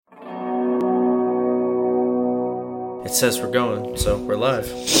It says we're going, so we're live.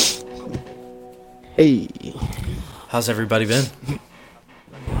 Hey. How's everybody been?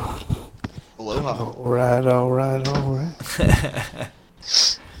 Aloha. Alright.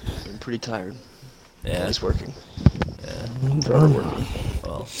 I'm pretty tired. Yeah. It's working. Yeah.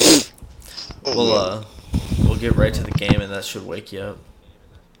 Well, we'll get right to the game, and that should wake you up.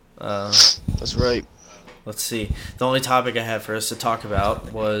 That's right. Let's see. The only topic I had for us to talk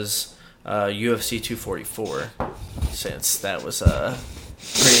about was UFC 244, since that was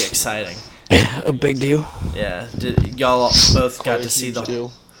pretty exciting. A big deal. Yeah. Did y'all both got to see Huge the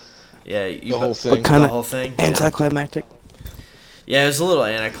deal. Yeah, The whole thing. What kind the of whole thing? anticlimactic? Yeah, it was a little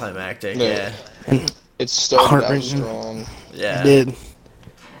anticlimactic. No. Yeah. And It started out Heart-wrenching. strong. Yeah. it did.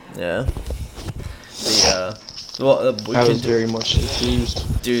 Yeah. We I was could very much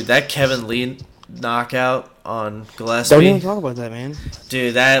confused. dude, that Kevin Lee knockout on Don't Gillespie. even talk about that, man.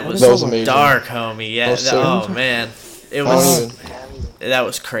 Dude, that was amazing. dark, homie. Yeah. That was so- Oh man, it I was. don't even- That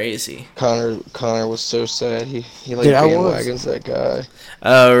was crazy. Connor was so sad. He like Dude, I was. bandwagons that guy.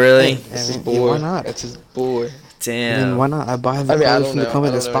 Oh really? Hey, That's his man, boy. why not? That's his boy. And Damn. why not? I buy the I mean, I clothes don't from the know.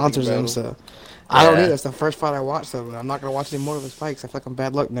 company I that don't know anything sponsors him, about so I don't Yeah. either. That's the first fight I watched, so I'm not gonna watch any more of his fights. I feel like I'm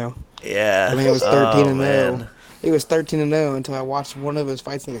bad luck now. Yeah. I mean, it was 13 oh, and man. 0. He was 13 and 0 until I watched one of his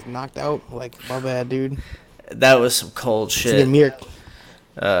fights and he gets knocked out. Like, my bad, dude. That was some cold See, shit. Amir,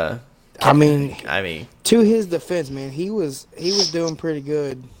 Uh, I mean, to to his defense, man, he was doing pretty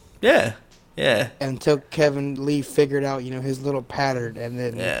good yeah, yeah, until Kevin Lee figured out, his little pattern, and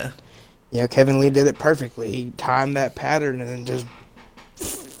then yeah. Kevin Lee did it perfectly. He timed that pattern and then just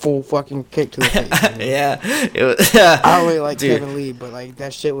full fucking kick to the face. Yeah, it was. I don't really like Dude. Kevin Lee, but like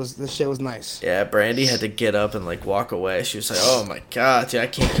this shit was nice. Yeah, Brandy had to get up and like walk away. She was like, "Oh my god, dude, I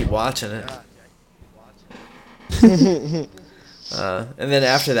can't keep watching it." And then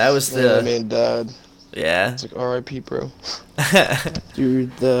after that was Yeah, that the man died. yeah, It's like R.I.P. bro.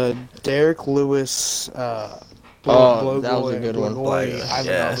 Dude, the Derek Lewis that was a good one. I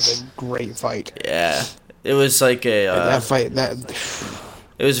Yeah. thought was a great fight. yeah. It was like a That fight,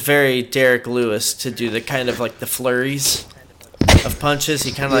 it was very Derek Lewis to do the kind of like the flurries of punches.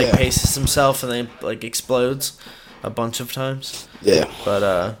 He kind of like Yeah. paces himself and then like explodes a bunch of times. yeah.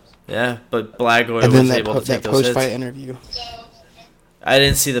 But but Blagoy And then was that, able to take that those post fight hits. interview. I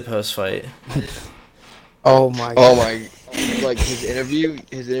didn't see the post fight. Oh my god. Oh my! Like his interview.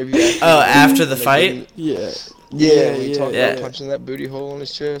 Oh, after the Like, fight? Yeah. Yeah, when he talked yeah. about punching that booty hole in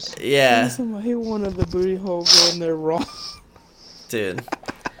his chest. Yeah, Somebody wanted the booty hole going there wrong. dude.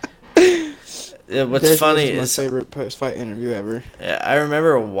 Yeah, what's Derek funny Lewis is my favorite post fight interview ever. yeah, I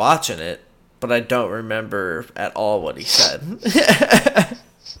remember watching it, but I don't remember at all what he said.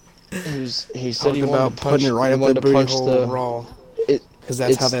 He said he Talking wanted about to punch. putting it right he up wanted the to booty punch hole the. raw. It- Because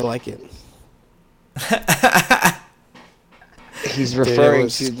that's how it's- they like it. He's Dude, referring it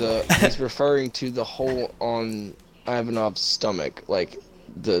was- to the. He's referring to the hole on Ivanov's stomach, like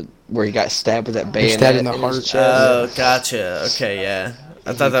the where he got stabbed with that bayonet stabbed in the his heart. chest. Oh, gotcha. Okay, yeah.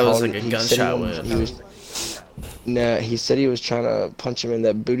 I thought that was called like it- a he said gunshot he wound. was- Nah, he said he was trying to punch him in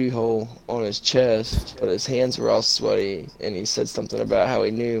that booty hole on his chest, but his hands were all sweaty, and he said something about how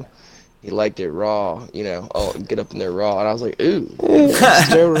he knew he liked it raw, oh, get up in there raw, and I was like, ooh.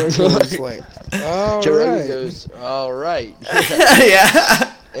 Joe Rogan was like, all Joe Rogan right. goes, all right.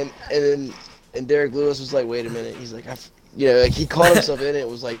 Yeah. And Derek Lewis was like, wait a minute. He's like, like he caught himself in it.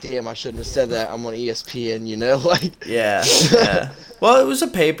 Was like, damn, I shouldn't have said that. I'm on ESPN, like. Yeah. Yeah. Well, it was a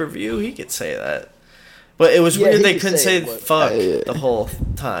pay-per-view. He could say that. But it was Yeah, weird he they could couldn't say say it, but- fuck Yeah. the whole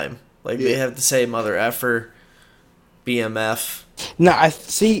time. Like they Yeah. have to say mother effer, BMF. No, I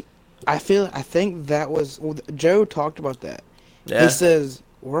think that was Joe talked about that. Yeah. He says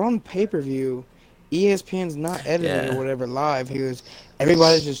we're on pay-per-view. ESPN's not editing Yeah. or whatever live. He goes,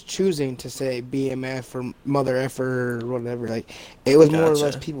 everybody's just choosing to say BMF or mother effer or whatever. Like it was more or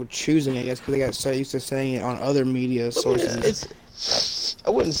less Gotcha. people choosing, I guess, because they got so used to saying it on other media sources. I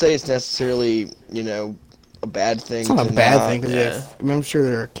wouldn't say it's necessarily, a bad thing. It's not a to bad not- thing because I'm sure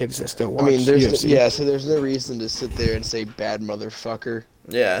there are kids that still watch I mean, there's UFC. so there's no reason to sit there and say bad motherfucker.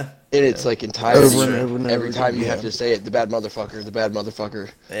 Yeah. And it's like entirely Over and over and every over time you again, have to say it, the bad motherfucker.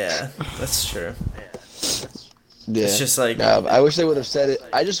 Yeah. That's true. Yeah. It's just like No, I wish they would have said it.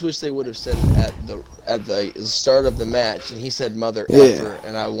 I just wish they would have said it at the start of the match, and he said mother Yeah. effer,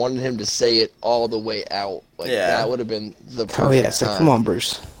 and I wanted him to say it all the way out. Like Yeah. that would have been the perfect Oh yeah, so time. come on,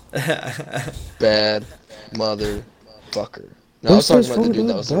 Bruce. Bad motherfucker. No, I was talking about the dude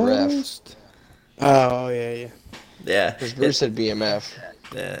that was the ref. Best? Oh yeah. yeah. Because Bruce said BMF.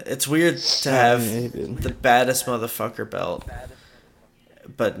 Yeah. It's weird to Yeah, have he did. the baddest motherfucker belt,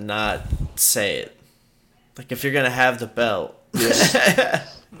 but not say it. Like, if you're gonna have the belt, Yeah.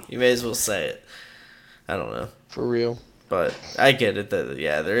 you may as well say it. I don't know, For real. but I get it. That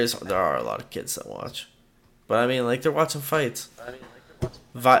there are a lot of kids that watch, but I mean, like they're watching fights.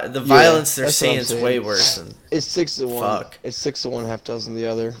 The violence they're that's what I'm seeing is saying. way worse than It's 6-1. Fuck. It's 6-1, half dozen the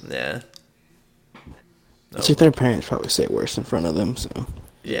other. yeah. No. See, their parents probably say it worse in front of them, so.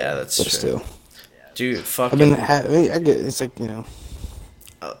 Yeah, that's But true. still. Dude, I fucking. mean, I get it's like,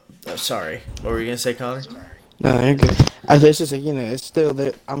 Oh, sorry. What were you gonna say, Connor? No, you're good. It's just like, it's still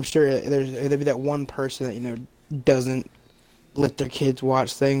that I'm sure there'd be that one person that, doesn't let their kids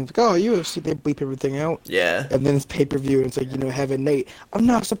watch things. Like, oh, UFC, they bleep everything out. Yeah. And then it's pay-per-view, and it's like, having Nate, I'm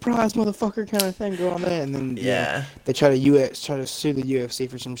not surprised, motherfucker, kind of thing go on there. And then, Yeah. they try to sue the UFC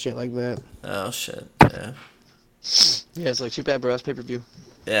for some shit like that. Oh shit. Yeah. Yeah, it's like, too bad, bro. That's pay-per-view.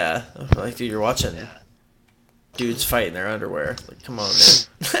 Yeah. Like, dude, you're watching dudes fight in their underwear. Like, come on,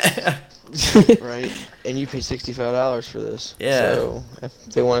 man. Right? And you pay $65 for this. Yeah. So, if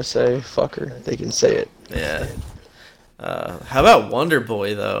they want to say, fucker, they can say it. Yeah. How about Wonder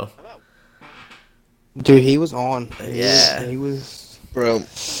Boy though? Dude, he was on. Yeah. He was. Bro,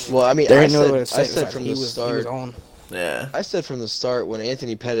 well, I mean, There I ain't no way to say said it. from He the was start, on. Yeah. I said from the start when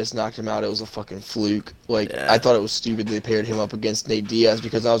Anthony Pettis knocked him out, it was a fucking fluke. Like, Yeah. I thought it was stupid they paired him up against Nate Diaz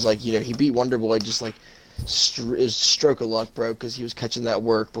because I was like, he beat Wonder Boy just like is stroke of luck, bro, because he was catching that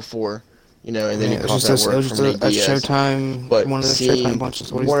work before, and then he It was caught just that a, it work was from just Nate a Diaz. Showtime. But One of the seeing Showtime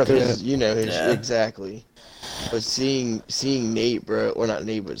punches. What one of he's good his, at. Yeah. exactly. But seeing Nate, bro, or not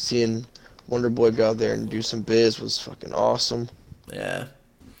Nate, but seeing Wonder Boy go out there and do some biz was fucking awesome. Yeah.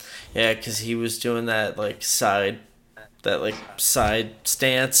 Yeah, because he was doing that side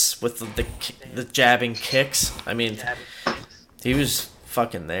stance with the jabbing kicks. I mean, he was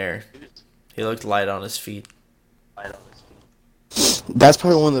fucking there. He looked light on his feet. That's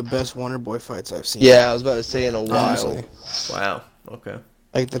probably one of the best Wonder Boy fights I've seen. Yeah, I was about to say in a while. Honestly. Wow. Okay.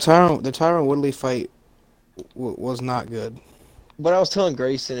 Like the Tyron Woodley fight was not good. What I was telling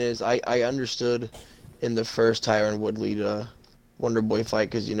Grayson is I understood in the first Tyron Woodley to Wonder Boy fight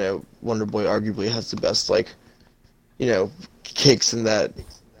because, Wonder Boy arguably has the best, kicks in that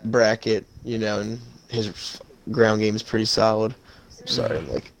bracket, and his ground game is pretty solid. Sorry,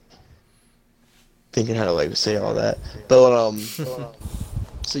 I'm, thinking how to, say all that. But,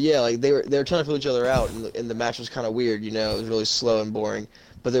 so, yeah, they were trying to fill each other out, and the match was kind of weird, it was really slow and boring.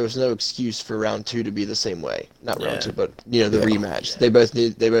 But there was no excuse for round 2 to be the same way. Not round 2, but the rematch. They both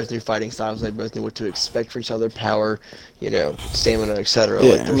knew fighting styles. They both knew what to expect for each other, power, stamina, etc.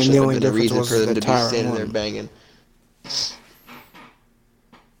 Yeah, There shouldn't have been a difference reason was for them that to be Tyron standing there won. banging.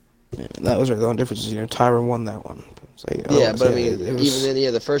 Yeah, that was the only difference. Tyron won that one. It's like, Yeah, but I mean, it was, even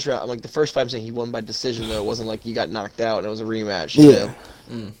then, the first round, the first fight, I'm saying he won by decision. Though it wasn't like he got knocked out and it was a rematch. Yeah.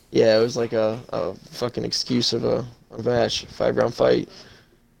 Yeah, it was like a fucking excuse of a match, 5-round fight.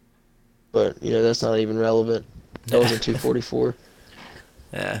 But that's not even relevant. That was a 244.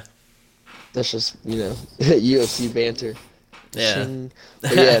 Yeah. That's just UFC banter. Yeah. Shing.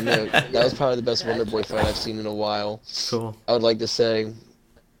 But yeah, no, that was probably the best Wonder Boy fight I've seen in a while. Cool. I would like to say,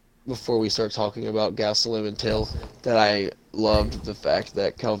 before we start talking about Gastelum and Till, that I loved the fact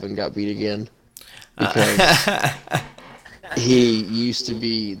that Kelvin got beat again. Because he used to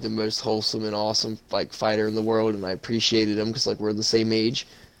be the most wholesome and awesome fighter in the world, and I appreciated him because we're the same age.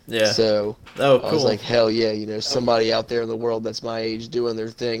 Yeah. So Oh, I was cool. like, hell yeah, somebody out there in the world that's my age doing their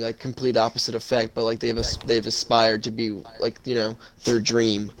thing, complete opposite effect, but they've aspired to be their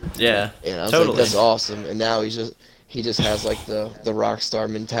dream. Yeah. And I was Totally. like, that's awesome. And now he just has the rock star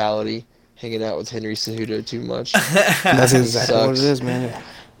mentality, hanging out with Henry Cejudo too much. that's exactly what it sucks. is, man.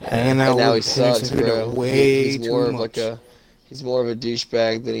 Hanging out And now he with Henry sucks, Cejudo bro. way He's too more much. of he's more of a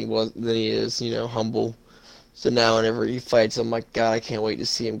douchebag than he is, humble. So now whenever he fights, I'm like, God, I can't wait to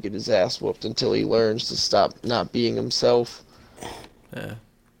see him get his ass whooped until he learns to stop not being himself. Yeah.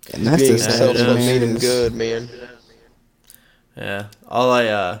 And that's Being the sad himself is thing, what man, made him is- good, man. Yeah.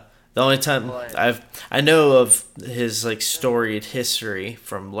 The only time I know of his storied history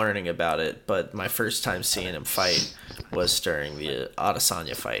from learning about it, but my first time seeing him fight was during the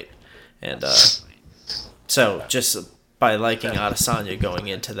Adesanya fight, and so just by liking Adesanya going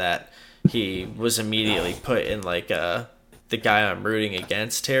into that, he was immediately put in the guy I'm rooting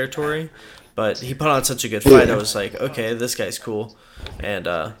against territory. But he put on such a good fight, I was like, okay, this guy's cool,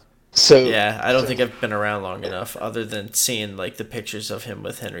 and So yeah, I don't think I've been around long enough, other than seeing the pictures of him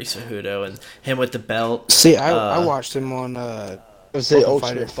with Henry Cejudo and him with the belt. See, I watched him on. I would say Ultimate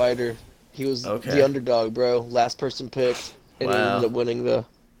Ultimate Fighter. He was Okay. the underdog, bro. Last person picked, and he Wow. ended up winning the.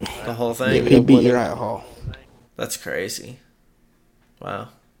 The whole He, thing. Yeah. he beat winning. Uriah Hall. That's crazy. Wow.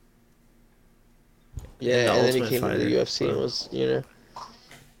 in the and then he Ultimate came into Fighter. the UFC and Wow. was,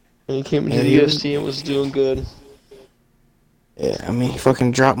 and he came into Yeah, the he was- UFC and was doing good. Yeah, I mean, he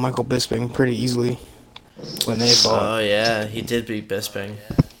fucking dropped Michael Bisping pretty easily when they fought. Oh yeah, he did beat Bisping.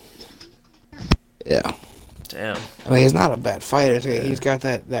 Yeah. Damn. I mean, he's not a bad fighter. He's got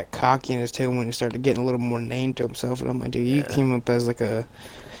that cocky in his tail when he started getting a little more name to himself. And I'm like, dude, you came up as like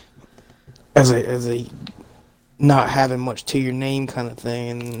as a not having much to your name kind of thing,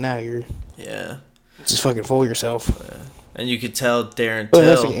 and now you're Yeah. just fucking fool yourself. And you could tell Darren But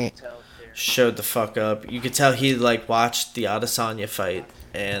that's Till like, showed the fuck up. You could tell he like watched the Adesanya fight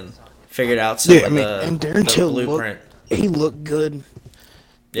and figured out some yeah, I of mean, the, and Darren the Till blueprint. he looked good.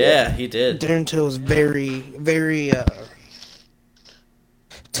 Yeah, he did. Darren Till was very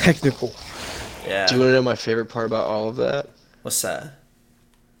technical. Yeah. Do you want to know my favorite part about all of that? What's that?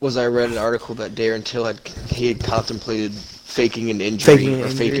 Was I read an article that Darren Till had contemplated faking an injury Faking an or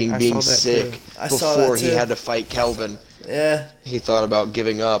injury? faking I being saw that sick too. I saw that before he too. had to fight Kelvin. Yeah. He thought about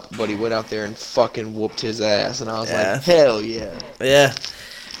giving up, but he went out there and fucking whooped his ass, and I was Yeah. like, hell yeah. Yeah.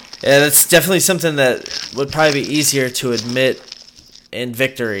 Yeah, that's definitely something that would probably be easier to admit in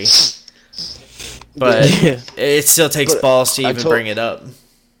victory. But Yeah. it still takes But balls to I even told- bring it up.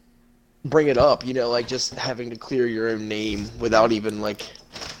 Bring it up, like just having to clear your own name without even like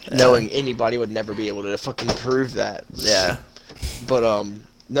knowing anybody would never be able to fucking prove that. Yeah. But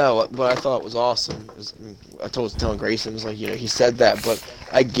no, what I thought was awesome is I was telling Grayson, was like, he said that, but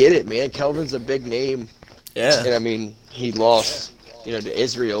I get it, man. Kelvin's a big name, and Yeah. I mean he lost, to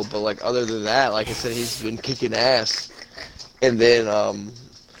Israel, but like other than that, like I said, he's been kicking ass. And then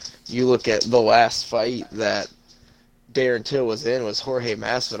you look at the last fight that Darren Till was in was Jorge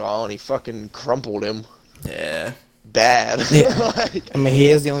Masvidal, and he fucking crumpled him Yeah. bad. Yeah. Like, I mean, he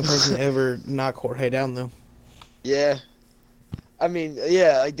is the only person to ever knock Jorge down, though. yeah. I mean,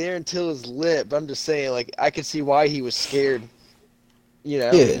 yeah, like Darren Till is lit, but I'm just saying, like, I could see why he was scared.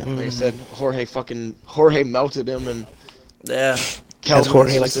 Yeah. Like I said, Jorge melted him, and Yeah. As Kelvin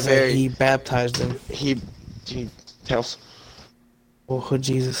Jorge was likes to say, he baptized him. he tells, Oh,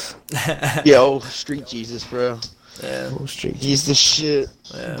 Jesus. yo, street Jesus, bro. Yeah. Oh, street. He's the shit.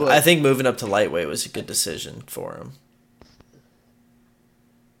 Yeah. But- I think moving up to lightweight was a good decision for him.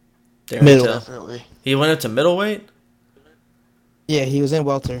 Darren Middle. Till. Definitely. He went up to middleweight? Yeah, he was in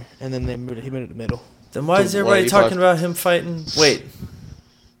welter, and then he moved it to middle. Then why is So everybody what, talking you about him fighting? Wait.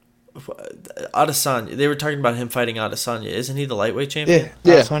 Adesanya. They were talking about him fighting Adesanya. Isn't he the lightweight champion?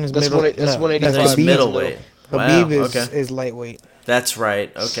 Yeah, Yeah, Adesanya's that's middle. 185. He's Habib. middleweight. Wow. Habib is, Okay. is lightweight. That's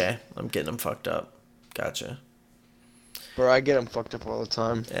right. Okay. I'm getting him fucked up. Gotcha. Bro, I get him fucked up all the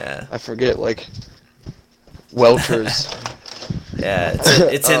time. Yeah. I forget, like, welters. Yeah.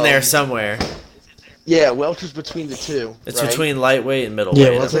 It's in there somewhere. Yeah, welter's between the two. It's right? between lightweight and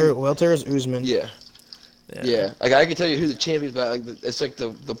middleweight. Yeah, welter is Usman. Yeah. Yeah. Like, I can tell you who the champion's about. Like, it's like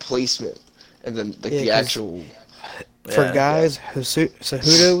the placement. And then, like, Yeah, the 'cause- actual... For Yeah. guys,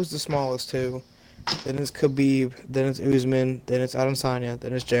 Cejudo is the smallest two. Then it's Khabib. Then it's Usman. Then it's Adesanya.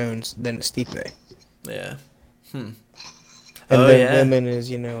 Then it's Jones. Then it's Stipe. Yeah. And Oh, then yeah. women is,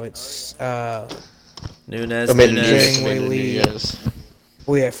 it's Nunes. Amanda Nunes. Nunes, Zhang Amanda Weili. Nunes.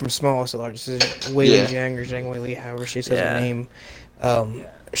 well, yeah, from smallest to largest is Weili Yeah. Zhang or Zhang Weili, however she says Yeah. her name.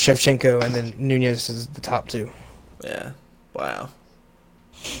 Shevchenko, and then Nunez is the top two. Yeah. Wow.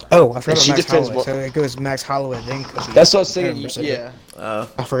 Oh, I forgot she about Max depends Holloway. what- So it goes Max Holloway, then Khabib. That's what I was saying. 100%. Yeah.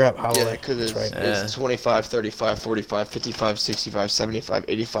 I forgot Holloway. Yeah, because it's, That's right. Yeah. it's 25, 35, 45, 55, 65, 75,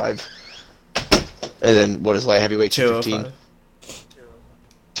 85. And then what is light heavyweight? 215. 205.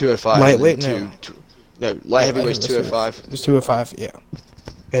 205. Lightweight? and then No. No, light heavyweight's It's 205. It's 205, yeah.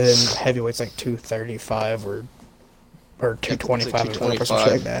 And then heavyweight's like 235 or 225 or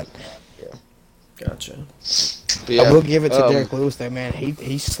something like that. Gotcha. But yeah, I will give it to um, Derek Lewis though, man. He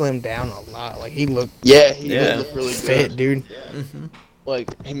slimmed down a lot. Like he looked Yeah, he Yeah. did look really fit, good. dude. Like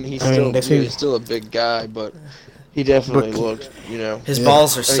he's I mean, still that's who- he's still a big guy, but he definitely But- looked, His Yeah.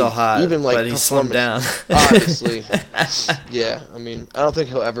 balls are I still mean, hot, even, like, but he slimmed down. obviously. Yeah, I mean, I don't think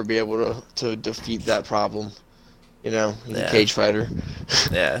he'll ever be able to defeat that problem. He's Yeah. a cage fighter.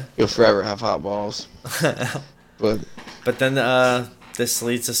 Yeah. He'll forever have hot balls. But But then this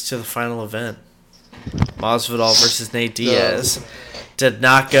leads us to the final event. Masvidal versus Nate Diaz. Did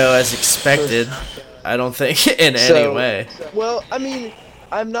not go as expected, I don't think, in any So- way. well, I mean,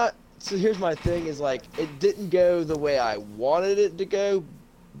 I'm not. So here's my thing: is like it didn't go the way I wanted it to go,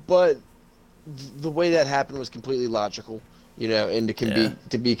 but the way that happened was completely logical, and Yeah.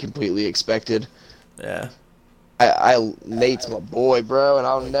 to be completely expected. Yeah. Nate's my boy, bro, and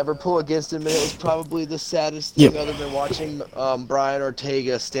I'll never pull against him. And it was probably the saddest thing, other than watching Brian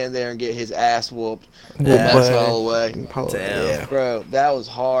Ortega stand there and get his ass whooped. Max Holloway. Damn. Yeah. Bro, that was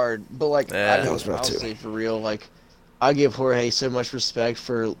hard. But like, Yeah. That was rough, I'll too. say for real, like, I give Jorge so much respect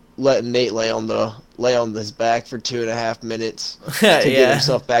for letting Nate lay on his back for 2.5 minutes to get Yeah.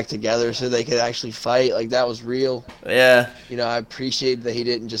 himself back together so they could actually fight. Like, that was real. Yeah. You know, I appreciate that he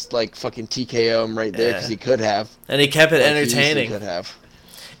didn't just like fucking TKO him right there because he could have. And he kept it Like, he easily entertaining. could have.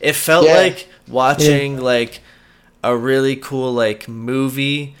 It felt Yeah. like watching like a really cool like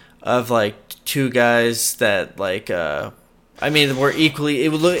movie of like two guys that like I mean were equally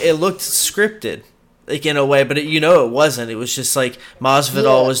it looked scripted like in a way, but it wasn't. It was just like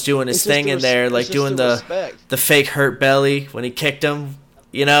Masvidal Yeah, was doing his it's just thing the in there, res- like it's just doing the the respect. fake hurt belly when he kicked him,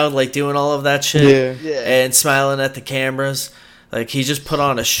 like doing all of that shit. Yeah. Yeah. And smiling at the cameras. Like he just put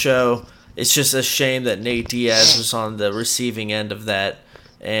on a show. It's just a shame that Nate Diaz was on the receiving end of that,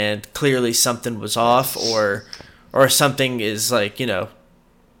 and clearly something was off, or something is like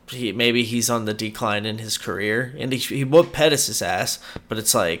maybe he's on the decline in his career, and he whooped Pettis' ass, but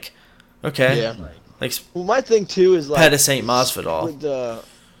it's like, okay, Yeah. like Well, my thing too is like Pettis ain't Masvidal. with the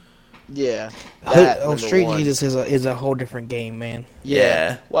that, number Street one. Jesus is a whole different game, man.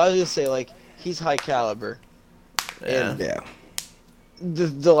 Yeah. Well, I was gonna say like he's high caliber. Yeah. And Yeah.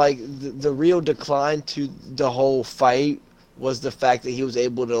 the real decline to the whole fight was the fact that he was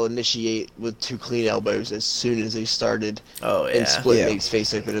able to initiate with 2 clean elbows as soon as they started Oh and yeah. split Yeah. Nate's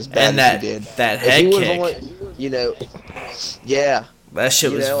face open as bad And as he did. that If he head would've kick, only, yeah. that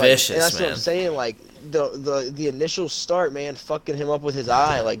shit was like, vicious, and that's what man. I'm saying. Like the initial start, man, fucking him up with his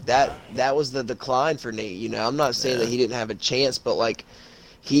eye, like that was the decline for Nate. I'm not saying that he didn't have a chance, but like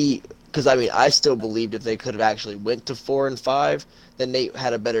because I mean, I still believed if they could have actually went to 4 and 5, then Nate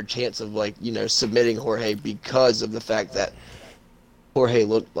had a better chance of like submitting Jorge because of the fact that Jorge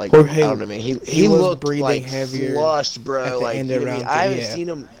looked like Jorge- I don't know, man. He was looked breathing like heavier flushed, at bro. the Like end of round I three,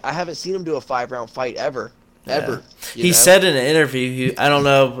 haven't seen him do a 5-round fight ever. You He know? said in an interview, I don't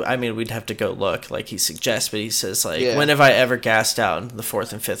know, I mean, we'd have to go look, like he suggests, but he says, like, Yeah. when have I ever gassed out in the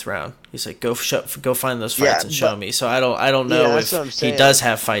 4th and 5th round? He's like, go find those fights Yeah, and show but- me. So I don't know that's if what I'm he saying. does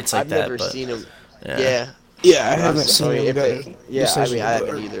have fights like I've that, never but seen him. yeah. Yeah. Yeah, I haven't seen I mean, him if go. it- yeah, I decision, mean, I but-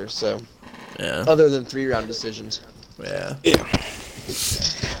 haven't either. So, Yeah. other than 3-round decisions. Yeah. Yeah.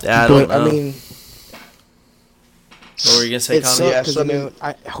 Yeah, I don't But know. I mean, what were you going to say, it Connor? sucked Yeah,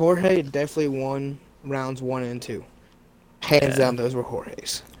 because so Jorge definitely won rounds 1 and 2. Hands down, those were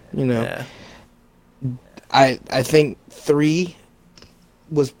Jorge's. Yeah. I think 3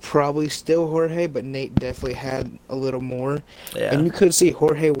 was probably still Jorge, but Nate definitely had a little more. Yeah. And you could see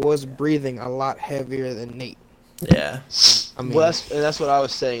Jorge was breathing a lot heavier than Nate. Yeah. I mean, Well, that's what I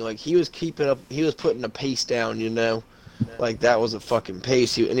was saying. Like, he was keeping up. He was putting a pace down, Like, that was a fucking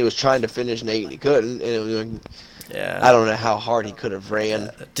pace. And he was trying to finish Nate, and he couldn't. And it was, Yeah. I don't know how hard he could have ran.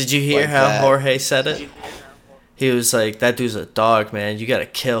 Did you hear like how that. Jorge said it? He was like, "That dude's a dog, man. You gotta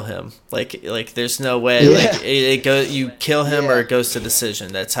kill him. Like, there's no way. Yeah. Like, it go. You kill him or Yeah. it goes to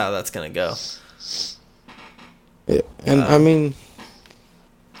decision. That's how that's gonna go." yeah. And I mean,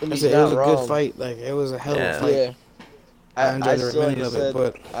 And I he's said, it not was a wrong. good fight. Like, it was a hell of Yeah. a fight. Yeah. I enjoyed every still, like minute I of it, said,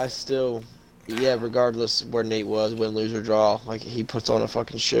 but I still, regardless where Nate was, win, lose, or draw, like, he puts on a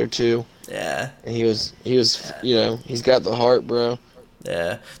fucking show, too. Yeah. And he was, he's got the heart, bro.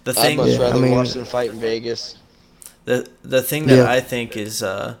 Yeah. The I'd thing. much rather I mean- watch them fight in Vegas. The thing that Yeah. I think is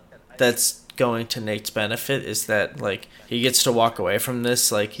that's going to Nate's benefit is that like he gets to walk away from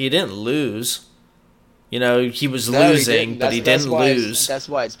this. Like he didn't lose. He was No, he losing, didn't. but he That's didn't why it's- lose. That's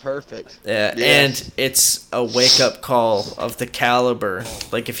why it's perfect. Yeah, Yeah. and it's a wake up call of the caliber.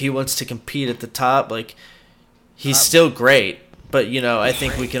 Like if he wants to compete at the top, like he's still great, but I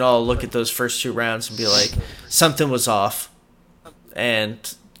think we can all look at those first 2 rounds and be like something was off.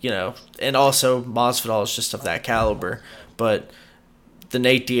 And and also Masvidal is just of that caliber, but the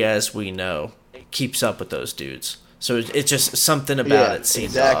Nate Diaz we know keeps up with those dudes. So it's just something about it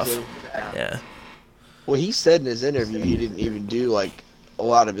seems exactly. off. Yeah. Well, he said in his interview he didn't even do like a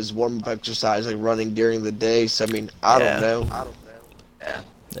lot of his warm-up exercise, like running during the day. So I mean, I Yeah. don't know.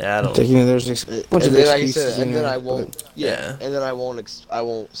 Yeah, I don't. there's a bunch And of then, like I excuses said, in and then there, I won't. but- Yeah, and then I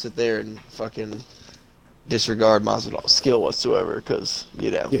won't sit there and fucking disregard Masvidal's skill whatsoever, because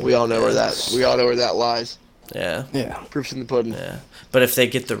Yeah. we all know where that lies. Yeah. Yeah. Proof's in the pudding. Yeah. But if they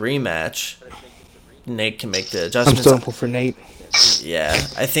get the rematch, Nate can make the I'm adjustments. still hopeful for Nate. Yeah,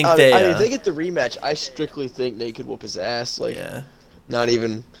 I think I they. mean, if they get the rematch, I strictly think Nate could whoop his ass. Like, Yeah, not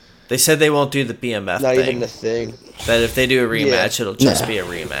even they said they won't do the BMF thing. even a thing. That if they do a rematch, Yeah. it'll just Nah. be a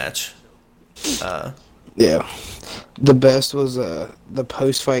rematch. Yeah. The best was the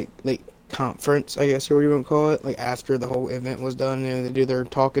post fight like conference, I guess, or what you want to call it. Like after the whole event was done, they do their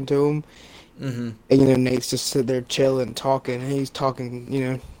talking to him, Mm-hmm. and Nate's just sitting there chilling, talking, and he's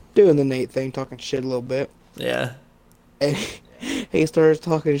talking, doing the Nate thing, talking shit a little bit, Yeah. and he starts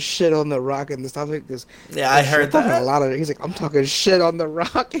talking shit on the Rock and the stuff because Yeah, I heard talking a that. lot of. He's like, I'm talking shit on the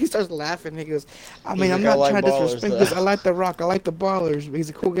Rock. He starts laughing. He goes, I mean, He's I'm like, "I not like trying to ballers, disrespect though." this. I like the Rock. I like the ballers. He's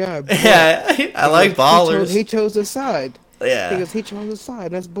a cool guy. but Yeah, I like ballers. He chose his side. He Yeah. goes, he chose his side.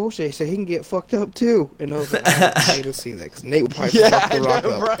 That's bullshit. He said he can get fucked up too. And I was like, I would pay to see that because Nate would probably fuck the Rock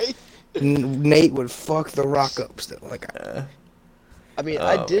up. right. Nate would fuck the Rock up still. Like, I mean, Oh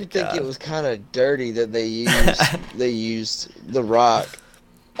I my did think God. it was kind of dirty that they used The Rock.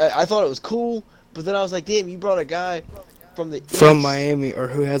 I thought it was cool, but then I was like, damn, you brought a guy from the from East Miami or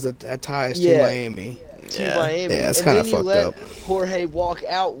who has a ties to Yeah. Miami. to Yeah. Miami, Yeah, it's and kinda then you fucked let up. Jorge walk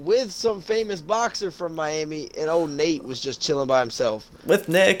out with some famous boxer from Miami, and old Nate was just chilling by himself. With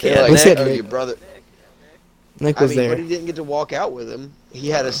Nick, They're yeah, like, He Nick. said oh, Nick- your brother. Nick I was mean, there. but he didn't get to walk out with him. He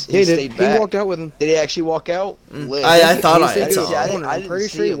had a. He He did. stayed He back. walked out with him. Did he actually walk out? Mm. Lit. I thought He I said he saw was I him. didn't- corner. I I'm didn't pretty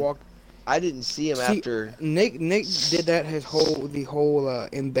see sure he him. walked. I didn't see him See, after. Nick did that the whole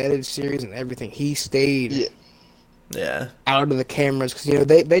embedded series and everything. He stayed Yeah. Yeah. out of the cameras because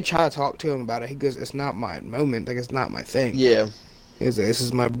they try to talk to him about it. He goes, "It's not my moment. Like it's not my thing." Yeah. He goes, "This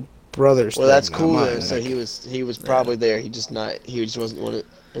is my brother's." Well, thing, that's not cool mine." then. So Like, he was probably there. He just wasn't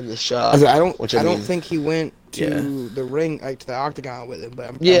in the shot. I said, I don't Which I mean, think he went to Yeah. the ring, like to the octagon with him, but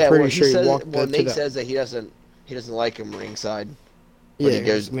I'm Yeah, pretty well, sure he he says. walked Well, to Nate the. says that he doesn't like him ringside. but Yeah, he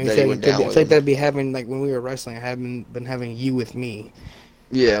goes- I mean, that he he said went he could down be- I with think him. that'd be having like when we were wrestling. I haven't been having you with me.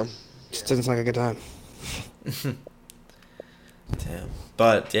 Yeah. Just doesn't sound like a good time. Damn.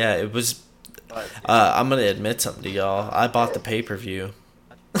 But yeah, it was. I'm gonna admit something to y'all. I bought the pay-per-view.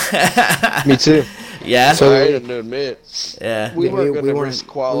 Me too. Yeah. So- I didn't admit. Yeah. We Yeah, weren't gonna risk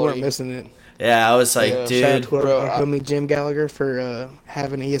we quality. weren't missing it. Yeah. I was like, Yeah. Shout out dude. to our, bro, our homie Jim Gallagher for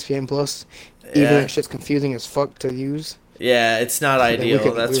having ESPN Plus. Even though Yeah. that shit's confusing as fuck to use. Yeah. It's not Like,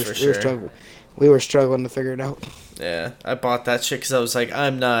 ideal. That's for sure. We were struggling to figure it out. Yeah, I bought that shit because I was like,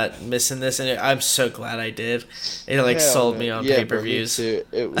 I'm not missing this, and I'm so glad I did. It like Hell sold no. me on Yeah, pay bro, per me views. too.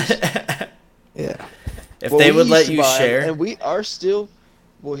 It was. Yeah. If Well, they we would used let to you buy 'em, share, and we are still.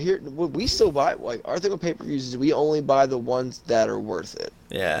 Well, here we still buy like our thing with pay-per-views is we only buy the ones that are worth it.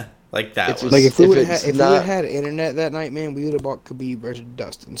 yeah, like that If one. Like if we If would it's have not- had internet that night, man, we would have bought Khabib versus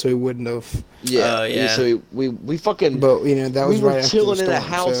Dustin, so we wouldn't have. Yeah. Oh, yeah. So we fucking. But that was we were right after chilling the in a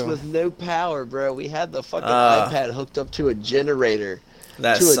storm, house so- with no power, bro. We had the fucking Ah. iPad hooked up to a generator.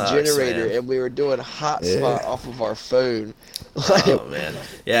 that to sucks, a generator, man. and we were doing hotspot Yeah. off of our phone. Like, Oh man,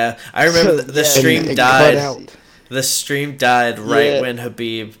 yeah, I remember So, the yeah, stream it died. cut out. The stream died right Yeah. when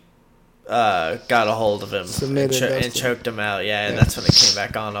Habib got a hold of him and, Submitted and Dustin. choked him out. Yeah, and Yeah. that's when it came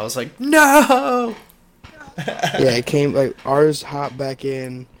back on. I was like, no. Yeah, it came like ours hopped back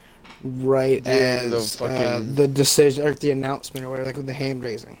in right Dude, the as fucking- the decision or the announcement or whatever, like with the hand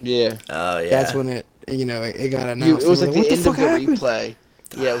raising. yeah. Oh yeah. That's when it it got You, announced. it was and like we're the what end fuck of the happened? replay.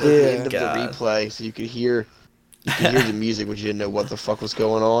 Yeah, it was like Yeah. the end of God. the replay, so you could hear the music, but you didn't know what the fuck was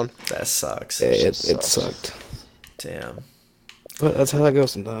going on. That sucks. Yeah, it Sucks. sucked. Damn. But that's how that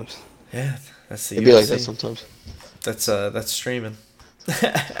goes sometimes. Yeah, that's the It'd be like UFC. that sometimes. That's streaming.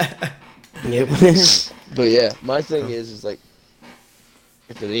 Yep. But yeah, my thing is like,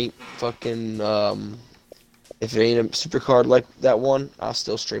 if it ain't fucking, if it ain't a super card like that one, I'll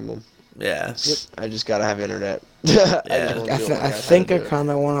still stream them. Yeah. I just gotta have internet. Yeah. I think I kind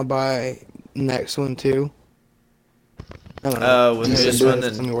of want to buy next one too. I don't know. With You this said one if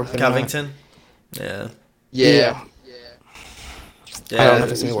it's gonna be and worth it or not. Covington. Yeah. Yeah. Yeah. I don't know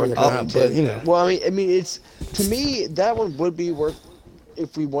if it's gonna be worth it or I'll- not, but Well, I mean, it's to me that one would be worth.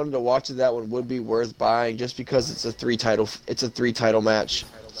 If we wanted to watch it, that one would be worth buying just because it's a three title match.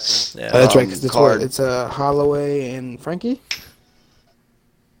 Yeah. that's right. 'Cause card. it's Holloway and Frankie.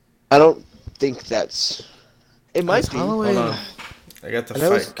 I don't think that's. It might It's be. Holloway. Hold on. I got the I know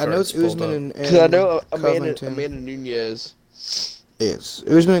fight it's, I know it's cards pulled Usman up. and Because I know Covington. Amanda Nunez. It's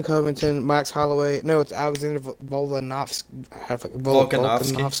Usman and Covington, Max Holloway. No, it's Alexander Volkanovski. Volkanovski.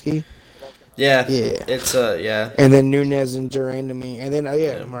 Volkanovski. Yeah. Yeah. It's yeah. And then Nunez and Durandamy. And then,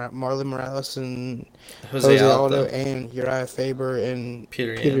 Yeah. Marlon Morales and Jose Jose Aldo Aldo. and Uriah Faber and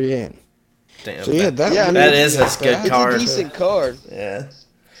Peter Peter Yan. Yan. Damn. So, yeah, that, Yeah, really that is a not good bad. It's card. a decent card. Yeah.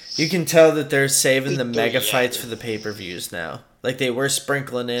 You can tell that they're saving the Yeah. mega fights for the pay-per-views now. Like they were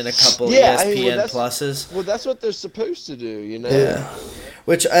sprinkling in a couple Yeah, I ESPN mean, well, pluses. Well, that's what they're supposed to do, you know. Yeah.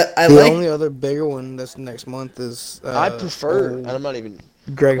 Which I The like. only other bigger one that's next month is I prefer, old and I'm not even.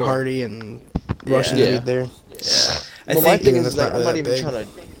 Greg Hardy and Russian Yeah. dude there. Yeah. I my think thing is that's that not I'm not that even big. trying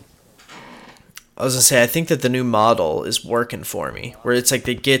to. I was gonna say I think that the new model is working for me, where it's like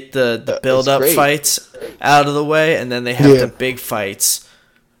they get the build up great. fights out of the way, and then they have Yeah. the big fights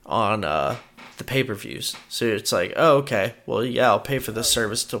on the pay-per-views. So it's like, oh, okay, well, yeah, I'll pay for the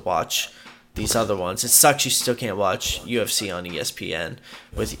service to watch these other ones. It sucks you still can't watch UFC on ESPN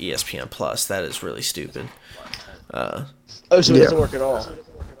with ESPN Plus. That is really stupid. Oh, so it Yeah. doesn't work at all.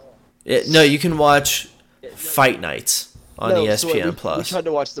 No, you can watch fight nights on No, ESPN so we Plus. tried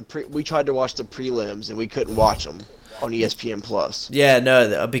to watch the prelims and we couldn't watch them on ESPN Plus. Yeah,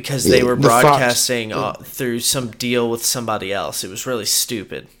 no, because they were the Fox. broadcasting through some deal with somebody else. It was really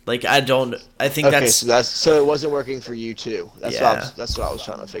stupid. Like I think Okay, that's so it wasn't working for you too. That's Yeah. that's what I was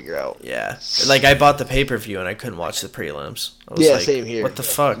trying to figure out. yeah. Like I bought the pay-per-view and I couldn't watch the prelims. I was Yeah, like, same here. What the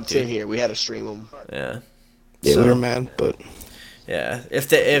fuck, dude? Same here. We had to stream them. Yeah. Yeah, So, we were mad, but yeah. If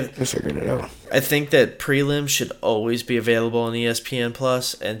we figured it out. I think that prelims should always be available on ESPN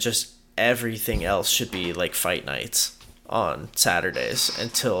Plus, and just everything else should be like fight nights on Saturdays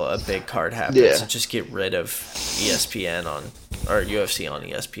until a big card happens. Yeah. And just get rid of ESPN or UFC on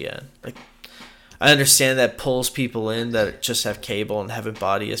ESPN. Like, I understand that pulls people in that just have cable and haven't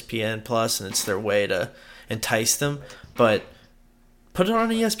bought ESPN Plus, and it's their way to entice them. But put it on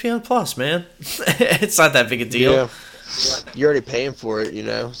ESPN Plus, man. It's not that big a deal. Yeah. You're already paying for it, you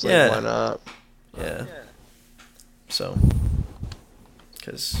know. So Yeah. why not? Yeah. So,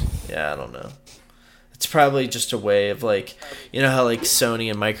 because, yeah, I don't know. It's probably just a way of, like, you know how, like, Sony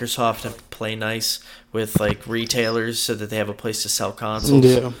and Microsoft have to play nice with, like, retailers so that they have a place to sell consoles?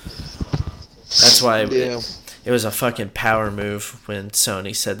 Yeah. That's why Yeah. it was a fucking power move when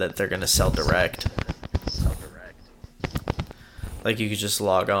Sony said that they're going to sell direct. Like, you could just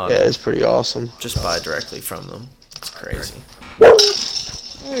log on Yeah, and it's pretty awesome. just buy directly from them. It's crazy.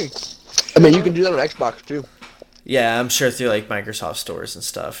 I mean, you can do that on Xbox too. Yeah, I'm sure through, like, Microsoft stores and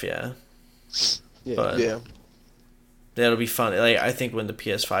stuff, yeah. Yeah. But Yeah. that'll be fun. Like, I think when the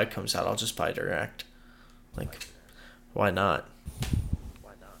PS5 comes out, I'll just buy direct. Like, why not?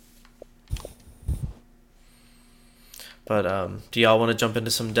 But do y'all want to jump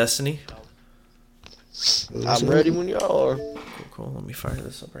into some Destiny? I'm ready when y'all are. Cool. Let me fire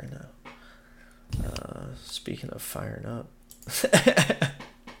this up right now. Speaking of firing up,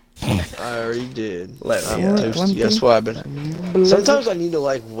 I already did. Let me, I'm uh, toasty. That's why I've been. Sometimes I need to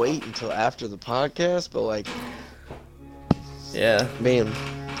like wait until after the podcast, but like, yeah. man,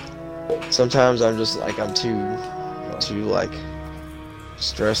 sometimes I'm just like I'm too like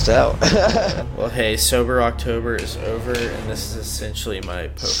stressed out. Well, hey, Sober October is over, and this is essentially my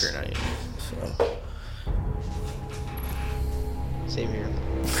poker night. So. Same here.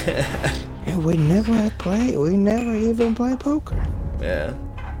 Yeah, we never even play poker. Yeah,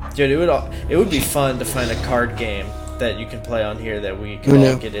 dude, it would be fun to find a card game that you can play on here that we could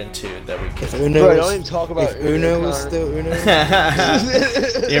Uno. all get into. That we If could. Uno Bro, was, don't even talk about if Uno was Connor. still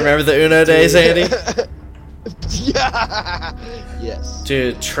Uno. You remember the Uno days, Andy? Yeah. Yes.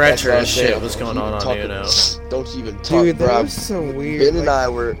 Dude, That's what I treacherous saying. shit was going on Uno. Don't even talk, Dude, that bro. was so weird. Ben and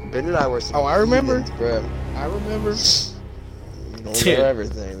like, I were some Oh, I remember. heathens, bro. I remember. You don't Dude. know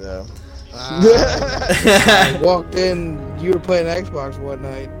everything though. I walked in, you were playing Xbox one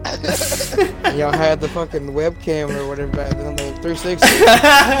night. And y'all had the fucking webcam or whatever back then, the 360.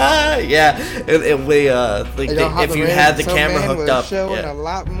 Yeah, we like And y'all if hopped you around, had the some camera man hooked was up, showing a yeah,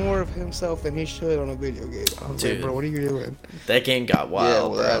 lot more of himself than he should on a video game. I was Dude. like, bro, what are you doing? that game got Yeah,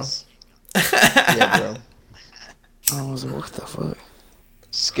 wild, well, bro. that's yeah, bro. I was like, what the fuck?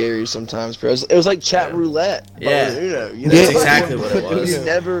 Scary sometimes, bro. It was like chat Yeah. roulette. but Yeah. with Uno, you know? That's exactly what it You was.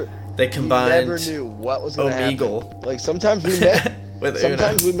 never, They you combined never knew what was gonna Omegle. happen. Like sometimes we met, with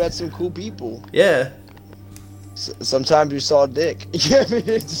sometimes Uno. we met some cool people. Yeah, Sometimes you saw dick. Yeah, I mean,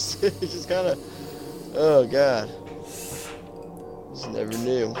 it's just kind of, oh god, just never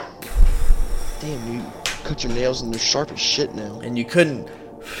knew. Damn, you cut your nails and they're sharp as shit now. and you couldn't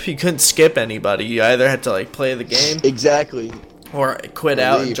skip anybody. You either had to like play the game Exactly. or quit Or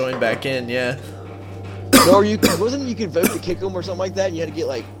out and leave. join back in. Yeah. No, or you could, wasn't it you could vote to kick them or something like that? And you had to get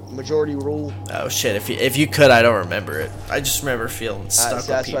like majority rule. Oh shit! If you could, I don't remember it. I just remember feeling stuck with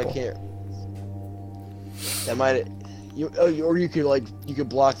That's why I people. can't. That might, or you could like you could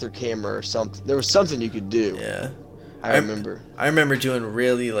block their camera or something. There was something you could do. Yeah. I remember. I remember doing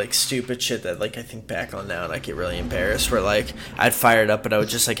really like stupid shit that like I think back on now and I get really embarrassed. Where like I'd fire it up, but I would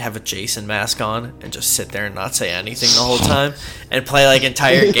just like have a Jason mask on and just sit there and not say anything the whole time and play like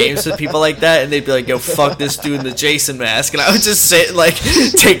entire games with people like that, and they'd be like, "Yo, fuck this dude in the Jason mask," and I would just sit and like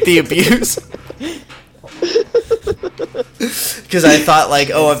take the abuse. Because I thought, like,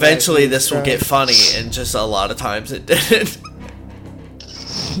 oh, eventually this will get funny, and just a lot of times it didn't.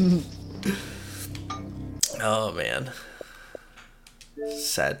 Oh, man.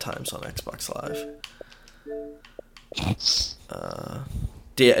 Sad times on Xbox Live.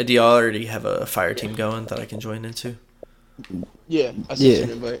 Do you already have a fire team going that I can join into? Yeah, I sent you an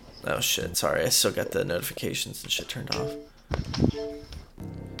invite. Oh, shit. Sorry, I still got the notifications and shit turned off.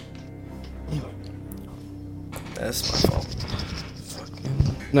 That's my fault.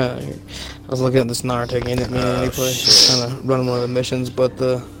 No, I was looking at this Naruto game that me and Andy play. Trying to run one of the missions, but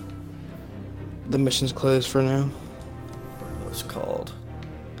the mission's closed for now. What was it called?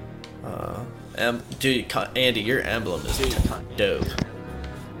 Dude, Andy, your emblem is dope.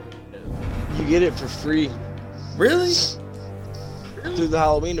 You get it for free Really? through the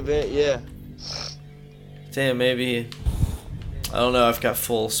Halloween event, yeah. Damn, maybe. I don't know. I've got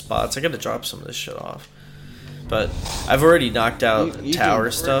full spots. I gotta drop some of this shit off. But I've already knocked out You tower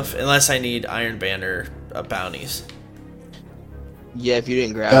can- stuff, unless I need Iron Banner bounties. Yeah, if you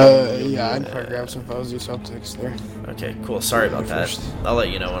didn't grab it. Yeah, I'd probably grab some Fuzzy Celtics there. Okay, cool. Sorry about that. I'll let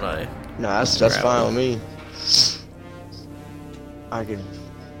you know when I. No, that's grab fine it. with me. I could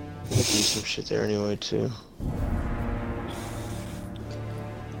do some shit there anyway, too.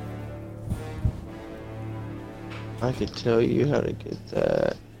 I could tell you how to get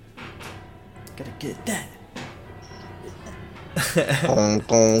that. Gotta get that. Dun,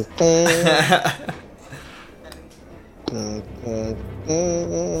 dun, dun. Dun, dun,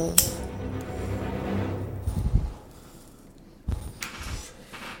 dun.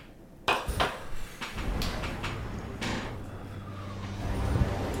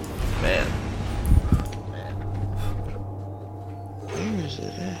 Man. Where is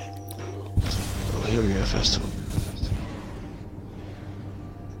it at? Oh, here we go, festival.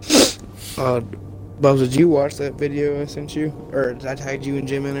 Bubs, did you watch that video I sent you? Or did I tag you and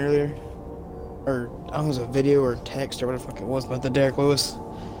Jim in earlier? Or, I don't know, it was a video or text or whatever the fuck it was about the Derek Lewis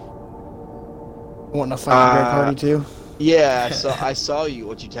wanting to fight Greg Hardy too? Yeah, I saw you.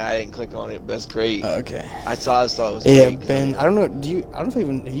 What you tagged, I didn't click on it. That's great. Okay. I thought it was Yeah, great. Ben, I don't know, I don't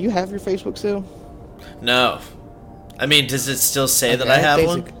even, do you have your Facebook still? No. I mean, does it still say that Okay, I have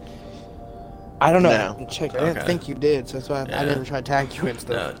basic- one? I don't know. No. Check. I didn't Okay. think you did, so that's why Yeah. I never tried to tag you and No,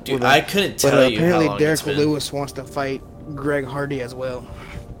 stuff. dude, But, I couldn't but tell you how apparently long Derek it's been. Lewis wants to fight Greg Hardy as well.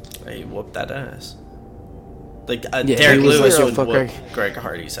 Hey, whoop that ass. Like, Yeah, Derek he was Lewis like, would fuck whoop Greg. Greg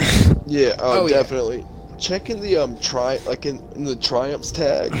Hardy's ass. Yeah, Oh, yeah. definitely. Check in the in the Triumphs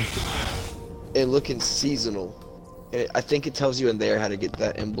tag and look in seasonal. And I think it tells you in there how to get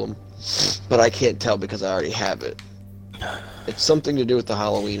that emblem, but I can't tell because I already have it. It's something to do with the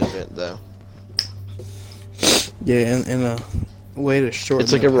Halloween event, though. Yeah, and a way to shorten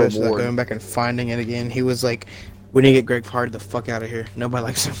It's like the a post without reward. going back and finding it again. He was like, "We need to get Greg Hardy the fuck out of here. Nobody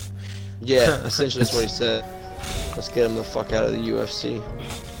likes him." Yeah, essentially that's what he said. Let's get him the fuck out of the UFC.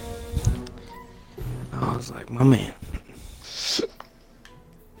 I was like, "My man."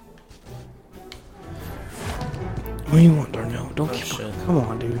 What do you want, Darnell? Don't keep. shit. Come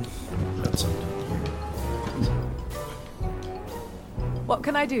on, dude. That's something. What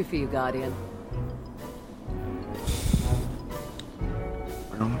can I do for you, Guardian?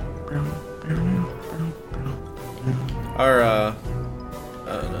 Our, oh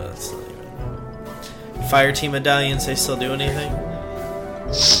no, that's not even. Fire team medallions, they still do anything?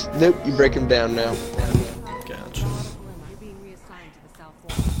 Nope, you break him down now. Gotcha. You're being reassigned to the South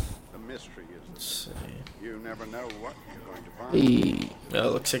Wall. The mystery is Let's see. you never know what you're going to find. Hey. No,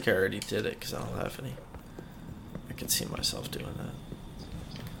 it looks like I already did it because I don't have any. I can see myself doing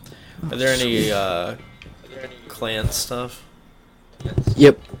that. Are there any clan stuff?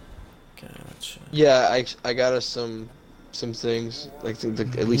 Yep. Gotcha. Yeah, I got us some things like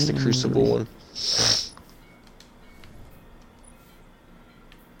at least the Crucible one.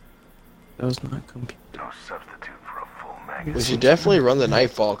 That was not computer. No substitute for a full magazine. We should definitely run the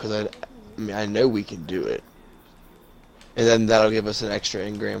Nightfall because I know we can do it, and then that'll give us an extra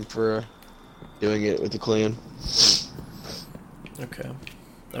engram for doing it with the clan. Okay.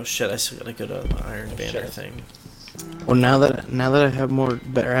 Oh shit! I still gotta go to the Iron Banner thing. Well, now that I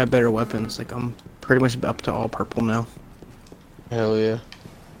have better weapons, like I'm pretty much up to all purple now. Hell yeah!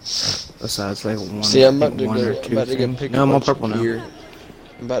 Besides like one. See, I'm I about think to one or go. two About to go things. pick No, a I'm all bunch of purple now. gear.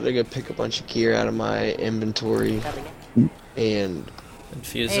 I'm about to go pick a bunch of gear out of my inventory, and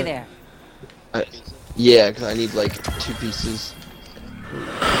Infuse Hey it. there. yeah, because I need like 2 pieces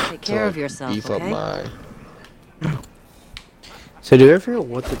Take to care of like, yourself, beef up okay? my. So do you ever figure out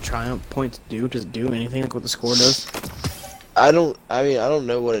what the triumph points do? Does it do anything like what the score does? I don't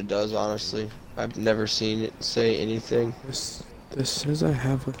know what it does honestly. I've never seen it say anything. This says I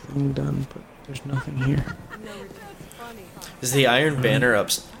have a thing done, but there's nothing here. Is the Iron Banner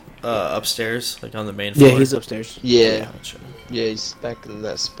upstairs, like on the main floor? Yeah, he's upstairs. Yeah. Gotcha. Yeah, he's back in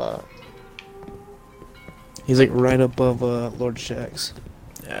that spot. He's like right above Lord Shaxx.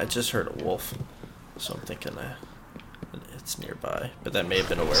 Yeah, I just heard a wolf, so I'm thinking it's nearby. But that may have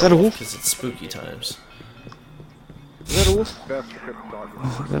been a Is that a werewolf wolf? because it's spooky times. Is that a wolf? Best trip dog.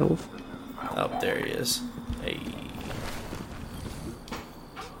 Is that a wolf? Oh, there he is. Hey.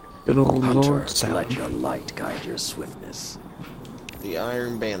 Good old Hunter, Lord let Salad. your light guide your swiftness. The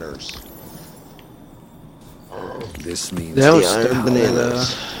Iron Banners. This means That was the Iron stuff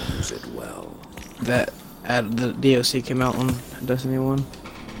Bananas. use it well. that the DLC came out on Destiny 1.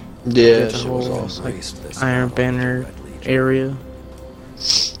 Yeah, The shit was whole, awesome. like, Waste this Iron battle, Banner Red Legion. area.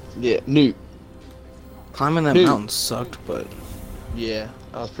 Yeah, Newt. Climbing that Dude. mountain sucked, but Yeah,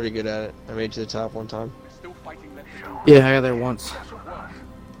 I was pretty good at it. I made it to the top one time. Still fighting that show. yeah, I got there once.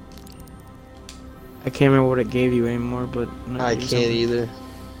 I can't remember what it gave you anymore, but no, I it can't was something. either.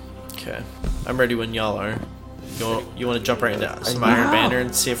 Okay, I'm ready when y'all are. You want to jump right into some Iron Banner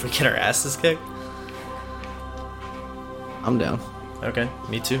and see if we get our asses kicked? I'm down. Okay,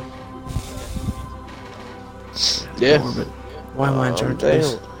 me too. Yeah. Orbit. Why am I in charge of damn.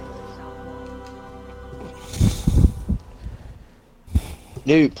 this?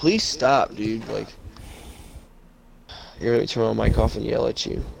 Dude, please stop, dude. Like, you're gonna turn my mic off and yell at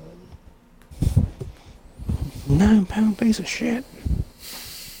you. 9-pound piece of shit.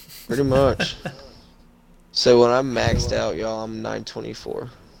 Pretty much. So when I'm maxed out, y'all, I'm 924.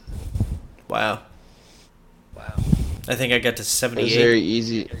 Wow. I think I got to It was 78. very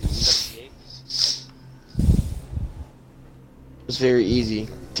easy. It was very easy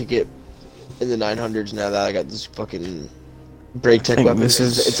to get in the 900s now that I got this fucking break tech think weapon. this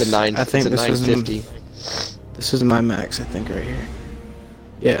is- It's a 9. I think it's a this is 950. This is my max, I think, right here.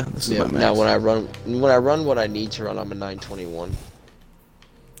 Yeah, this is Yeah, my max. now when I run what I need to run, I'm a 921.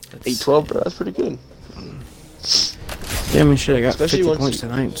 812, bro, that's pretty good. Yeah, I mean, shit, I got Especially 50 once points you-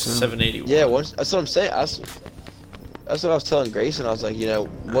 tonight, so... 781. Yeah, that's what I'm saying. That's what I was telling Grayson. I was like,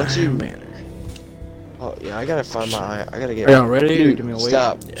 once Iron you, Banner. oh yeah, I gotta find I gotta get. Are y'all ready, or Dude, do you want me to wait?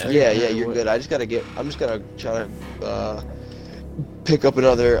 stop. Yeah. Yeah, you're good. I'm just gonna try to pick up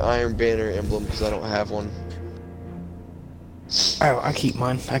another Iron Banner emblem because I don't have one. Oh, I keep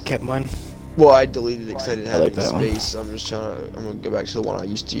mine. I kept mine. Well, I deleted it because I didn't have like any that one. space. So I'm gonna go back to the one I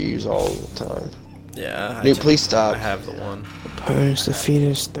used to use all the time. Yeah. Dude, please stop. I have the one. Opponents defeated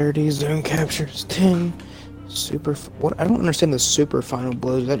is 30, zone captures 10. What? I don't understand the super final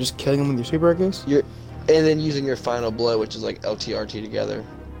blows. Is that just killing them with your super, I guess? And then using your final blow, which is like LTRT together.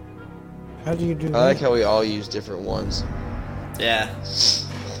 How do you do that? I like how we all use different ones. Yeah.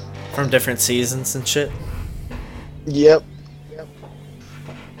 From different seasons and shit. Yep.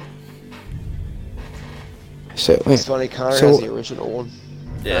 So, It's wait, funny, Connor So- has the original one.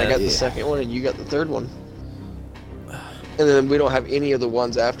 Yeah. And I got the second one, and you got the third one. And then we don't have any of the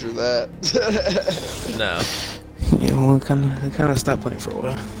ones after that. No. you know, we kind of stopped playing for a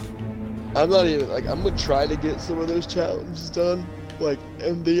while. I'm not even like I'm gonna try to get some of those challenges done, like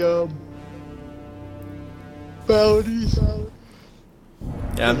in the bounties.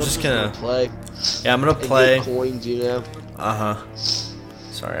 Yeah, I'm just gonna. play. Yeah, I'm gonna And play. get coins, Uh huh.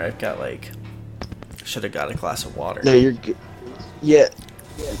 Sorry, I've got like. Should have got a glass of water. No, you're good. Yeah,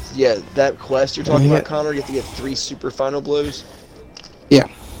 yeah. That quest you're talking Yeah. about, Connor, you have to get 3 super final blows. Yeah.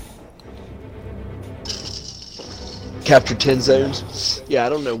 Capture 10 zones. Yeah, I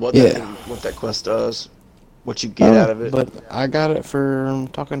don't know what Yeah. what that quest does. What you get out of it. But I got it for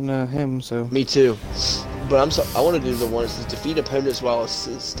talking to him, so... Me too. But I want to do the one that says defeat opponents while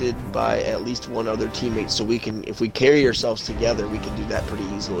assisted by at least one other teammate, so we can, if we carry ourselves together, we can do that pretty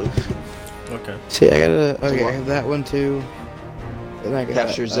easily. Okay. See, I gotta... Okay, what? I have that one too. And I got,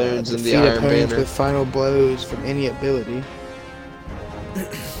 Capture zones and the defeat Iron opponents Banner. with final blows from any ability.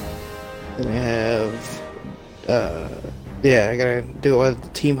 Then I have... yeah, I gotta do it with the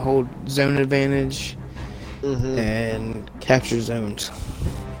team hold zone advantage Mm-hmm. and capture zones.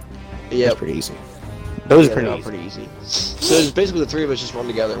 That's Yep. pretty easy. Those Yeah, are pretty they're all easy. pretty easy. So it's basically the 3 of us just run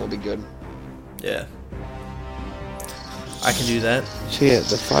together and we'll be good. Yeah. I can do that. So yeah,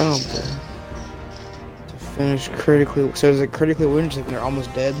 the final blow. To finish critically... So is it critically wounded when they're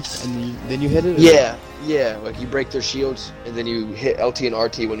almost dead? And then you hit it? or- Yeah, like you break their shields and then you hit LT and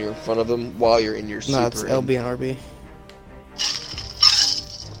RT when you're in front of them while you're in your super. No, it's LB and RB.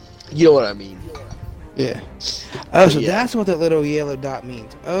 You know what I mean. Yeah. Oh, so Yeah. that's what that little yellow dot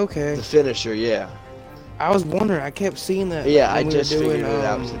means. Okay. The finisher, yeah. I was wondering. I kept seeing that. Yeah, I when we were just doing, figured it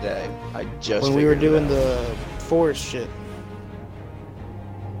out today. I just when we were figured it doing out. the forest shit.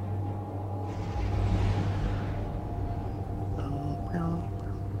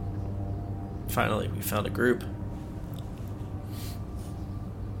 Finally, we found a group.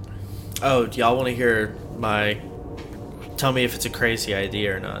 Oh, do y'all want to hear tell me if it's a crazy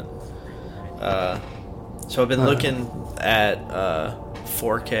idea or not. So I've been looking at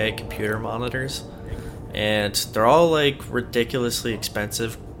 4K computer monitors, and they're all like ridiculously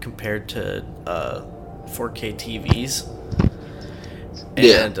expensive compared to 4K TVs.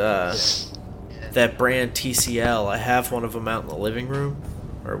 And that brand TCL, I have one of them out in the living room,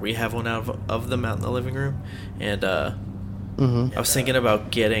 or we have one out of them out in the living room, and I was thinking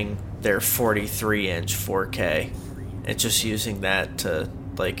about getting their 43-inch 4K and just using that to,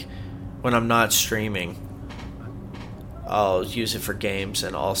 like, when I'm not streaming, I'll use it for games,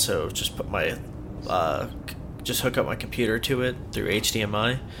 and also just put my just hook up my computer to it through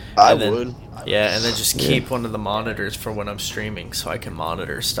HDMI. I and then, would. Yeah, and then just keep one of the monitors for when I'm streaming, so I can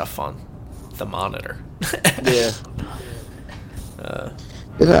monitor stuff on the monitor. Yeah.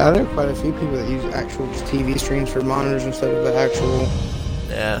 I know quite a few people that use actual TV screens for monitors instead of the actual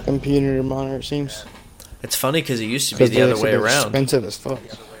computer monitor, it seems. It's funny because it used to be the other way around. Expensive as fuck.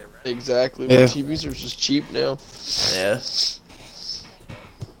 Exactly. Yeah. TVs are just cheap now. Yeah.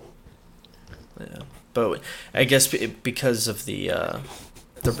 Yeah. But I guess because of the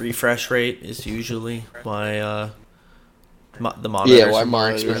refresh rate is usually why the monitors why are more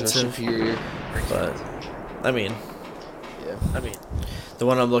monitors are expensive. superior. But I mean, the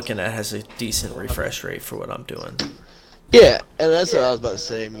one I'm looking at has a decent refresh rate for what I'm doing. Yeah, and that's what I was about to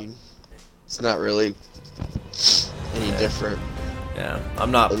say. I mean, it's not really any different. Yeah,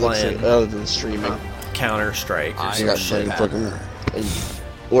 I'm not It looks playing like, other than streaming. Counter-Strike or You're not some playing shit. fucking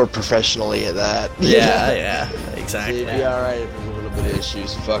or professionally at that. Yeah, exactly. It'd be alright if there's a little bit of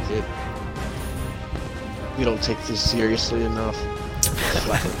issues. Fuck it. We don't take this seriously enough.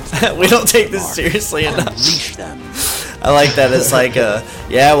 We don't take this seriously enough. Unleash them. I like that as like I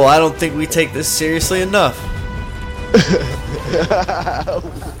don't think we take this seriously enough.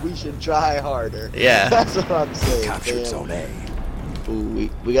 We should try harder. Yeah. That's what I'm saying. Captured Damn. Zone A. Ooh,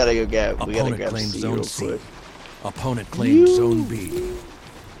 we gotta go get. We gotta Opponent grab claimed C Zone real C. quick. Opponent claimed Zone B.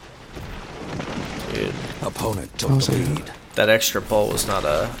 Dude, Opponent took the lead. that extra pull was not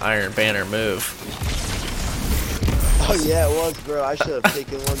a Iron Banner move. Oh yeah, it was, bro. I should have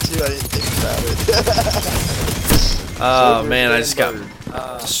taken one too. I didn't think about it. Oh man, I just got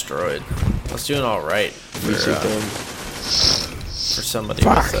destroyed. I was doing all right Me too, for fam. somebody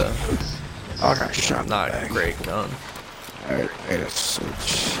Fuck. with I got shot. a not great gun. Alright, I gotta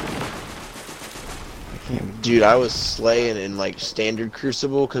switch. I can't. Dude, I was slaying in like standard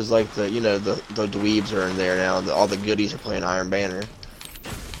Crucible because like the the dweebs are in there now. All the goodies are playing Iron Banner.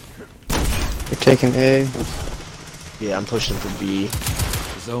 You're taking A. Yeah, I'm pushing for B.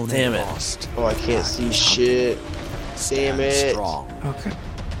 Zone Damn A it. lost. Oh, I can't see shit. Damn it. Strong. Okay.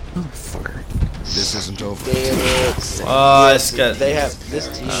 Motherfucker. This isn't over. Damn it. Oh, I just got. They have this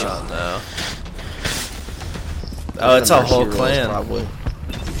team. Oh no. Oh, it's a whole Mercy Rules, clan. Probably.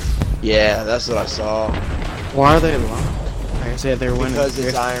 Yeah, that's what I saw. Why are they locked? Like I said, they're winning. Because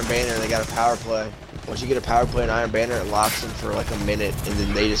it's Iron Banner, they got a power play. Once you get a power play in Iron Banner, it locks them for like a minute, and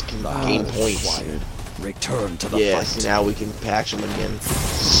then they just can gain points. Required. Return to the Yeah, fight. so now we can patch them again.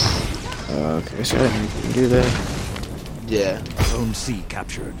 Okay, so I didn't do that. Yeah. Zone C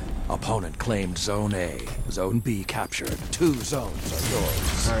captured. Opponent claimed Zone A. Zone B captured. 2 zones are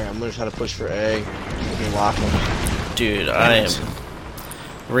yours. Alright, I'm gonna try to push for A. We can lock them. Dude, I am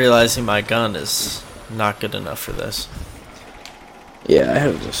realizing my gun is not good enough for this. Yeah, I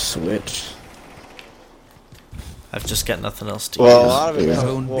have to switch. I've just got nothing else to Well, a use. lot of it,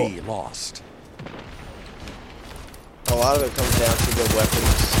 Zone well, B lost. a lot of it comes down to the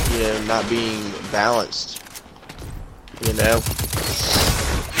weapons, not being balanced. You know?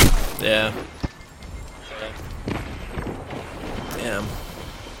 Yeah. Damn.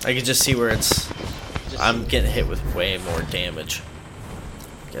 I can just see where I'm getting hit with way more damage.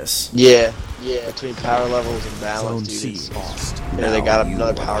 I guess. Yeah. Between power levels and Zone balance, dude. C it's- lost. Yeah, they Now got you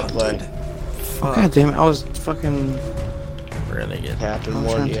another are power play. hunted. God damn it, I was fucking. We're gonna get. Captain I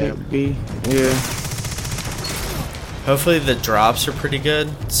was one, trying to yeah. take B. Yeah. Hopefully the drops are pretty good,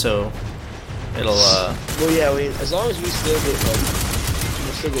 so it'll Well, yeah, as long as we still get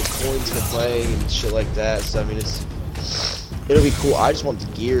we still get coins to play and shit like that. So I mean, it'll be cool. I just want the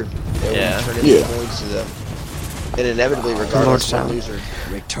gear. Yeah. Turn into coins to them. And inevitably, regardless Lord win, loser,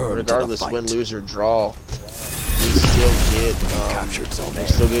 Return regardless to the win, fight. lose or draw, we still get Captured Zone we A.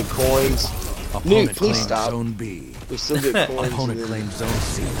 still get coins. Opponent Newt, please claimed stop. Zone B. We still get coins. and Opponent then claimed Zone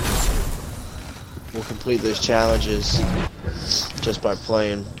C. we'll complete those challenges just by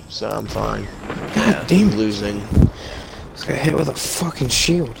playing. So I'm fine. God damn it. Losing. Just got hit with a fucking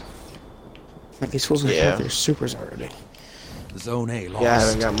shield. Like, he's supposed to Yeah. have their supers already. Zone A lost. Yeah, I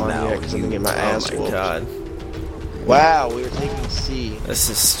haven't got mine Now yet because I'm gonna you get my ass Oh my whooped. god. Wow, we were taking C. This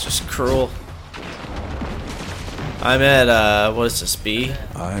is just cruel. I'm at, what is this, B?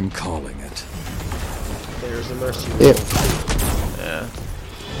 I'm calling it. There's a mercy Yeah. rule. Yeah.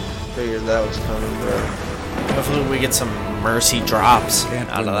 Figured that was coming, bro. Hopefully we get some mercy drops Can't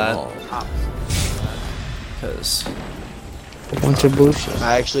out win of them that. all. Because, A bunch of bullshit.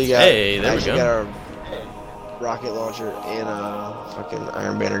 I actually got. Hey, there I we actually go. got a rocket launcher and a fucking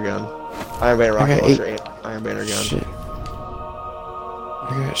Iron Banner gun. Iron Banner rocket got launcher and Iron Banner gun. Shit.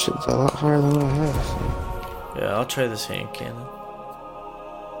 I got shit's a lot higher than what I have. So. yeah, I'll try this hand cannon.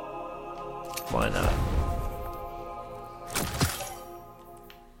 Why not?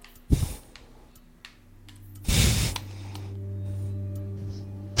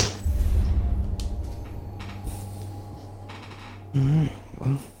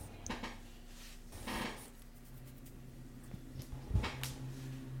 Well,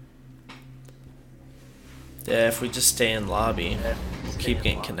 Yeah, if we just stay in lobby, we'll keep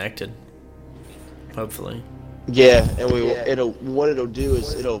getting connected. Hopefully. Yeah, and what it'll do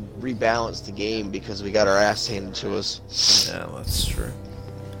is it'll rebalance the game because we got our ass handed to us. Yeah, that's true.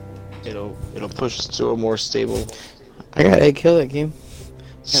 It'll push us to a more stable. I got a kill that game.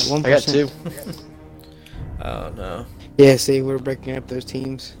 At 1%. I got 2. Oh no. Yeah, see, we're breaking up those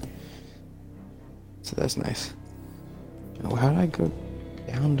teams. So that's nice. Oh, how did I go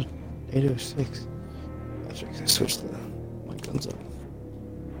down to 806? That's right, 'cause I switched my guns up.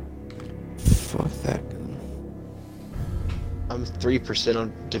 Fuck that gun. I'm 3%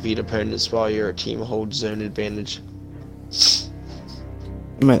 on defeat opponents while your team holds zone advantage.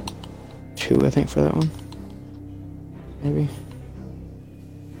 I'm at 2, I think, for that one. Maybe.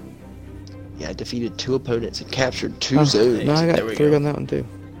 Yeah, I defeated 2 opponents and captured 2 Oh, zones. no, I There got we 3 go. on that one, too.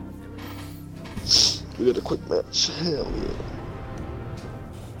 We got a quick match. Hell yeah.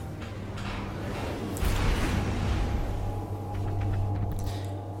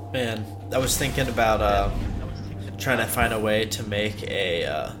 Man, I was thinking about trying to find a way to make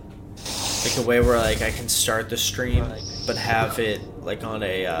a way where like I can start the stream but have it like on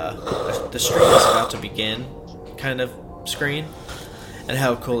a the stream is about to begin kind of screen, and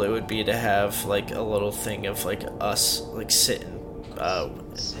how cool it would be to have like a little thing of like us like sitting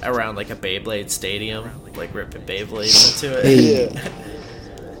around like a Beyblade stadium, like ripping Beyblades into it. Hey.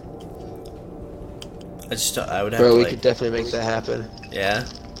 I would have Bro, to, we like, could definitely make that happen. yeah,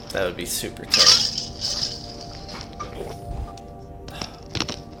 that would be super tight.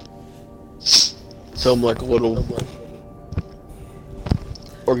 Film like a little,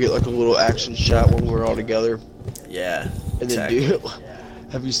 or get like a little action shot when we're all together, Yeah, and then exactly. do.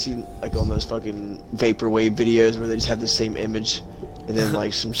 Have you seen like on those fucking vaporwave videos where they just have the same image, and then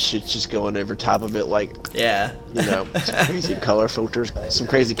like some shit's just going over top of it, like Yeah. you know, some crazy color filters. Some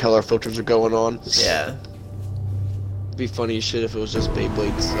crazy color filters are going on. Yeah. It'd be funny as shit if it was just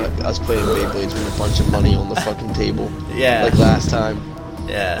Beyblades, us playing Beyblades with a bunch of money on the fucking table, Yeah. like last time.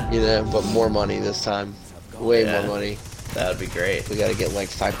 Yeah. You know, but more money this time. Way Yeah. more money. That would be great. We gotta get like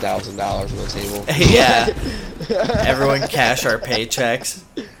 $5,000 on the table. Yeah. Everyone cash our paychecks.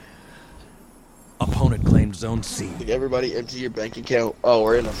 Opponent claimed Zone C. Like, everybody empty your bank account. Oh,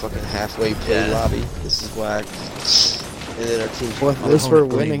 we're in a fucking halfway play Yeah. lobby. This is whack. And then our team's... Well, at least we're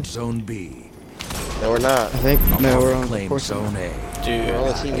Opponent winning. claimed Zone B. No, we're not. I think. No, we're on the Claimed fourth Zone one. A. Dude. We're on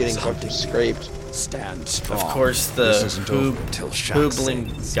the team getting fucking scraped. Stand strong. Of course, This the isn't over till Shaq Hoobling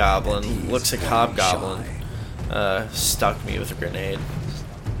sings. Goblin, He's looks like heavy Hobgoblin, shy. stuck me with a grenade.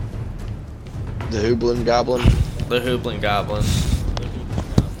 The Hooblin Goblin. The Hoobling Goblin.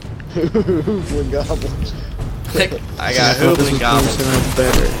 Hooblin Goblin. I got thought this Hoobling was Goblin. gonna sound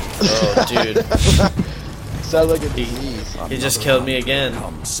better. Oh, dude. Sounds like a disease. He just killed me again.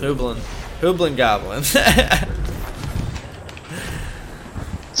 Hooblin. Hoobling Goblin.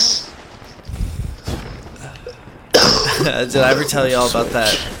 Did I ever tell y'all about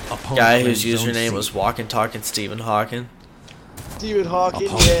that Opponent guy whose claimed Zone username C. was Walking Talking Stephen Hawking? Stephen Hawking,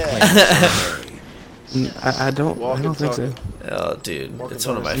 Opponent yeah. claimed Zone A. I don't think so. Oh, dude. It's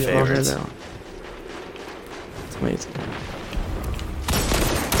one of my Yeah, I'll hear favorites. that one. It's amazing.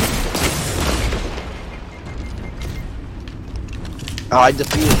 Oh, I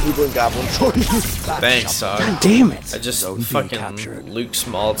defeated Hooblin Goblin for you. Thanks, dog. Damn it! I just Zone B fucking captured. Luke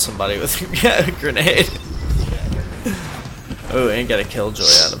Smalled somebody with a grenade. Oh, and got a killjoy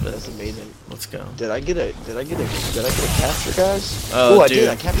out of That's it. amazing. Let's go. Did I get a capture, guys? Oh, Ooh, I dude, did.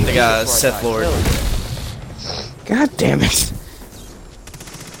 I captured they him got before I Sith died. Lord. Hell yeah. God damn it!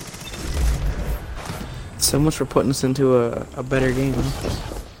 So much for putting us into a better game, huh?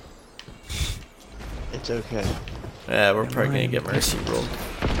 It's okay. Yeah, we're probably gonna get mercy rolled.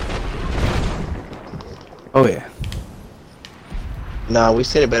 Oh yeah. Nah, we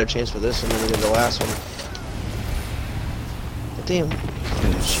stand a better chance for this one than we did the last one. Damn.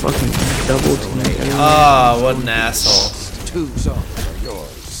 It's fucking double team. Ah, what an asshole. 2 zones are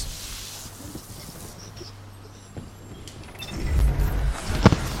yours.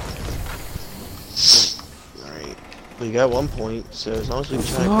 Alright. We got 1 point, so as long as we can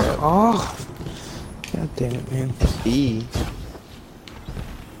try to Fuck grab off. God damn it, man. B.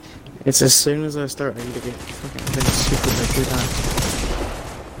 It's as soon as I start, I need to get fucking finish super like 3 times.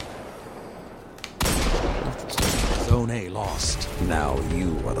 Zone A lost. Now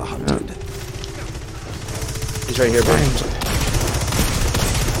you are the hunted. He's right here, bro.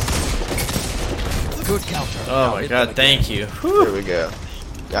 Good counter. Oh Now my hit god, them thank you. There we go.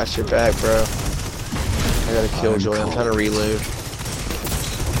 Got your back, bro. I got a killjoy. I'm trying to reload.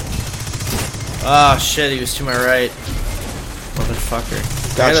 Ah, shit, he was to my right. Motherfucker.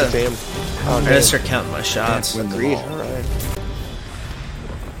 Got I you, gotta, fam. I Oh, gotta man. start counting my shots. Win them Agreed. all. Alright.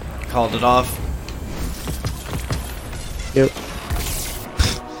 Called it off. Yep.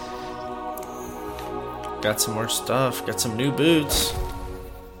 Got some more stuff. Got some new boots.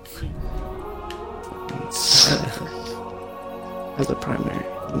 As a primary.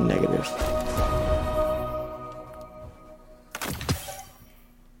 Negative.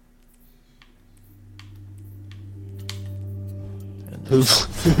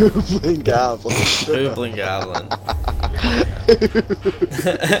 Hoopling Goblin. Hoopling Goblin.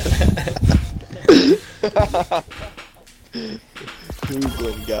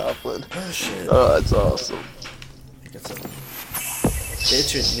 Hoopling Goblin. Oh shit. Oh, that's awesome. Get some.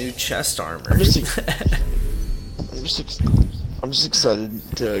 Get your new chest armor. I'm just excited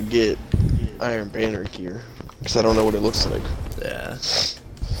to get Iron Banner gear because I don't know what it looks like. Yeah.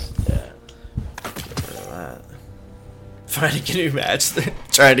 Yeah. Get rid of that. Find a new match.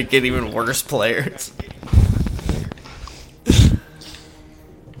 Trying to get even worse players.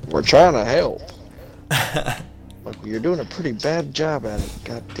 We're trying to help. Like, you're doing a pretty bad job at it.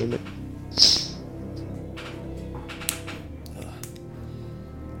 God damn it.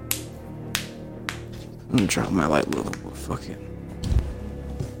 I'm gonna drop my light level, but fuck it.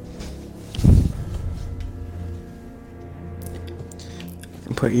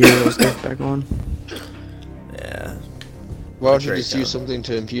 And put Euro stuff back on. Yeah. Why don't you Great just job. use something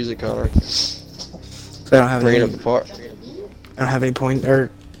to infuse it, Connor? So I don't have Bring it any. up apart. I don't have any point or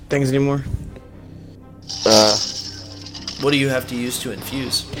things anymore. What do you have to use to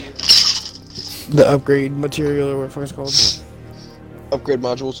infuse? The upgrade material or what the fuck it's called. Upgrade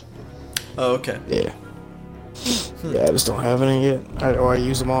modules. Oh, okay. Yeah. Yeah, I just don't have any yet. Or I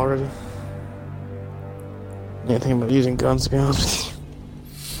use them already. Yeah, thinking about using guns to be honest with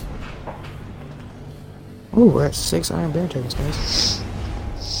you. Ooh, we're at 6 Iron Bear tokens, guys.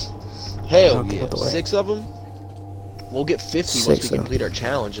 Hell Okay, yeah. out the way. 6 of them? We'll get 50 once 6 we of them. complete our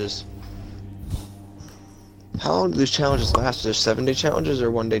challenges. How long do these challenges last? There's 7-day challenges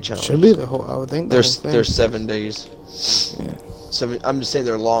or 1-day challenges? Should be the whole, I would think. the There's whole thing. there's 7 days. Yeah. I'm just saying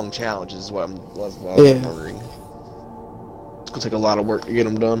they're long challenges. Is what I'm Yeah. wondering. It's gonna take a lot of work to get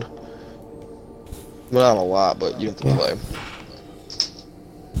them done. Well, not a lot, but you have to Yeah. play.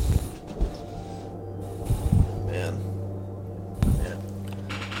 Man.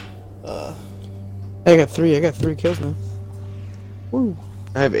 I got 3 kills now. Woo.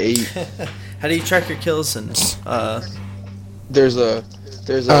 I have 8. How do you track your kills and There's a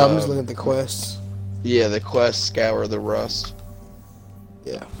I'm just looking at the quests. yeah, the quest Scour the Rust.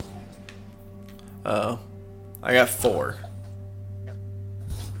 Yeah. oh. I got 4.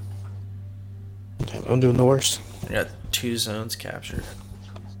 Damn, I'm doing the worst. I got 2 zones captured.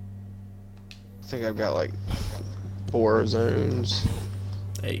 I think I've got like 4 zones.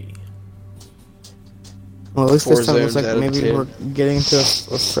 Hey. Well, at least 4 this time it looks zones like out of maybe 10. we're getting into a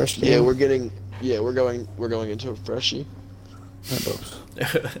fresh game. Yeah, we're going into a freshie. That books.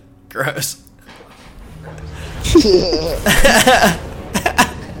 Gross.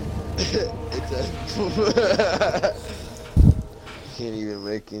 Can't even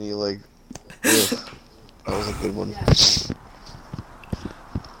make any like. Ugh. That was a good one.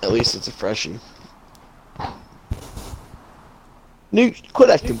 At least it's a freshie. Newt, quit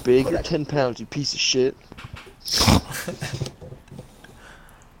acting big. You're 10 pounds, you piece of shit.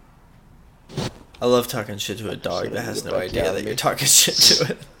 I love talking shit to a dog that has no idea that you're talking shit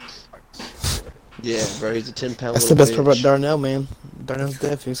to it. Yeah, bro, he's a 10-pound. That's the best part about Darnell, man. Darnell's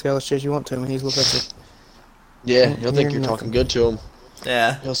deaf. You can say all the shit you want to him, and he's look at you. Yeah, he'll think Hear you're talking nothing. good to him.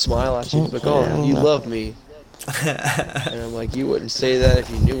 Yeah. He'll smile at you, like, oh, you love me. And I'm like, you wouldn't say that if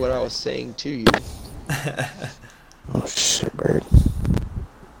you knew what I was saying to you. Oh shit, bird.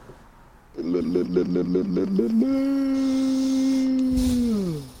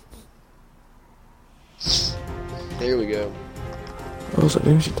 There we go. Oh, so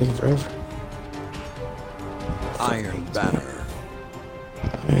damn, she's taking forever. Iron Banner. I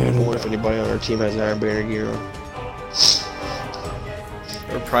And wonder if anybody on our team has Iron Banner gear on.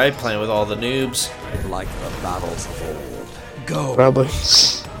 We're probably playing with all the noobs. Like the battles of old. Go. probably.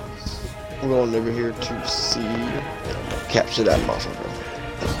 I'm going over here to C and capture that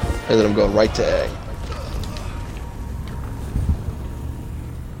motherfucker. And then I'm going right to A.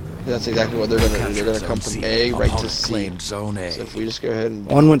 That's exactly what they're gonna do. They're gonna come from A right to C. Claimed Zone A. So if we just go ahead and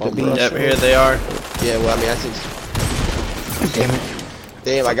One went to bump B. rush Yep, them- here they are. Yeah, well, I mean, I think. God damn it.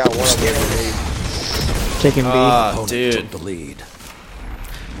 Damn, I got one of them. Taking B. Ah, Opponent dude. took the lead.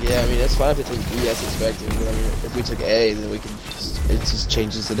 Yeah, I mean, it's fine if it took B as expected. But I mean, if we took A, then we can. It just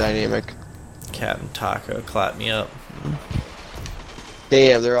changes the dynamic. Captain Taco clap me up.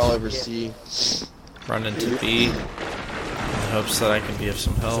 Damn, they're all over C. Run into B. In hopes that I can be of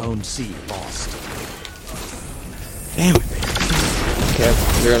some help. Zone C lost. Damn it.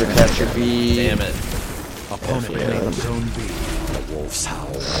 They're gonna capture B. Damn it. Opponent Yeah. claimed Zone B. The Wolf's Howl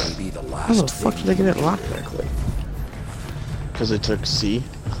may be the last. How the fuck did they get it locked that quick? Because they took C.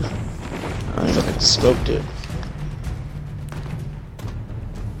 I fucking smoked it.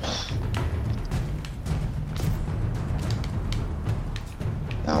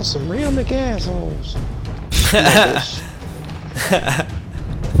 Now some real McAssholes.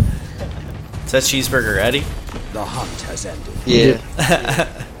 Is that cheeseburger ready? The hunt has ended. Yeah.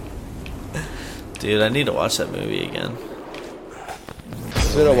 Dude, I need to watch that movie again.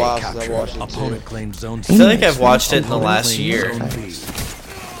 It's been a while since I Captured. watched it Opponent too. claimed Zone I C. feel like I've watched it in the Opponent last claimed year. Zone B.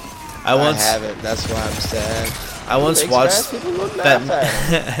 I I once haven't. That's why I'm sad. I once Makes watched fast people look that. mad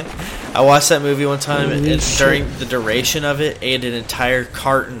fast. I watched that movie one time, and Holy shit. during the duration of it, ate an entire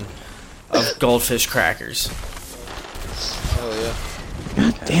carton of goldfish crackers. Hell yeah.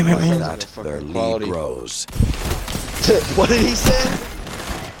 God damn it, man. That their lead Quality. grows. What did he say?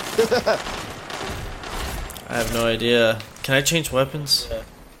 I have no idea. Can I change weapons?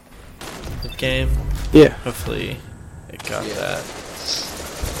 The game. Yeah. Hopefully, it got Yeah. that.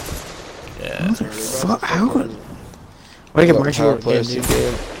 Yeah. What the fuck? How would... Why get Marcy Power again, players dude?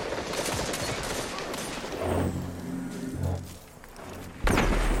 again.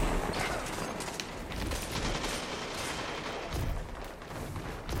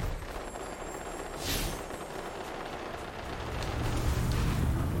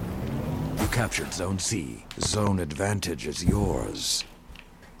 You captured Zone C. Zone advantage is yours.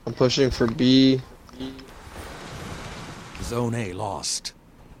 I'm pushing for B. Zone A lost.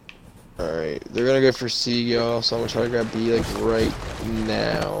 Alright, they're gonna go for C, y'all, so I'm gonna try to grab B, like, right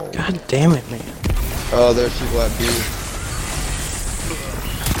now. God damn it, man. Oh, there's people at B.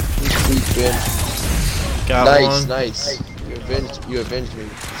 Sweet Ben. Got Nice, one. nice. You avenged me.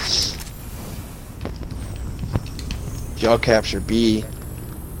 Y'all capture B.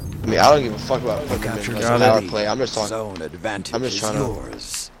 I mean, I don't give a fuck about putting them in Captured like, Got power it. play. I'm just talking. Zone advantage I'm just is trying to-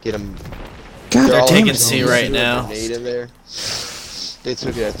 yours. Get them. God They're damn taking it. C right now. Grenade in there. They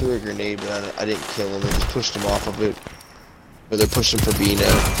took it. I threw a grenade, but I didn't kill them. They just pushed them off of it. But they're pushing for B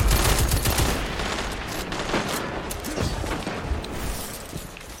now.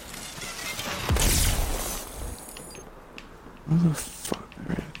 What the fuck?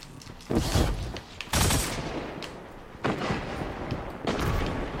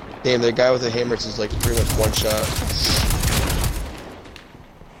 Damn, the guy with the hammer is like pretty much one shot.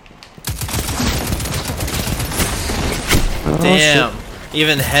 Oh, Damn.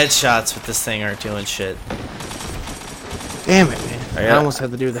 Even headshots with this thing aren't doing shit. shit. Damn it, man. I I got- almost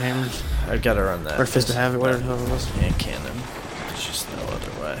had to do with the hammers. I've got to run that. Or Fist of Havoc, whatever the hell it was. Hand cannon. There's just no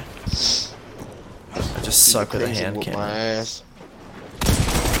other way. I just suck with a Crimson hand whooped my cannon. ass.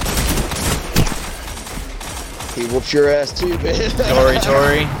 He whoops your ass too, man.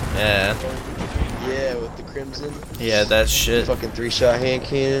 Tori. Yeah. Yeah, with the crimson. Yeah, that shit. Fucking 3-shot hand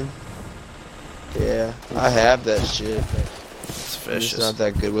cannon. Yeah, I have that shit. It's I'm just vicious. not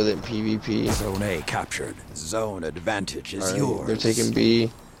that good with it in PvP. Zone A captured. Zone advantage is Alright, yours. they're taking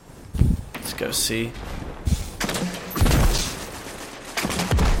B. Let's go see.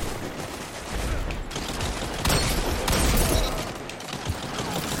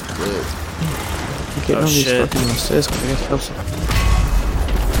 Good. I'm getting Oh, all these shit. fucking assists. I guess helps.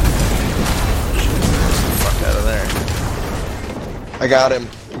 Fuck out of there. I got him.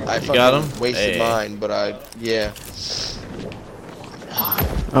 I fucking got him? wasted Hey. mine, but yeah.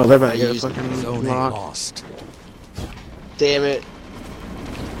 Oh, they're about I to get a used fucking Zone A lock. lost. Damn it.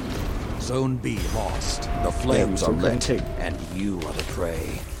 Zone B lost. The flames are so couldn't lit, take- and you are the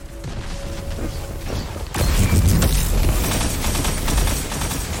prey.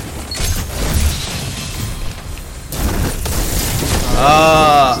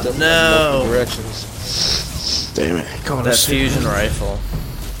 Ah, Stuff in no. multiple directions. Damn it. Called That us. fusion rifle.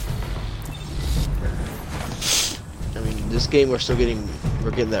 I mean, this game we're getting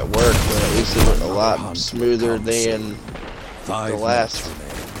that work, but at least it went a lot smoother than 5 the last. minutes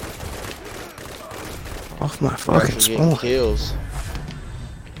remain. Off my We're fucking actually getting spawn. kills.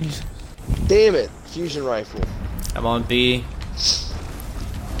 Jeez. Damn it, fusion rifle. I'm on B. I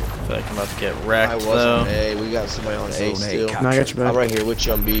feel like I'm about to get I wrecked was though. on A. We got somebody on A Zone A still. captured. No, I got you I'm back. right here with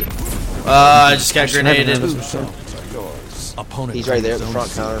you on B. I just got Sniping grenaded. at us. Two zones are yours. Opponent He's right there at the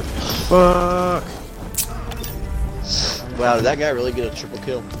claims front Zone counter. Fuck. Wow, did that guy really get a triple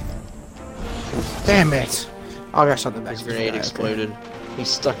kill? Damn it. Oh, I got shot in the back. His grenade exploded. He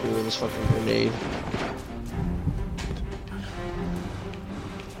stuck me with his fucking grenade.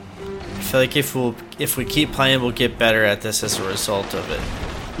 I feel like if we keep playing, we'll get better at this as a result of it.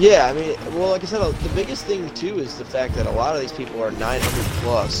 Yeah, I mean, well, like I said, the biggest thing too is the fact that a lot of these people are 900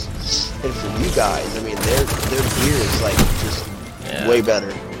 plus, and for you guys, I mean, their gear is like just Yeah. way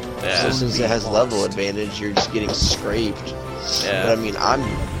better. Yeah. So since it has level advantage, you're just getting scraped. Yeah. But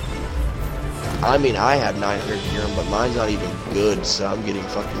I mean, I have 900 gear, but mine's not even good, so I'm getting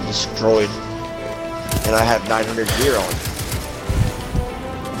fucking destroyed. And I have 900 gear on.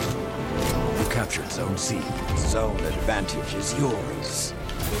 You captured Zone C. Zone advantage is yours.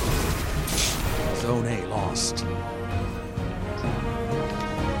 Zone A lost.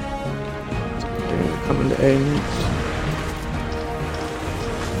 Coming to A next.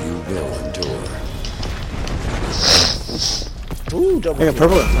 You will endure. Ooh, double I got kill.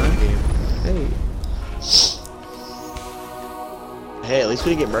 purple that time. Hey. Hey, at least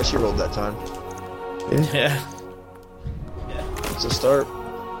we didn't get mercy rolled that time. Yeah. It's a start.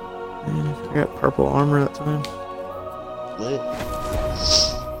 I got purple armor that time. Lit.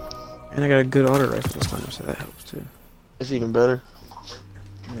 And I got a good auto rifle this time, so that helps too. It's even better.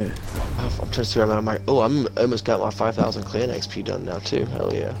 Yeah. I'm trying to figure out my. Oh, I almost got my 5,000 clan XP done now too.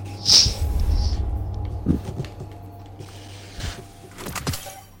 Hell yeah.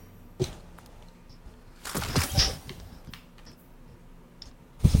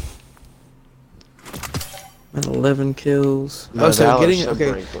 And 11 kills. No, Oh, so Valor's getting so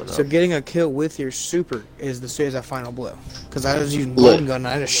okay. brain going So up. getting a kill with your super is that final blow. Because I was using Lit. golden gun and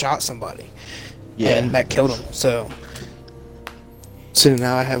I just shot somebody, Yeah. and that killed him. So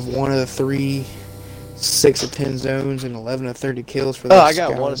now I have one of the 3, 6 of 10 zones and 11 of 30 kills for. Oh, that I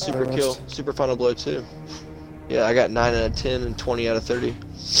got scout one super list. kill, super final blow too. Yeah, I got 9 out of 10 and 20 out of 30.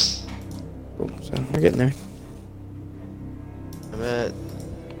 Cool. So we're getting there. I'm at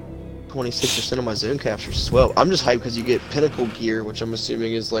 26% of my zone captures as well. I'm just hyped because you get pinnacle gear, which I'm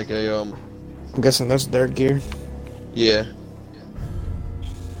assuming is like a I'm guessing that's their gear. yeah.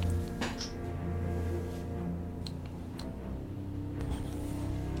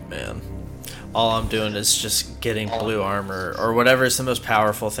 Man. All I'm doing is just getting blue armor or whatever is the most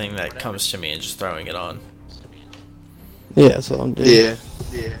powerful thing that comes to me and just throwing it on. Yeah, that's all I'm doing. Yeah.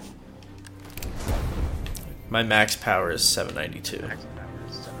 Yeah. My max power is 792.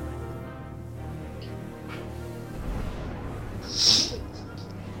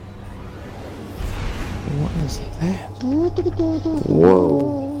 What is that?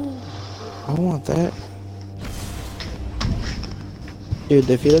 Whoa. I want that. Dude,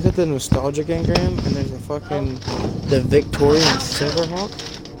 if you look at the nostalgic engram and there's a fucking the Victorian Silverhawk,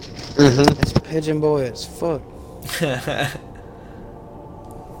 Mm-hmm. it's pigeon boy as fuck.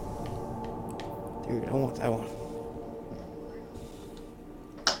 Dude, I want that one.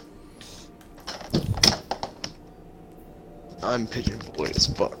 I'm pigeon boy as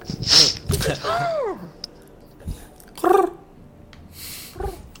fuck.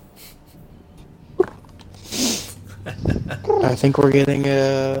 I think we're getting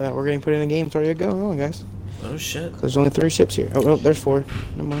put in a game. It's already going on, guys. Oh shit. There's only 3 ships here. Oh no, there's 4.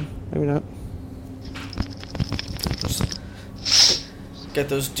 Never mind. Maybe not. Get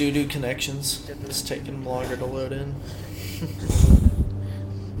those doo-doo connections. It's taking longer to load in.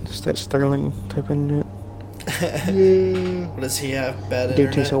 Just that Sterling type internet. What does he have? Bad Dude,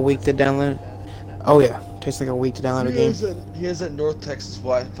 internet? takes a week to download. Oh yeah, takes like a week to download a game. He has that North Texas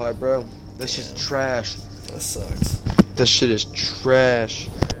Wi-Fi, bro. That shit's trash. That sucks. That shit is trash.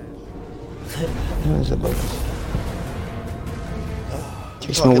 How is it like?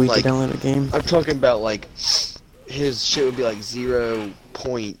 Takes him a Talking week like- to download a game. I'm talking about like his shit would be like 0.001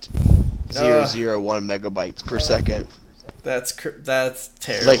 megabytes per second. That's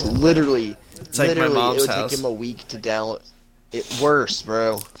terrible. Like literally, It's like my mom's it would house. take him a week to download. It worse,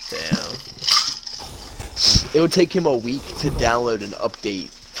 bro. Damn. It would take him a week to download an update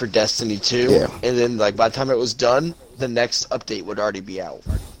for Destiny 2, Yeah. and then like by the time it was done, the next update would already be out.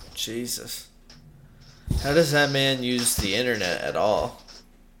 Jesus. How does that man use the internet at all?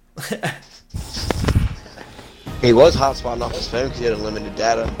 He was hotspotting off his phone because he had unlimited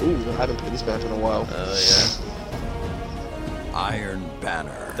data. Ooh, I haven't played this map in a while. Oh yeah. Iron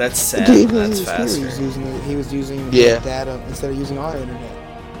Banner. That's sad. Dude, even when That's he was here, faster. he was using Yeah. data instead of using our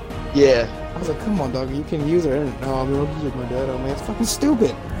internet. Yeah. I was like, come on, dog, you can use our internet. No, I mean, I'll use my data, man. It's fucking stupid.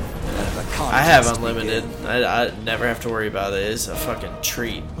 The I have contest unlimited. begins. I never have to worry about it. It's a fucking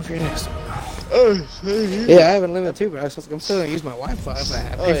treat. What's your next? Oh, Yeah, I have unlimited too, but I'm still gonna use my Wi-Fi if I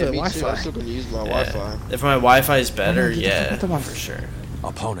have Oh pay for yeah, the me too. I'm Wi-Fi. still gonna use my Yeah. Wi-Fi. If my Wi-Fi is better, get the yeah, fuck out the Wi-Fi. for sure.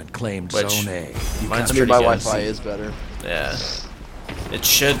 Opponent claimed Which- Zone A. You mine's I captured mean, my pretty good. Wi-Fi is better. Yeah, it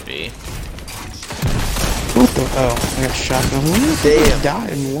should be. What the? Oh, I got shotgun. Damn. Died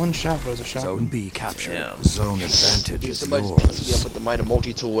in one shot, but it was a Zone shotgun. B captured. Damn. Zone advantage Dude, is somebody just picked me up yours. with the Mida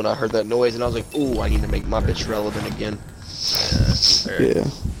multi-tool when I heard that noise, and I was like, ooh, I need to make my bitch relevant again. Or Yeah,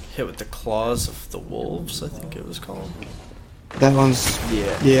 hit with the claws of the wolves. I think it was called. that one's. Yeah.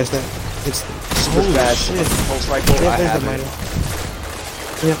 Yeah, it's that. It's Super holy fast. shit. Pulse rifle, Yeah, I there's have the it. Mida.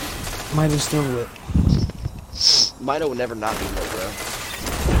 Yep, Mida's still lit. Mida will never not be lit, bro.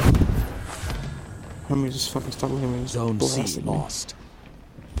 Let me just fucking stop with him and just Zone blast C it. lost.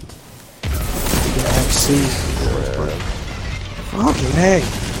 Yeah, C. Fucking hey.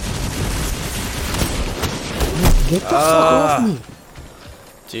 Get the fuck off me.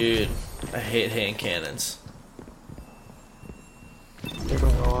 Dude, I hate hand cannons. They're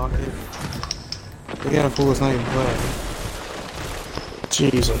gonna lock it. They got a fool that's not even playing.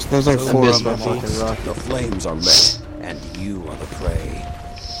 Jesus, there's like I four miss of my them. fucking rock. The flames are lit, and you are the prey.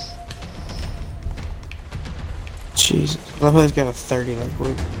 Jesus, I love how he's got a 30 that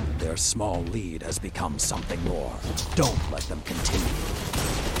quick. Their small lead has become something more. Don't let them continue.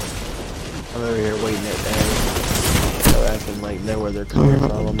 I'm over here waiting at them. They're acting like know where they're Oh, coming you're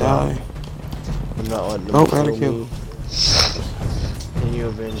from. about to I'm die. not letting them Oh, got a kill kill. me. And you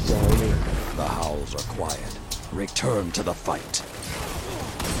avenge me. The howls are quiet. Return to the fight.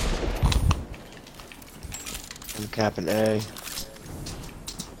 I'm capping A.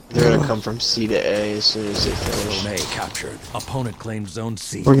 They're gonna come from C to A as soon as they finish. Zone A captured. Opponent claimed Zone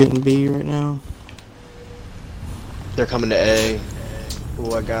C. We're getting B right now. They're coming to A.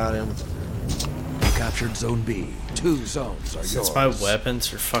 Ooh, I got him. You captured Zone B. 2 zones are yours. Since my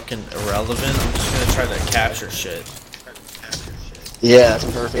weapons are fucking irrelevant, I'm just gonna try to capture shit. Yeah, that's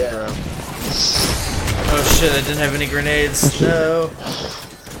perfect, bro. Oh shit, I didn't have any grenades. No.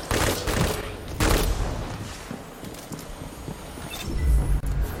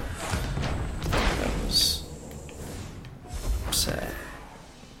 That was sad.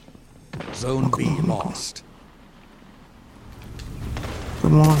 Zone B lost.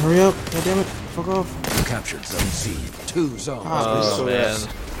 Come on, hurry up. God damn it. Fuck off. You captured Zone C. 2 zones. Oh So, man.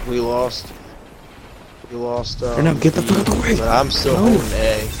 We lost. We lost. No, get the fuck out the way. But I'm still No. holding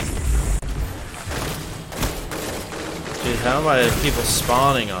A. Dude, how am I people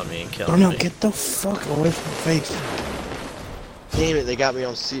spawning on me and Oh killing no, me? get the fuck away from my face. Damn it, they got me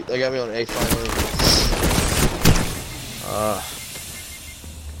on C. They got me on A finally.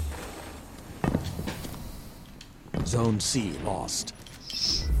 Zone C lost.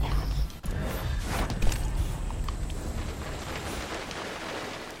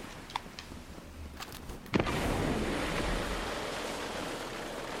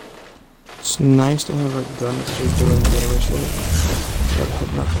 It's nice to have a gun that's just doing damage.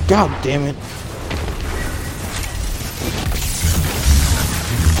 God damn it.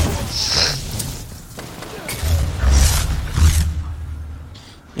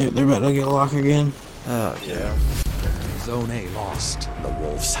 Yeah, they're about to get locked again. Oh yeah. Zone A lost. The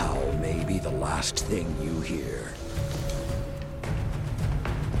wolf's howl may be the last thing you hear.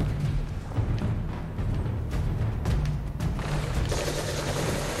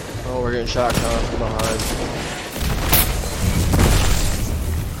 Oh, we're getting shot from behind.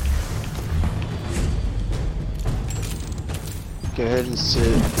 Go ahead and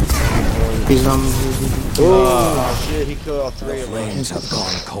sit. He's on. Oh shit, he killed all three The of them. flames have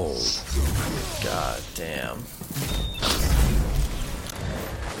gone cold. God damn.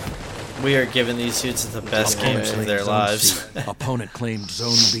 We are giving these dudes the best Opponent games of claimed their Zone lives. C. Opponent claimed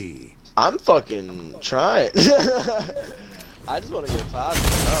Zone B. I'm fucking trying. I just want to get 5.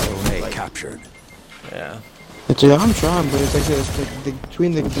 Zone A Like, captured. Yeah. It's, yeah, I'm trying, but it's like it's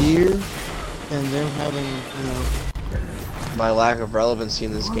between the gear and them having, you know, my lack of relevancy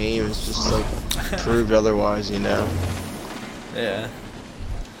in this game is just like proved otherwise, you know. Yeah.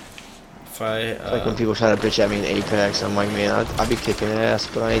 If I Like when people try to bitch at me in Apex, I'm like, man, I'd be kicking ass,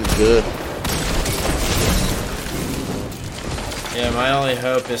 but I ain't good. yeah, my only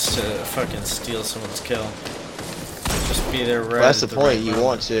hope is to fucking steal someone's kill. Just be there right. Well, that's the at point. right You moment.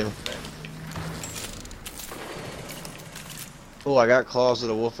 want to. Oh, I got claws of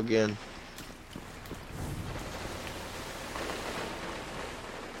the wolf again.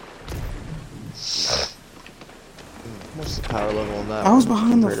 What's the power level on that? I was one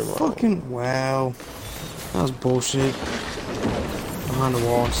behind the compared to mine? fucking. Wow. That was bullshit. Behind the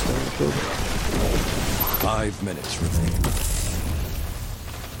wall instead. Good. 5 minutes remain.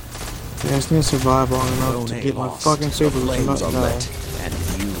 Yeah, I just need to survive long enough Zone to A get my lost. fucking super The to flames not are die. lit, and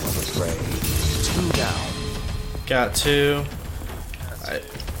you are the prey. 2 down. Got 2.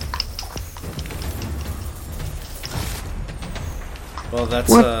 Well, that's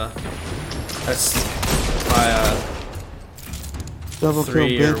What? my Double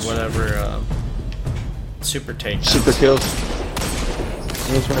 3 kill, or bitch. whatever super takedown. Super kills.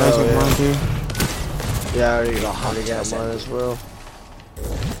 Yeah, that's what I Oh, was yeah. mine too. Yeah, I already got mine as well.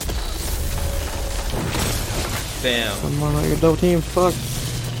 Damn. I'm on like a double team. Fuck.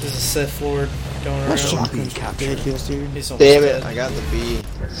 There's a Sith Lord going That around. shotgun's captured. ridiculous, dude. He's almost Damn it, dead. I got the B.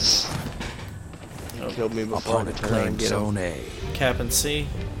 He Oh. killed me before I Opponent could turn around and claimed get him. Zone A. Cap and C.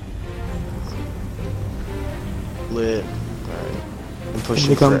 Lit. Alright. I'm pushing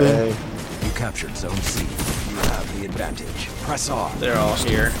They for come A. in. You captured Zone C. You have the advantage. Press on. They're all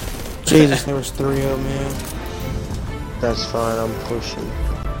here. Jesus, there was 3 of them, man. That's fine, I'm pushing.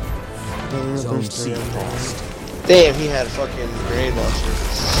 Yeah, there's Zone 3 C of them. lost. Damn, he had a fucking grenade launcher.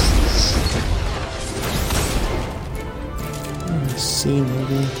 C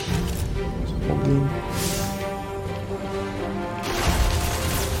maybe. Whole game.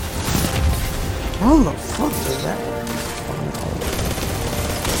 How the fuck is that?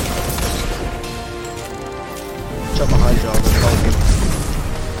 Jump behind you on the fucking.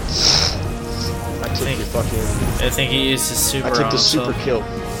 I took Think- your fucking. I think he used his super I on took the himself. super kill.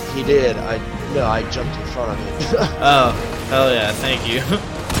 He did. I jumped in front of him. Oh, hell yeah, thank you.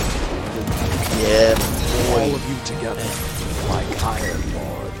 Yeah, All boy. of you together, like Iron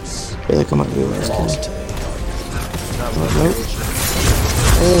Lords. I feel like I might be last Lost kill. to the Not Nope. much.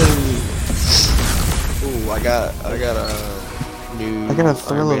 Hey, Ooh, I got a new. I got a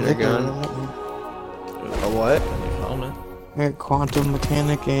thrill of Iron Man victory. gun. A what? Helmet. I got Quantum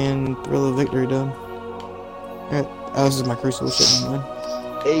Mechanic and Thrill of Victory done. Oh, this is my Crucible shit, man.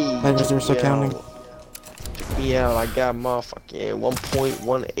 Hey, That is check still me counting. out. Check me out. I got motherfucking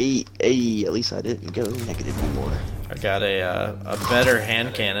 1.18. Hey, at least I didn't go negative anymore. I got a better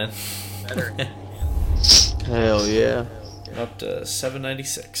hand cannon. Hell yeah. Up to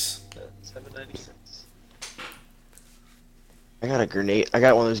 796. I got a grenade. I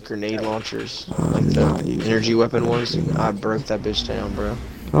got one of those grenade launchers, like I'm the not using energy weapon ones. I broke that bitch down, bro.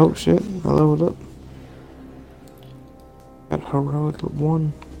 Oh shit, I leveled up. Got Heroic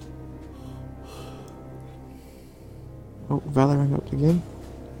 1. Oh, Valorant up again.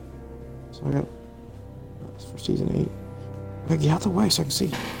 So I got. That's for season 8. Hey, get out the way so I can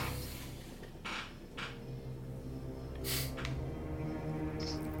see.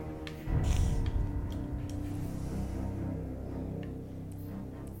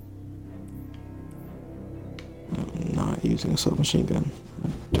 I'm not using a submachine gun.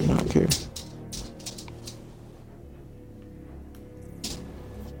 I do not care.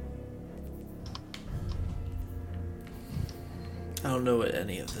 I don't know what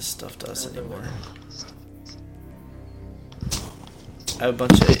any of this stuff does anymore. I have a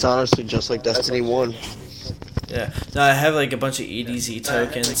bunch It's of honestly just like Destiny 1. yeah. No, I have like a bunch of EDZ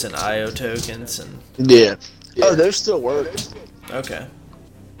tokens and IO tokens and Yeah. Oh, those still work. okay.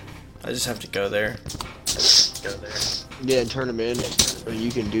 I just have to go there. Yeah, and turn them in. Or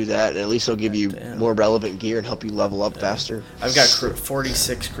you can do that, and at least they'll give you Damn. more relevant gear and help you level up faster. I've got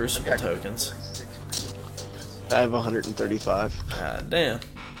 46 Crucible tokens. I have 135, God damn.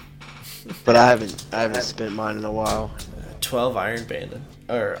 but I haven't spent mine in a while. 12 Iron Bandit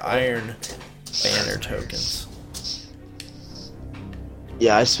or Iron Banner tokens.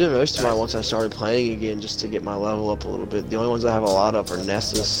 Yeah, I spent most of mine once I started playing again just to get my level up a little bit. The only ones I have a lot of are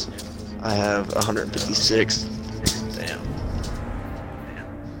Nessus. I have 156. Damn.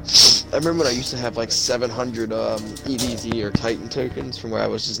 I remember when I used to have like 700 EDZ or Titan tokens from where I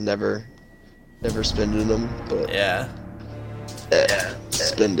was just never spending them, but Yeah.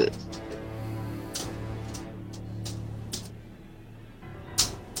 spend it.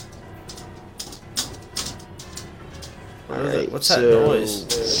 What's that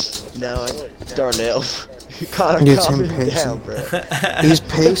noise? Now Darnell. Connor, Gets calm him him pacing. down, bro. He's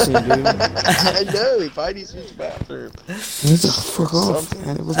pacing, dude. I know, he probably needs to use the bathroom. He needs to fuck off, Something.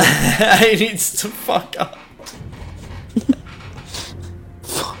 man. It was like, He needs to fuck up.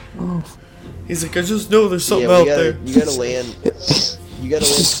 He's like, I just know there's something Yeah, out you there. gotta land. You gotta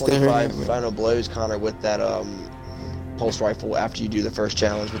land Just staring at 25 me. final blows, Connor, with that pulse rifle after you do the first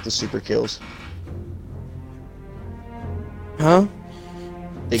challenge with the super kills. huh?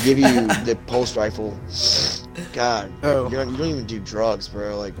 They give you the pulse rifle. God, Oh. you don't even do drugs,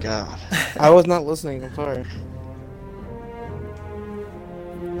 bro. Like, God. I was not listening. I'm sorry.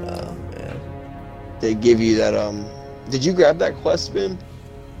 Oh man. They give you that. Did you grab that quest, Ben?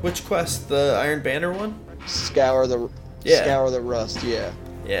 Which quest? The Iron Banner one? Scour the rust. Yeah.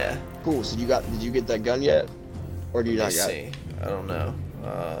 Yeah. Cool. So did you get that gun yet, or do you Let's not got see. it? I don't know.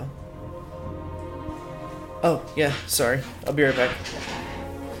 Oh yeah. Sorry. I'll be right back.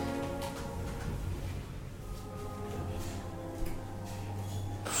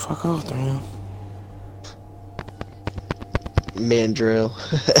 Fuck off, Darnell. Mandrill.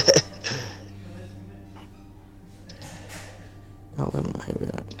 I'll let him hear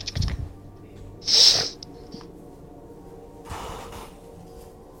that.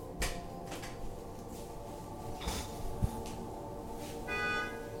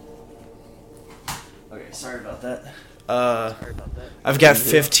 Okay. Sorry about that. I've got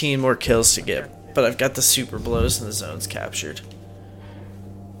 15 more kills to get, but I've got the super blows and the zones captured.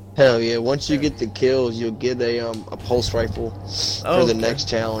 Hell yeah! Once you get the kills, you'll get a pulse rifle for the next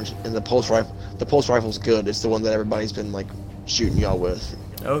challenge, and the pulse rifle's good. It's the one that everybody's been like shooting y'all with.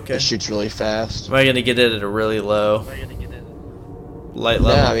 Okay. It shoots really fast. Am I gonna get it at a really low light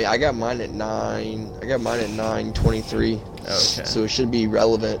level? Yeah, I mean, I got mine at 9. I got mine at 923. Okay. So it should be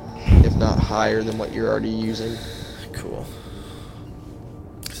relevant, if not higher than what you're already using. Cool.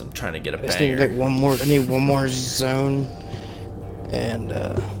 Cause I'm trying to get a I just need like banger. one more. I need one more zone, and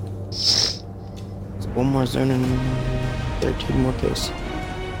one more zone and 13 more kills.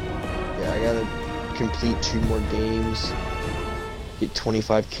 Yeah, I gotta complete 2 more games, get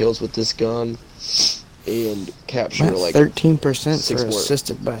 25 kills with this gun, and capture I'm at like 13% 6 for more.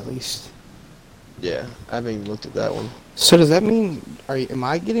 assisted by at least. Yeah, I haven't even looked at that one. So does that mean am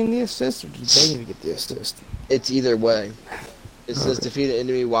I getting the assist or do they need to get the assist? It's either way. It says Okay. defeat an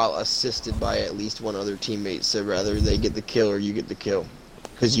enemy while assisted by at least one other teammate. So rather they get the kill or you get the kill,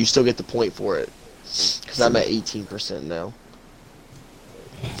 because you still get the point for it. Because I'm at 18% now.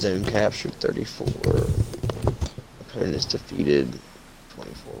 Zone captured 34. Opponent is defeated.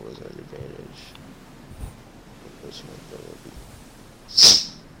 24 was zone advantage.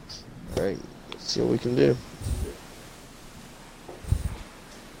 Alright, let's see what we can do.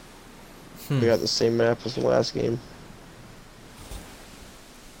 We got the same map as the last game.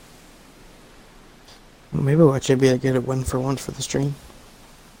 Well, maybe watch it be a good 1-for-1 for the stream.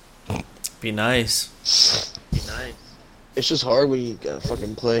 Be nice. It's just hard when you gotta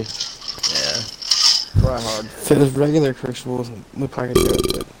fucking play. Yeah. Try hard. If it was regular Crucible, we probably could do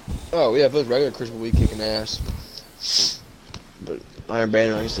it. But Oh yeah, if it was regular Crucible, we kicking ass. But Iron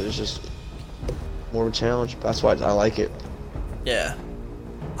Banner, like I said, it's just more of a challenge. That's why I like it. Yeah.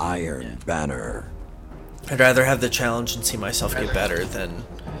 Iron Banner. I'd rather have the challenge and see myself get better than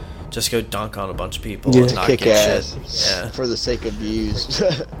just go dunk on a bunch of people Yeah. and not Kick get ass. shit. For the sake of views.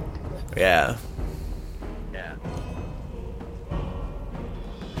 Yeah.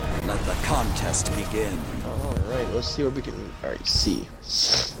 Let the contest begin. Alright, let's see what we can. Alright, C.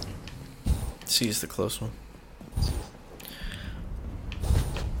 C is the close one.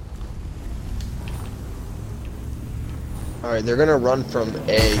 Alright, they're gonna run from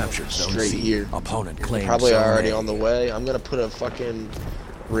A Captured zone straight C. here. Opponent claimed Probably zone already A. on the way. I'm gonna put a fucking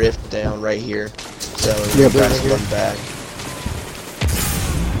rift down right here. So Yeah, you they're guys right here. run back.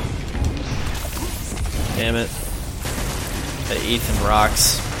 Damn it. That Ethan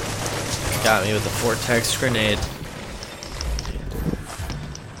rocks. Got me with the Vortex grenade.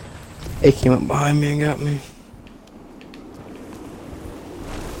 they came up behind me and got me.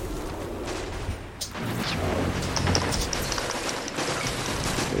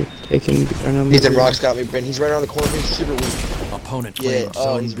 Taking Ethan Rock's got me, Ben. He's right around the corner. He's super weak. Opponent Yeah, claimed oh,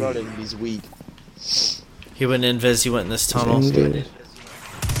 zone he's B. running. He's weak. He went in Viz, he went in this tunnel. Yeah,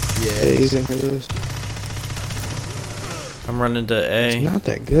 Yeah. he's in for this. I'm running to A. It's not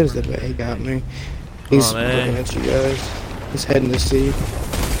that good as the way he got me. He's on, looking A. at you guys. He's heading to C.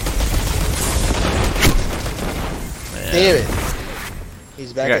 Damn it.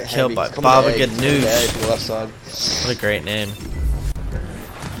 He's back I got at killed heavy. by He's coming Baba to A. He's coming to Ganoush. A from the left side. What a great name.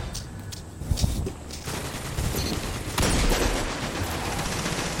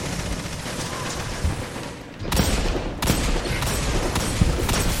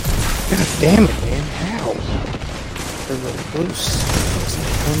 God damn it, man. How? They're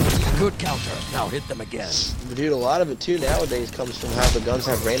loose. Good counter. Now hit them again. But dude, a lot of it too nowadays comes from how the guns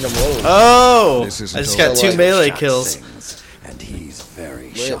have random rolls. Oh! I This isn't just all got two like melee shot kills. things, and he's very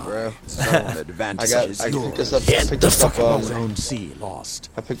Lit, shy. bro. Zone advantage is I picked this up. yours. I picked this up. Zone C lost.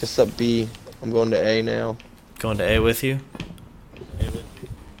 I picked this up B. I'm going to A now. Going to A with you?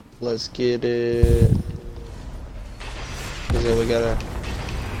 Let's get it. Cause then we gotta.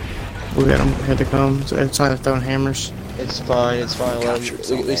 We got them. Had to come. So it's like throwing hammers. It's fine. It's fine.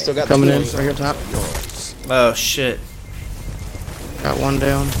 We still got Coming the in. point. Right up top. Yours. Oh, shit. Got one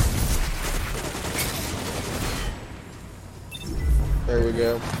down. There we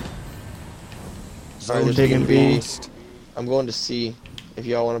go. Zone just digging B B. lost. I'm going to C. If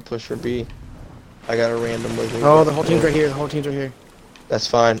y'all want to push for B, I got a random with me. Oh, the whole team's right here. The whole team's right here. That's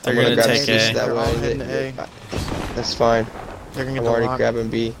fine. They're I'm gonna gonna grab take C A. that They're all way. heading to A. That's fine. They're gonna I'm get the already lock. grabbing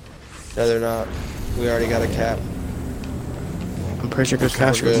B. No, they're not. We already got a cap. I'm pretty sure there's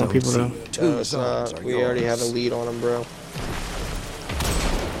cash We're with more good. people though. No, Two it's zones not. are We already have a yours. lead on them, bro.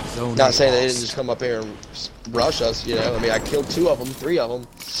 Zone Not A saying they lost. didn't just come up here and rush us, you know. I mean, I killed 2 of them, 3 of them.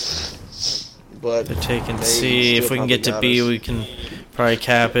 But They're taking they C. still If we can probably get to got B, us. we can probably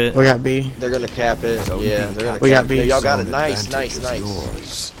cap it. We got B. They're gonna cap it. Zone Yeah, B they're gonna We got cap B. it. Y'all got it. Zone Nice, advantage nice, is nice.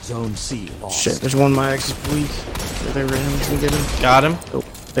 yours. Zone C lost. Shit, there's one my ex is weak. So they ran him. Get him. Got him? Oh,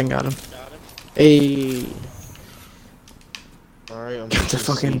 then got him. Hey, Alright, I'm the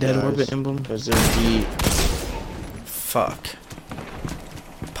fucking dead orbit emblem. Because they're deep. Fuck.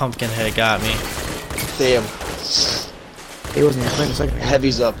 Pumpkinhead got me. Damn. He wasn't even playing a second ago.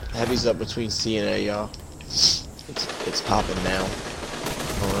 Heavy's up. Heavy's up between C and A, y'all. It's popping now.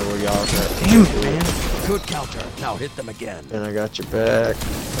 I don't know where y'all are at. Damn it, man. Good counter. Now hit them again. And I got your back.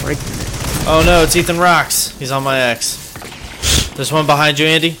 Right. Oh no, it's Ethan Rocks. He's on my X. There's one behind you,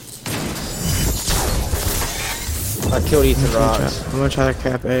 Andy. I killed Ethan Rocks. I'm gonna try to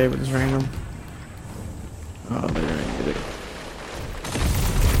cap A, but it's random. Oh, they're gonna get it.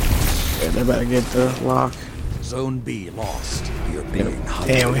 Yeah, they're about to get the lock. Zone B lost. You're being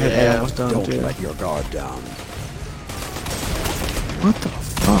hunted. Damn, we had Yeah. A almost done Don't too. let your guard down. What the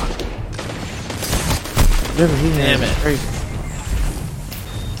fuck? Whatever he Damn has is it. crazy.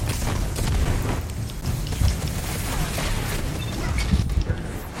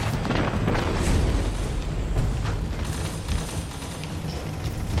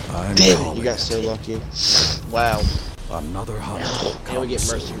 I'm Damn it, calling you got it. so lucky. Wow. Another hunter. And we get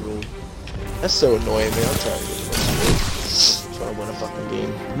comes. mercy rule. That's so annoying, man. I'm trying to get mercy rule. Trying to win a fucking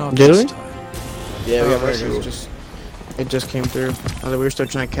game. Not Did this we? time. Yeah, we Oh, got mercy rule. it just came through. I thought we were still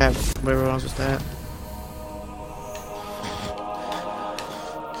trying to cap whatever else was that.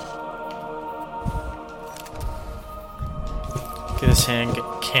 Get this hand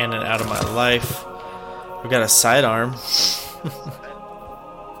cannon out of my life. We got a sidearm.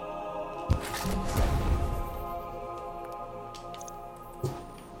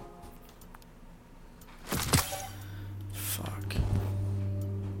 Fuck.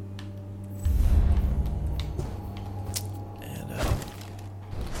 And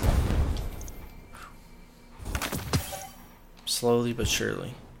slowly but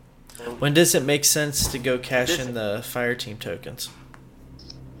surely. When does it make sense to go cash in the fire team tokens?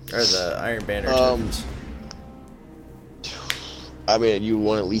 Or the Iron Banner tokens? I mean, you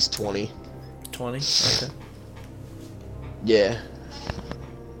won at least 20. 20? Okay. Yeah.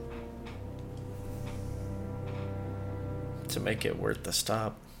 To make it worth the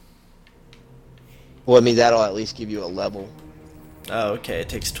stop. Well, I mean, that'll at least give you a level. Oh, okay. It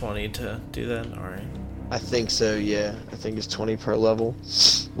takes 20 to do that? Alright. I think so, yeah. I think it's 20 per level.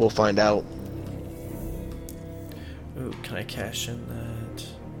 We'll find out. Ooh, can I cash in that?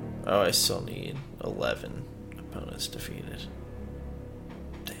 Oh, I still need 11 opponents defeated.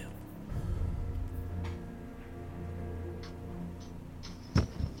 Damn.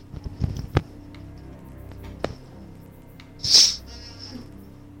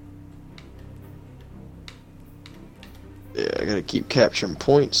 Yeah, I gotta keep capturing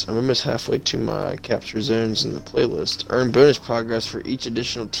points. I'm almost halfway to my capture zones in the playlist. Earn bonus progress for each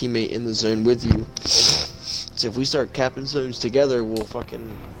additional teammate in the zone with you. So if we start capping zones together, we'll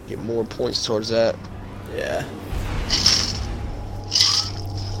fucking get more points towards that. Yeah.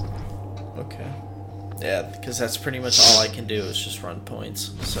 Okay. Yeah, because that's pretty much all I can do is just run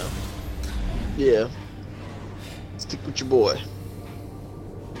points, so. Yeah. Stick with your boy.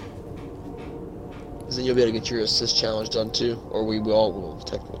 Because then you'll be able to get your assist challenge done too. Or we all will,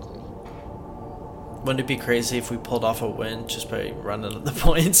 technically. Wouldn't it be crazy if we pulled off a win just by running the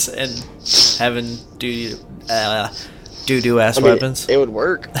points and having Doo-doo ass I mean, weapons. It would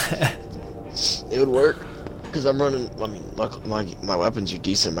work. It would work. Because I'm running, I mean, my weapons are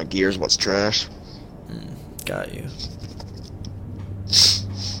decent. My gear's what's trash. Got you.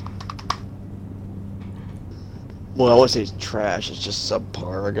 Well, I wouldn't say it's trash. It's just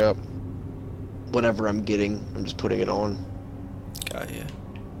subpar. I got whatever I'm getting. I'm just putting it on Got you.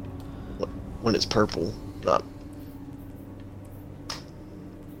 when it's purple. Not.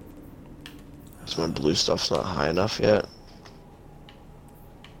 So my blue stuff's not high enough yet.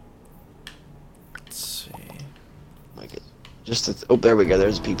 Let's see. Like it. Just to, oh, there we go.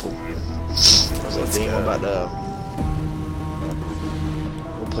 There's people. There's that thing about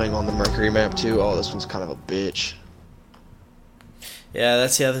we're playing on the Mercury map too. Oh, this one's kind of a bitch. Yeah,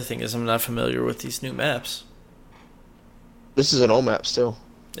 that's the other thing is I'm not familiar with these new maps. This is an old map still.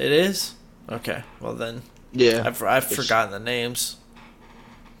 It is? Okay. Well then, Yeah. I've forgotten the names.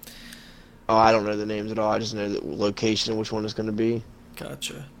 Oh, I don't know the names at all. I just know the location and which one it's going to be.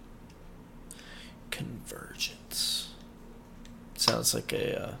 Gotcha. Convergence. Sounds like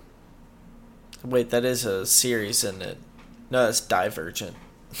a. Wait, that is a series, isn't it? No, that's Divergent.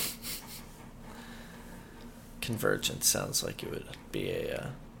 Convergence sounds like it would be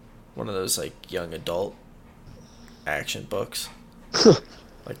a one of those like young adult action books,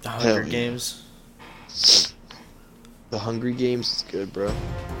 like the Hunger Hell yeah. Games. The Hungry Games is good, bro.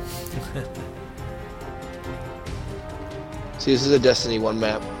 See, this is a Destiny 1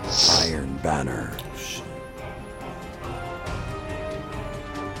 map. Iron Banner.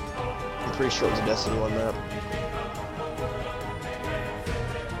 I'm pretty sure it was a Destiny 1 map.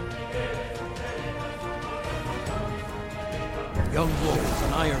 Young Wolves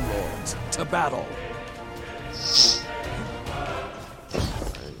and Iron Lords to battle.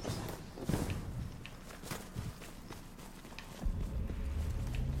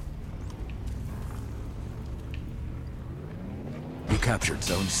 You captured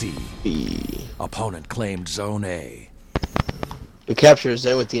Zone C. B. Opponent claimed Zone A. We captured a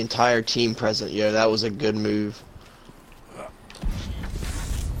zone with the entire team present. Yeah, that was a good move.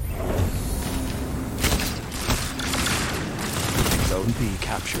 Zone B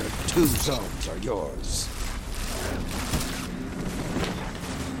captured. 2 zones are yours.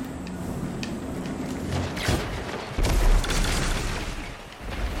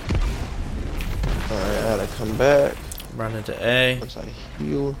 Alright, I gotta come back. Run into A. Once I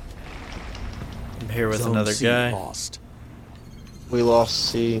heal. I'm here with Zone another C guy. lost. We lost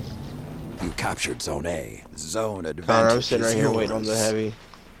C. You captured Zone A. Zone Connor, advantage I'm sitting is right here waiting on the yours. heavy.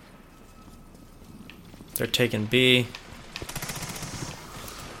 They're taking B.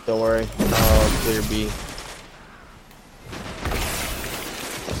 Don't worry. I'll clear B.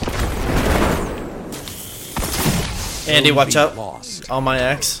 Andy, Zone watch B out. Lost. On my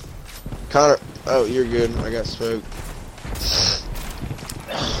X. Connor, oh, you're good. I got smoked.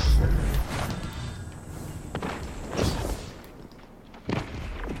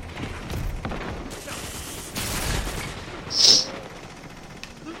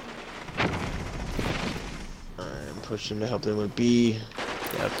 I'm pushing to help them with B.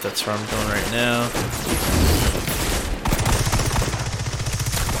 Yep, that's where I'm going right now.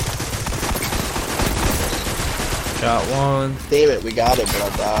 Got one. Damn it, we got it, but I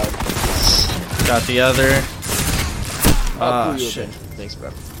died. Got the other. I'll Ah, pull you shit. in. Thanks,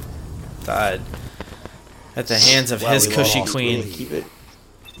 bro. Died. At the hands of Wow, his we cushy lost. We queen. didn't keep it.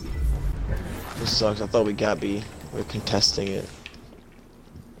 This sucks. I thought we got B. We're contesting it.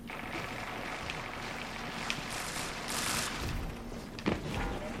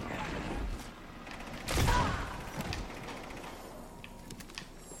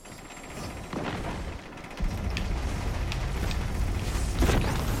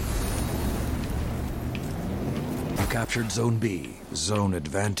 You captured Zone B. Zone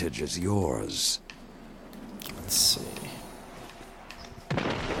advantage is yours. Let's see.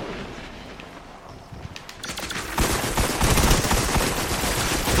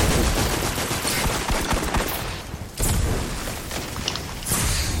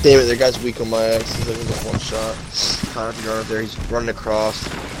 Damn it, that guy's weak on my X. He's looking for one shot. Connor to go up there. He's running across.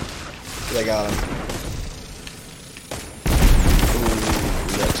 But I got him. Ooh,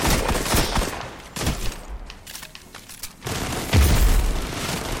 we got 2 points.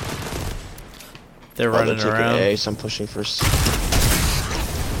 They're Oh, running they're taking around. A, so I'm pushing for.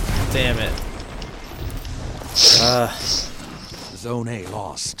 Damn it. Zone A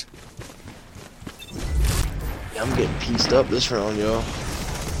lost. I'm getting pieced up this round, yo.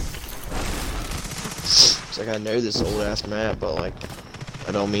 It's like I know this old ass map, but like,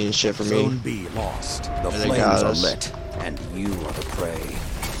 I don't mean shit for Zone me. B lost. The And they flames got are us. lit, and you are the prey.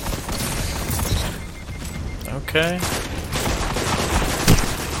 Okay.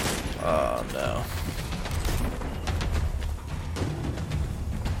 Oh no.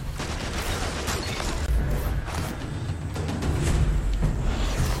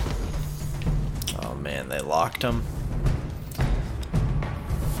 Oh man, they locked him.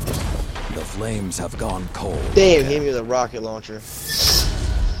 The flames have gone cold. Damn, he gave me the rocket launcher.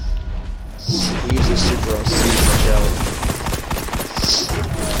 He used his super on C.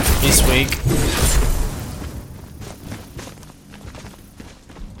 He's weak.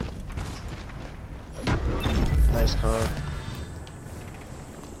 Nice car.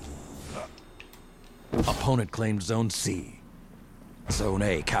 Opponent claimed Zone C. Zone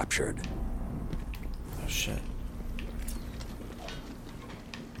A captured. Oh shit.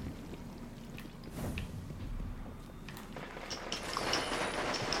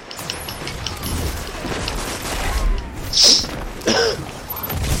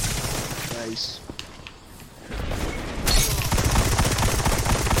 Nice.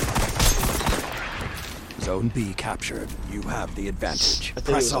 Zone B captured. You have the advantage. I think Press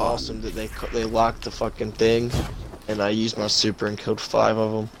it was on. awesome that they locked the fucking thing, and I used my super and killed 5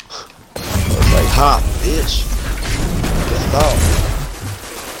 of them. I was like, ha, bitch. Get thought.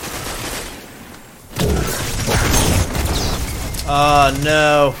 Oh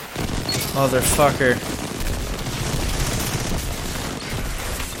no. Motherfucker.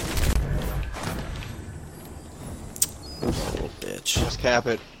 Little bitch. Let's cap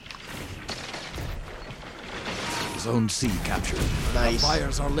it. Zone C captured. Nice. The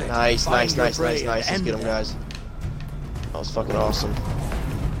fires are lit. Nice, Find nice, your nice, prey nice, and nice. Let's end get them, them. guys. That was fucking awesome.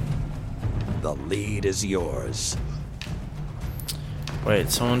 The lead is yours.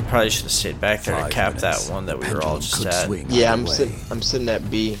 Wait, someone probably should have stayed back there and 5 capped minutes. that one that we were Pendulum all just could at. swing Yeah, either way. I'm sitting at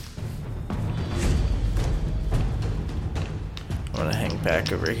B. I'm gonna hang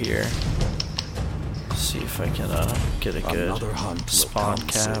back over here. See if I can get a good Another hunt will spawn come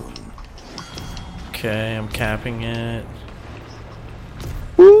cap. soon. Okay, I'm capping it.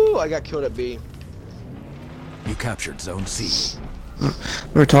 Woo! I got killed at B. You captured Zone C. We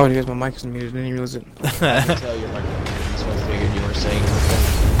were talking to you guys, my mic was muted, didn't even realize it. I can tell you're like, that's what I figured you were saying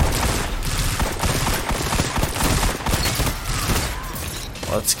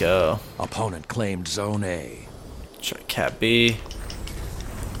something. Let's go. Opponent claimed Zone A. Try cap B.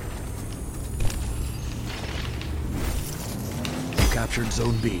 You captured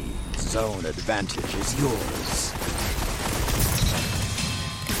Zone B. Zone advantage is yours.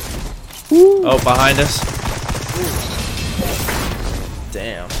 Oh, behind us.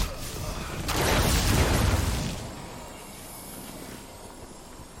 Damn.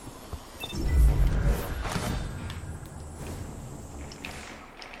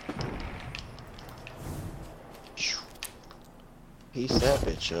 Piece that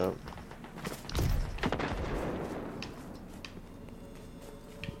bitch up.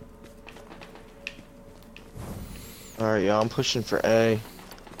 Alright, y'all, I'm pushing for A.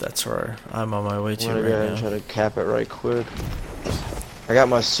 That's where I'm on my way I'm to gonna go ahead right and now. try to cap it right quick. I got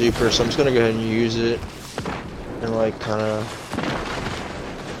my super, so I'm just gonna go ahead and use it. And like kinda...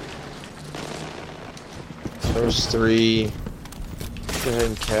 There's 3. Go ahead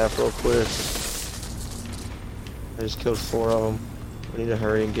and cap real quick. I just killed 4 of them. We need to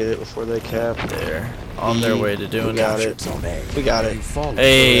hurry and get it before they cap. There. On their way to doing We got it. it. Zone A. We got it. You followed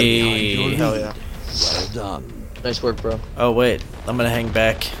Hey. behind your Hell lead. yeah. Well done. Nice work, bro. Oh wait, I'm gonna hang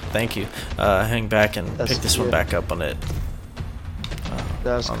back. Thank you. Hang back and That's pick this one good. back up when it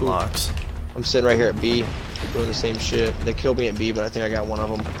That's cool. unlocks. I'm sitting right here at B, doing the same shit. They killed me at B, but I think I got one of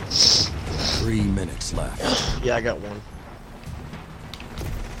them. 3 minutes left. Yeah, I got one.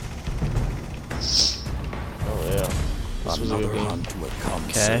 Oh yeah. This was a Another good game. hunt will come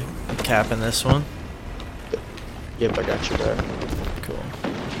Okay, soon. I'm capping this one. Yep, I got you there. Cool.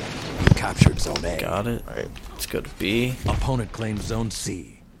 You captured Zone A. Got it. Alright. Let's go to B. Opponent claimed Zone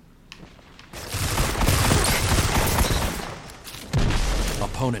C.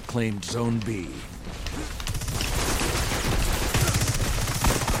 Opponent claimed Zone B.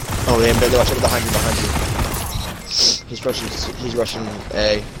 Oh man, Ben, watch out behind you. He's rushing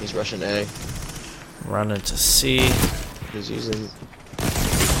A. He's rushing A. Run into C. He's using...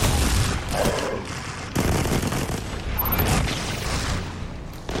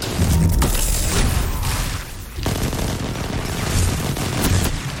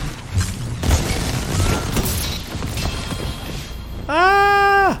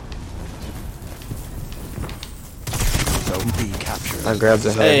 Ah! Zone B captured. I grabbed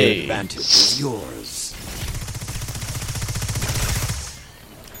the head. Hey. Advantage is yours.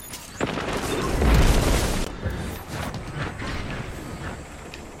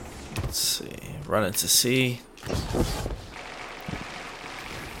 Let's see. Run into C.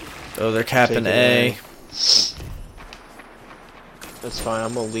 Oh, they're capping A. That's fine.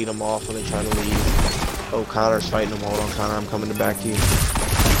 I'm gonna lead them off when they try to leave. Oh, Connor's fighting them. Hold on, Connor. I'm coming to back you.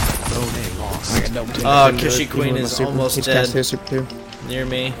 Zone A lost. I got double teamed. Oh, Couldn't do Kishi it. Queen Even with is my super. almost He's dead. cast his super too. Near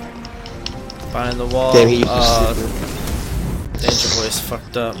me. Behind the wall. Damn, he used to super. Danger Boy's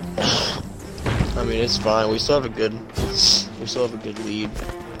fucked up. I mean, it's fine. We still have a good lead.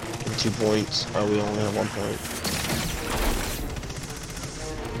 2 points. Oh, we only have 1 point.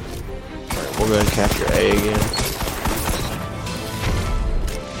 Alright, we're going to capture A again.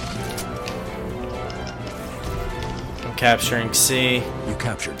 I'm capturing C. You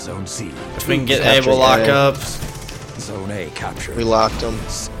captured Zone C. If we can get A, we'll Capturing lock A. up. Zone A captured. We locked them.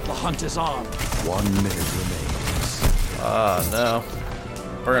 The hunt is on. 1 minute remains. Oh, no.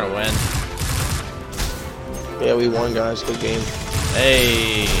 We're gonna win. Yeah, we won, guys. Good game.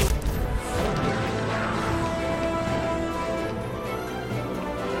 Hey.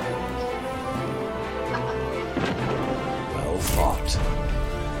 Well fought.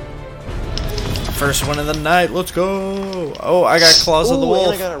 First one of the night. Let's go. Oh, I got Claws of the Ooh,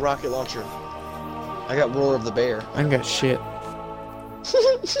 Wolf. and I got a rocket launcher. I got Roar of the Bear. I ain't got shit.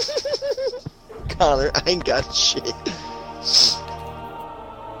 Connor, I ain't got shit.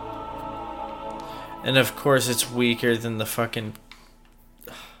 And of course, it's weaker than the fucking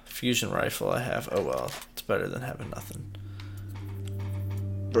fusion rifle I have. Oh well, it's better than having nothing.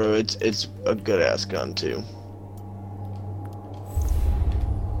 Bro, it's a good ass gun too.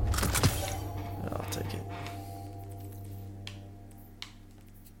 I'll take it.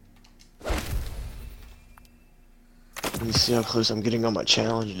 Let me see how close I'm getting on my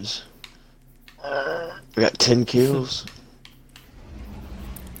challenges. I got 10 kills.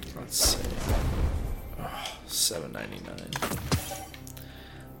 Let's see. Oh, $7.99.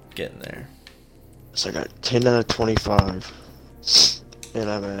 Getting there. So I got 10 out of 25. And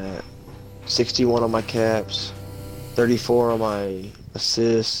I'm at 61 on my caps, 34 on my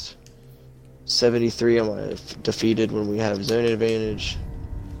assist, 73 on my defeated when we have zone advantage.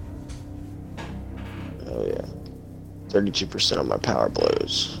 Oh yeah. 32% on my power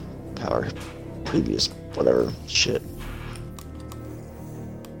blows. Power previous whatever shit.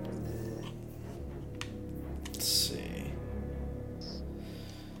 Let's see.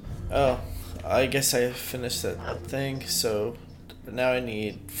 Oh, I guess I finished that thing, so now I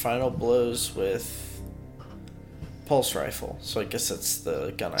need final blows with pulse rifle. So I guess that's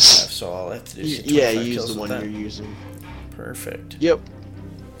the gun I have, so all I have to do is get Yeah, 25 use kills the with one that. you're using. Perfect. Yep.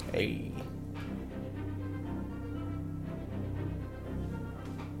 Hey.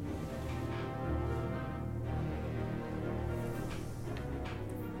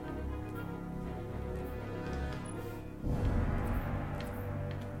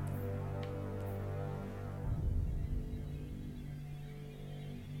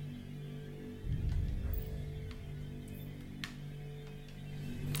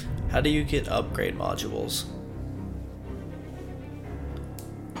 How do you get upgrade modules?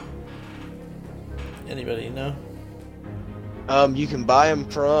 Anybody know? You can buy them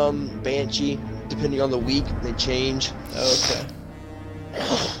from Banshee, depending on the week. They change. Okay.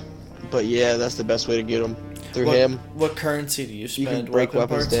 But yeah, that's the best way to get them through What, him. what currency do you You spend? can break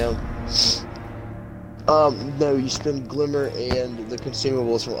weapons parts? down. No, you spend Glimmer and the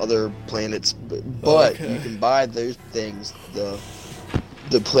consumables from other planets, but Okay. you can buy those things. The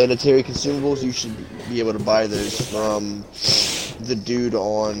planetary consumables, you should be able to buy those from the dude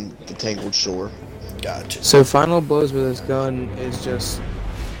on the Tangled Shore. Gotcha. So final blows with this gun is just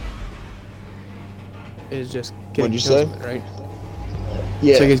getting What'd you kills say? with it, right?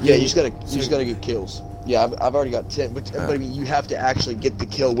 Yeah, So I guess yeah, you- you just gotta get kills. Yeah, I've already got 10, but I mean, you have to actually get the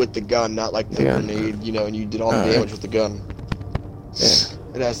kill with the gun, not like the Yeah. grenade, and you did all the Alright. damage with the gun. Yeah.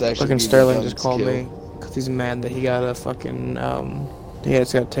 It has to actually Fucking be the Sterling gun's just called kill. me because he's mad that he got a fucking he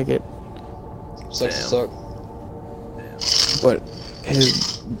has got a ticket, Sucks to Damn. suck. but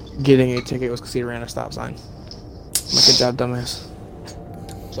his getting a ticket was because he ran a stop sign. I'm like, good job, dumbass.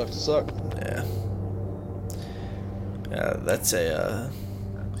 Sucks to suck. Yeah. Yeah, that's a,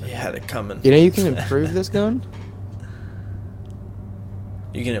 he had it coming. You know you can improve this gun.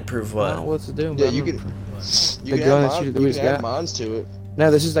 You can improve I what? don't know what to do. Yeah, but you I'm- can. The gun that you you can add got. mods to it. No,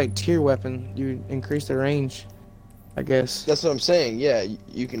 this is like tier weapon. You increase the range, I guess. That's what I'm saying. Yeah,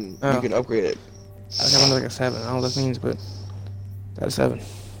 you can Oh. upgrade it. I got one like a 7. I don't know what that means, but that's 7.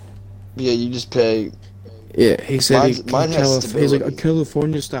 Yeah, you just pay. Yeah, he said Mine has he's like, stability.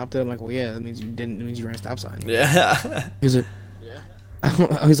 California stopped it. I'm like, well, yeah, that means you didn't. It means you ran a stop sign. Yeah. He's like,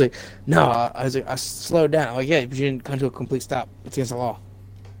 I was like, no. I was like, I slowed down. I'm like, yeah, but you didn't come to a complete stop. It's against the law.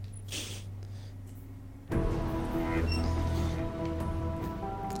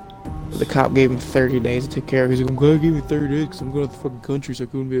 The cop gave him 30 days to take care of. He's like, I'm glad I gave me 30 days because I'm going to the fucking country, so I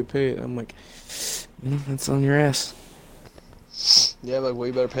couldn't be able to pay it. I'm like, that's on your ass. Yeah, like, well,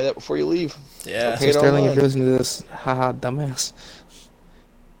 you better pay that before you leave. Yeah. Okay. So it Sterling, online. if you listen to this, haha, dumbass.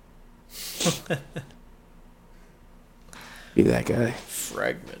 Be that guy.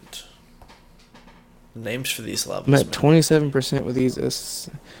 Fragment. Names for these levels. I'm at man. 27% with these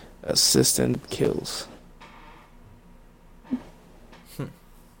assistant kills.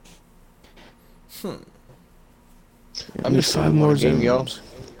 I'm just five saying, more what a game, y'all. zones.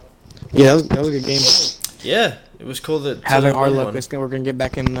 Yeah, that was a good game. Yeah, it was cool that Having our won luck, one. we're gonna get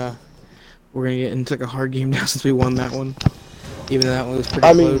back in. We're gonna get into like a hard game now since we won that one. Even though that one was pretty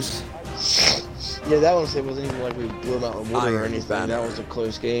I mean, close. Yeah, that one it wasn't even like we blew them out of the water or Iron anything. Banner. That was a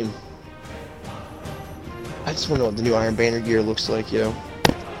close game. I just want to know what the new Iron Banner gear looks like, yo.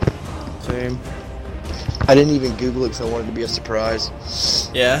 Same. I didn't even Google it because I wanted it to be a surprise.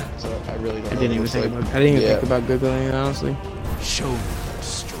 Yeah. So I really don't I know. didn't even what it looks think like. about. I didn't even Yeah. think about googling it honestly. Show me your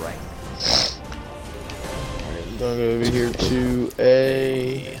strength. I'm gonna go over here to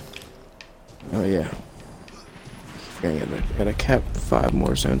a. Oh yeah. Gotta cap 5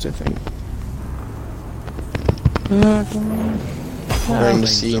 more zones, I think. Trying to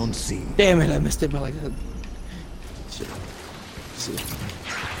see. Zone C. Damn it! I missed it by like that. Shit. Let's see.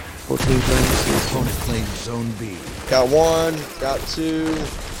 14 frames. Opponent claims Zone B. Got one, got two.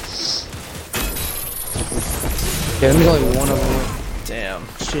 Yeah, there's only one of them. Damn.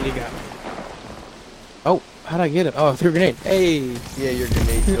 Shit, he got me. Oh, how'd I get it? Oh, I threw a grenade. Hey! Yeah, your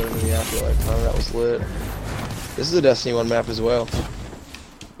grenade better than the after lifetime. That was lit. This is a Destiny 1 map as well.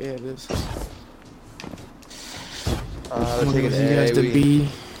 Yeah, it is. They're One taking of you guys A. to We- B.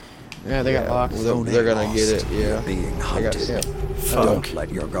 Yeah, they got yeah, locked. well, they're gonna lost. get it, yeah. You're being I got hunted. Fuck. Don't let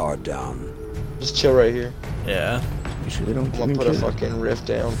your guard down. Just chill right here. Yeah. Make sure they don't I'm gonna put a fucking rift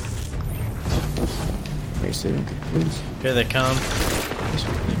down. Make sure they don't get please. Here they come.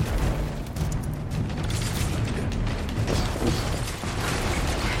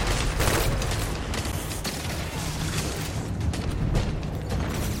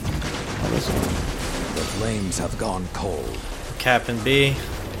 The flames have gone cold. Cap and B.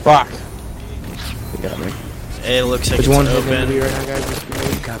 Fuck! They got me. A looks like Which it's one's looking to be open. right now, guys? Just You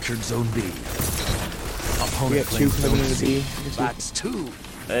grenade. captured Zone B. We Opponent got 2 claims coming Zone into C. B. That's 2.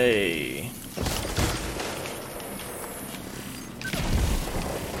 Hey.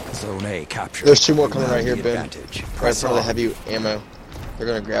 Zone A captured. There's 2 more You coming have right here, the Ben. advantage. Right in Press front of the on. heavy ammo. They're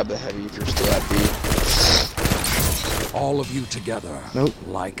gonna grab the heavy if you're still at B. All of you together. Nope.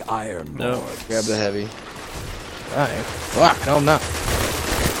 Like Iron Nope. Lord. Grab the heavy. Alright. Fuck, no, I'm not.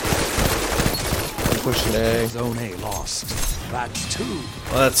 I'm pushing A. Zone A lost. That's 2.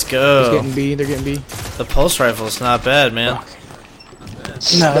 Let's He's go. getting B, they're getting B. The pulse rifle's not bad, man. Fuck.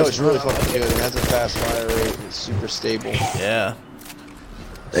 No, No, it's really fucking good. It has a fast fire rate. It's super stable. Yeah.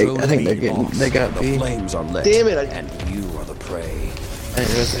 Zone I think B they're getting. lost. They got The B. flames are lit. Damn it, And you are the prey. I didn't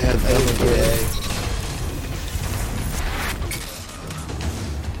realize they had I didn't double get door. A.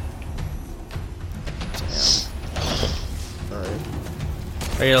 Alright.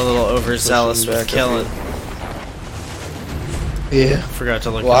 I get a little overzealous Pushing with back up killing. Yeah. Forgot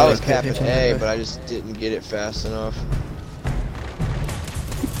to look Well, I at was it. capping attention A, to but I just didn't get it fast enough.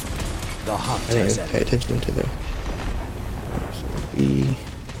 The hunt I is didn't pay ended. attention to the. B.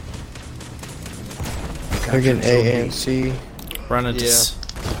 They're getting A and C. Run into Yeah.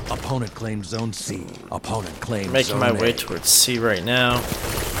 Opponent claims Zone C. Opponent claims making Zone my A. way towards C right now.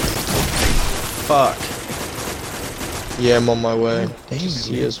 Fuck. Yeah, I'm on my way. Damn to it,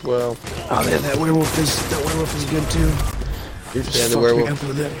 C man. as well. Oh, that werewolf is good too. You're just Yeah, the fucked me werewolf. up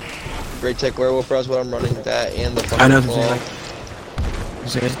with it. Great Tech Werewolf, that's what I'm running. That and the fucking I know the claw. thing. Like,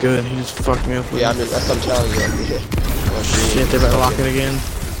 he's like, it's good. He just fucked me up with Yeah, it. that's what I'm telling you. Shit, they're about to lock it again.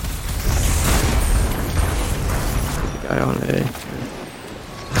 Guy on A.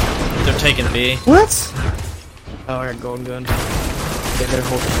 They're taking B. What? Oh, I got golden gun. Yeah, they're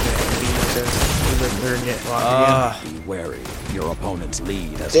holding it B because they're gonna get locked Ah. Be wary. Your opponent's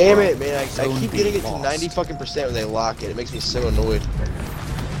lead has Damn grown. it, man. I Zone keep B getting it to lost. 90 fucking percent when they lock it. It makes me so annoyed. again.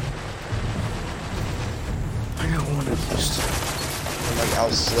 I got one at least. I'm like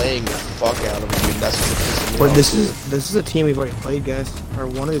out slaying the fuck out of them, dude. That's what's pissing me But off, this dude. is a team we've already played, guys. Or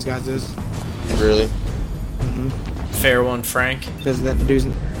one of these guys is. Really? Fair one, Frank. Because that dude's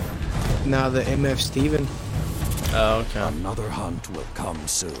now the MF Steven. Oh, okay. Another hunt will come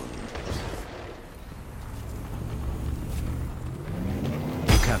soon.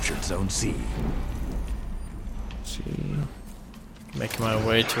 You captured Zone C. See. Making my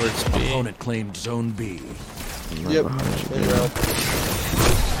way towards B. Opponent claimed Zone B. Yep. behind you, Spin around.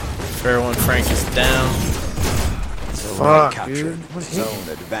 Fair one, Frank is down. Zone A Fuck, captured. dude. What hit? Zone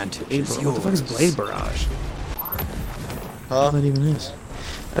advantage Blade is Barrage. yours. What the fuck is Blade Barrage? Huh? What that even is?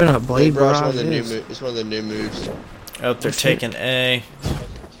 I don't know what Blade Barrage Barrage is one of the new is. it's one of the new moves. Oh, they're taking A.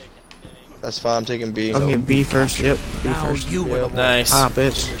 That's fine. I'm taking B. I'll get B first. Yep, B Now first. you will Nice. Ah,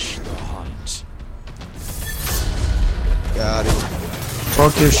 bitch. finish the hunt. Got it.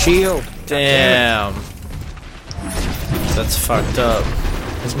 Fuck your shield. Damn. That's fucked up.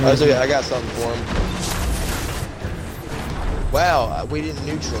 I got something for him. Wow, we didn't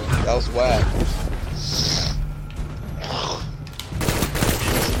neutral. That was whack.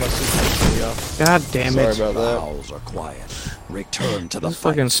 God damn Sorry it. about The that. howls are quiet. Return to the This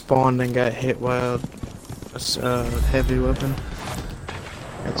fight. fucking spawned and got hit wild. That's heavy weapon.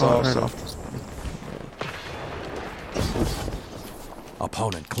 That's Oh, right awesome. off.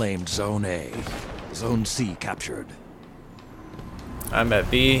 Opponent claimed Zone A. Zone C captured. I'm at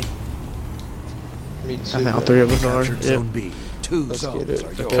B. Me I too. think all man. three of us are. Captured Yep. Zone B. Two Let's zones get it. are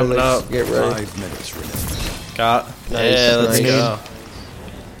Okay, yours. Coming let's up. get ready. 5 minutes remaining. Got. Nice, Yeah, let's nice. go.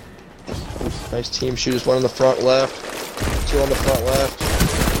 Nice team shooters. One on the front left. Two on the front left.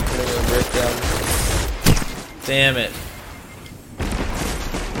 Putting a breakdown. Damn it.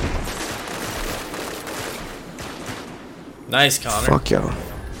 Nice, Connor. Fuck y'all.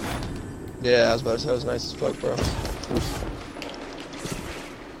 Yeah, I was about to say that was nice as fuck, bro.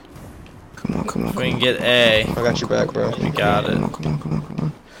 Come on, come on, We can come on. get A. I got your back, bro. We got it. Come on, come on, come on, come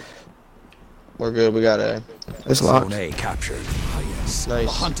on. We're good. We got A. It's locked. Zone A captured. Ah, yes. Nice.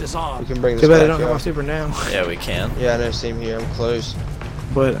 The hunt is We on. can bring this Too bad I back, don't have my y'all. super now, Yeah, we can. Yeah, I know. Same here. I'm close.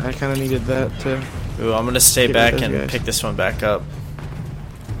 but I kind of needed that to. Ooh, I'm gonna stay Get rid back of those and guys. pick this one back up.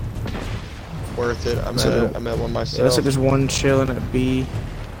 Worth it. I'm So- at one Yeah, myself. looks like there's one chilling at B.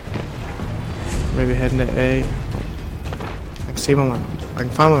 Maybe heading to A. I can see him on my. I can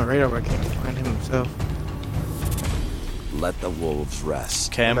find him on my radar, but I can't find him himself. Let the wolves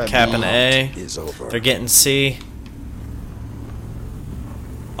rest. Okay, I'm I'm at capping B. A. Is over. They're getting C.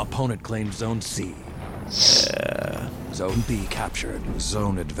 Opponent claimed Zone C. Yeah. Zone B captured.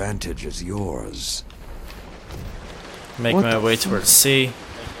 Zone advantage is yours. Make What my the way fuck? towards C.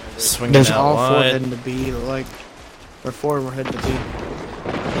 Swinging There's out all four wide. heading to B, like. Or four of them are heading to B.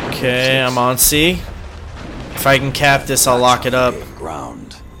 Okay, I'm on C. If I can cap this, I'll lock it up. Gain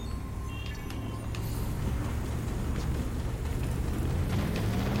ground.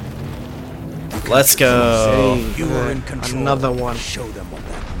 Let's go. Save. You are in control. Another one. Show them what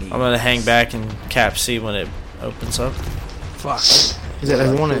that means. I'm gonna hang back and cap C when it opens up. Fuck. Is it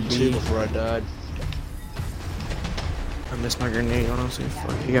there's one at two B? before I died. I missed my grenade, honestly.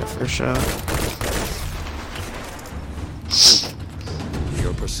 Fuck, he got first shot.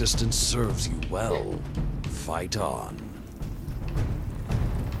 Your persistence serves you well. Fight on.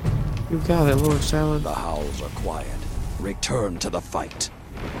 You got it, Lord Salad. The howls are quiet. Return to the fight.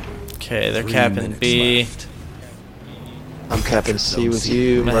 Okay, they're 3 capping minutes B. left. I'm capping C with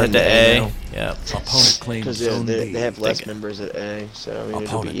you. I'm gonna head running to A. now. Yep. Opponent claims Because Zone B. they have less Think- members at A, so I mean, it'll be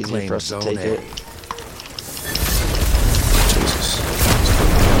Opponent easier claims for us to Zone take A. it. Jesus.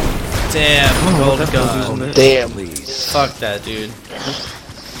 Damn, gold that was gun. using it. Damn. Please. Fuck that, dude.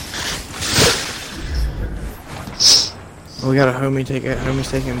 We got a homie take it. Homie's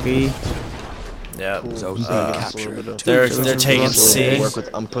taking B. Yep. Zone B Uh, captured. They're Two taking zones. C. Work with.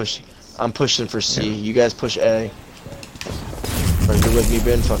 I'm pushing for C. You guys push A. Are you with me,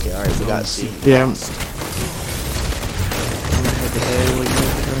 Ben? Fuck it. All right, we got C. Yeah. I'm gonna head to A. What you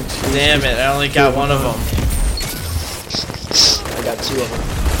doing? C? Damn it, I only got one of them. I got two of them.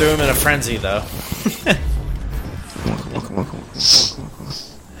 Threw him in a frenzy, though. Come on, come on, come on, come on, come on, come on.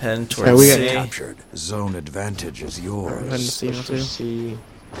 Heading Yeah, towards we got C. Captured. Zone advantage is Heading to yours. C now Push for too. C.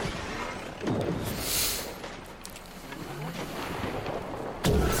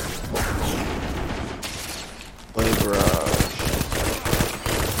 Blade Barrage.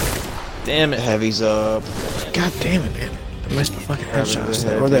 Damn it. Heavy's up. God damn it, man. I missed my fucking Having headshots.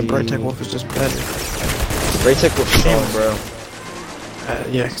 the Or that heavy- Bright Tech Wolf is just better. Ray Tech was strong, bro.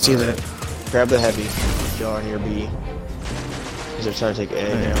 Yeah, I can see that. Grab the heavy. Y'all are near B. Because they're trying to take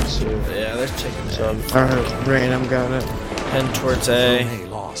A now, too. Yeah, they're taking So I'm Alright, random got it. Heading towards Zone A. A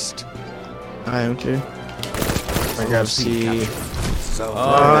lost. I am too. I grab C. Zone Oh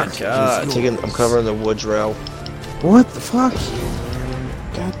my advantage is god. yours. I'm covering the woods rail. What the fuck?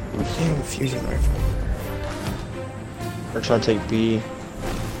 God damn fusion rifle. They're trying to take B.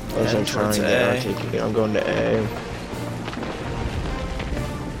 I'm Heading trying towards to get A. out, taking it. I'm going to A.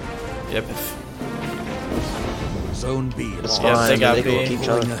 Yep. Zone B It's lost. Yep, fine. they got They can B. keep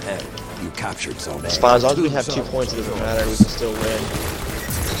Pulling trying. ahead. You captured Zone A. It's fine. As long as we Two have 2 zones points, it doesn't are matter. We yours. can still win.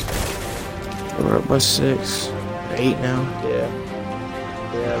 We're up by 6, 8 now. Yeah,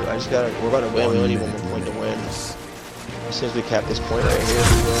 I just gotta. We're about to win. We only need one more point to win. As soon as we cap this point right here, we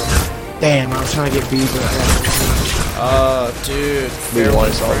will. Damn, I was trying to get bees, but I Oh, dude. We fair won. one,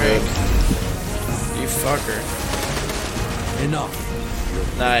 It's all Frank. good. You fucker. Enough.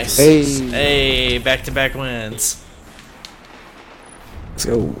 Nice. Hey. Hey, back-to-back wins. Let's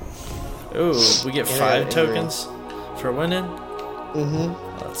go. Ooh, we get Yeah, 5 yeah. tokens for winning. Mm-hmm.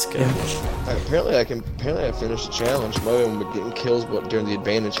 Let's go. Apparently I finished the challenge. My one was getting kills, but during the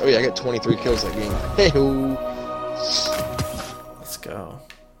advantage. Oh yeah, I got 23 kills that game. Hey-ho. Let's go.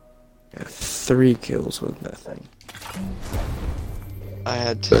 Got 3 kills with that thing. I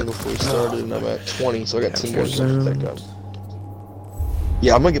had 10 before we started, and I'm at 20, so I got 10 more kills with that gun.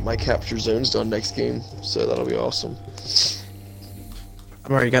 Yeah, I'm gonna get my capture zones done next game, so that'll be awesome.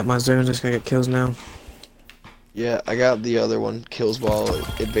 I've already got my zones, just gonna get kills now. Yeah, I got the other one, kills ball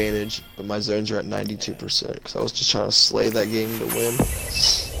advantage, but my zones are at 92%, because I was just trying to slay that game to win.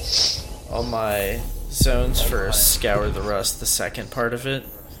 All my zones for Scour the Rust, the second part of it,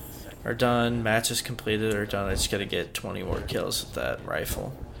 are done. Matches completed are done. I just gotta get 20 more kills with that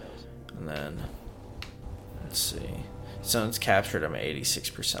rifle. And then, let's see. Zones captured, I'm at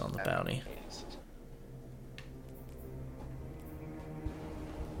 86% on the bounty.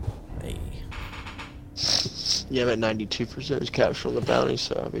 Hey. Yeah, I'm at 92% is capture on the bounty,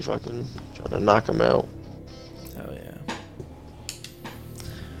 so I'll be fucking trying to knock them out. Oh yeah.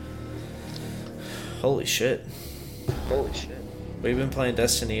 Holy shit. We've been playing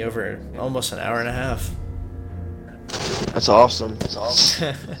Destiny over almost an hour and a half. That's awesome.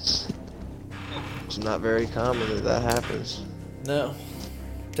 It's not very common that happens. No.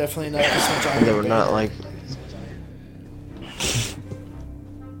 Definitely not this much And they were not like...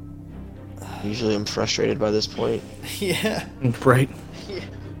 Usually I'm frustrated by this point. Yeah. Right.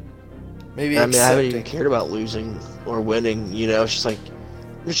 Maybe I mean, I haven't even accepting. cared about losing or winning, you know? It's just like,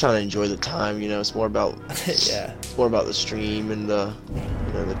 I'm just trying to enjoy the time, you know? It's more about... Yeah. It's more about the stream and the,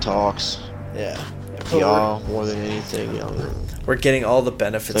 you know, the talks. Yeah. Y'all more than anything, you know. We're getting all the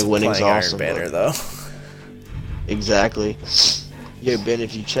benefits Like of winning's playing awesome, Iron Banner, but- though. Exactly. Yeah, Ben,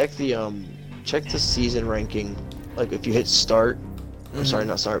 if you check the season ranking, like if you hit start, I'm sorry,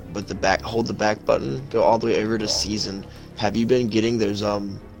 not start, but hold the back button, go all the way over to season. Have you been getting those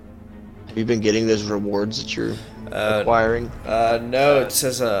rewards that you're acquiring? No, it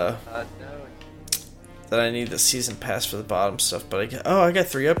says that I need the season pass for the bottom stuff, but I got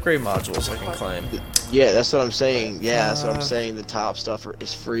 3 upgrade modules I can claim. Yeah, that's what I'm saying. Yeah, that's what I'm saying. The top stuff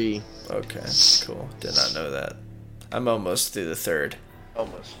is free. Okay, cool. Did not know that. I'm almost through the 3rd.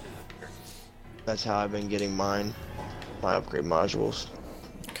 That's how I've been getting my upgrade modules.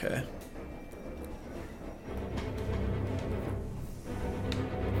 Okay.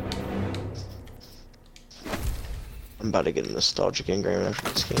 I'm about to get a nostalgic engram after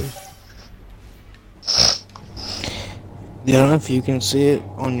this game. Yeah, I don't know if you can see it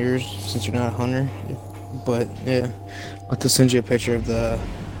on yours since you're not a hunter, but yeah, I'll have to send you a picture of that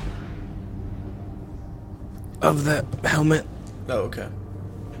helmet, Oh, okay.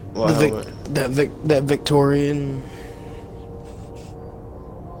 Well, that Victorian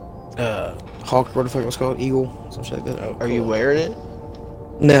hawk, what the fuck it was called, eagle, something like that. Oh, are you cool. wearing it?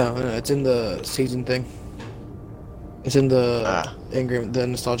 No, it's in the season thing. It's in the engram, the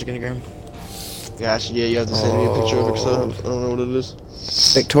nostalgic engram. Gosh, yeah, you have to send me a picture of it because I don't know what it is.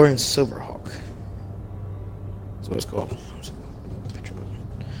 Victorian Silverhawk. That's what it's called. Picture of it.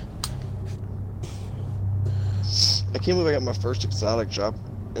 I can't believe I got my first exotic drop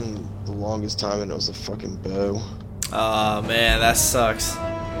in the longest time, and it was a fucking bow. Oh man, that sucks.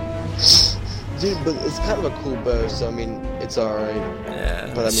 Dude, but it's kind of a cool bow, so I mean, it's alright.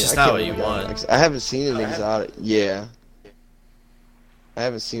 Yeah, But I it's mean, just I not can't what you believe I got want. I haven't seen an exotic. Yeah. I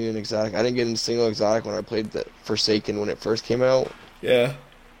haven't seen an exotic. I didn't get a single exotic when I played the Forsaken when it first came out. Yeah.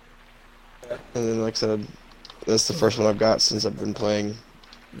 And then, like I said, that's the first one I've got since I've been playing.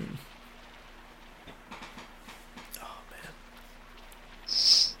 Oh man.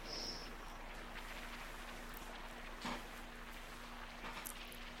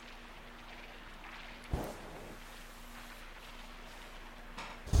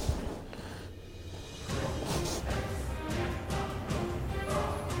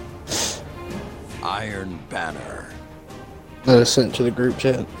 Iron Banner. That is sent to the group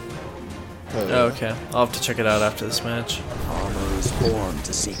chat. Oh, okay. I'll have to check it out after this match. Armor is born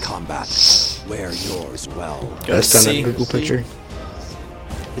to see combat. Wear yours well. Go That's done see. that Google picture.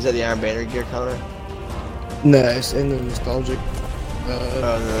 Is that the Iron Banner gear, Connor? No, it's in the nostalgic.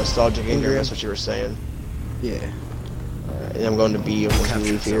 Oh, the nostalgic engram, Engram. that's what you were saying. Yeah. I'm going to B once we Captured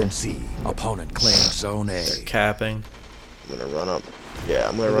leave here. Zone C. Opponent claimed Zone A. Capping. I'm gonna run up. Yeah,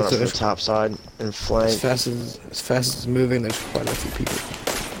 I'm gonna run up to the top side and As flank. fast as it's moving, there's quite a few people.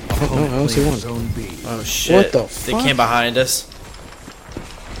 I Opponent don't see claimed one. Zone B. Oh shit. the They fuck? came behind us.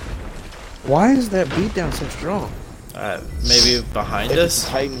 Why is that beatdown so strong? Maybe behind If it's us?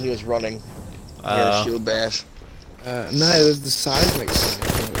 Titan, he was running. He had a shield bash. No, it was the seismic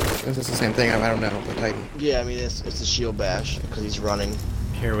thing. It's the same thing. I don't know. The Titan. Yeah, I mean it's a shield bash because he's running.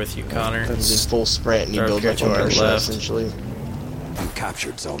 Here with you, Connor. He's in full sprint and he They're builds here up to on our inertia left. essentially. You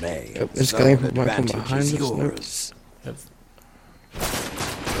captured Zone A. Yep, this Zone guy might come advantage behind is us, nope. yours.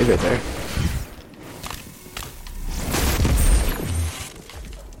 Leave it there.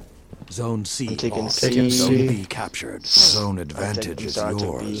 I'm taking lost. C. Zone C. B captured. Zone advantage I'm is sorry, I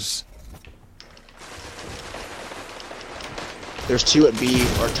took B. yours. There's two at B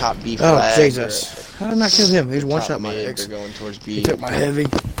or top B Oh flag. Jesus! How did I not kill him? He's one Top shot my mid, ex. They're going towards B. He took my heavy.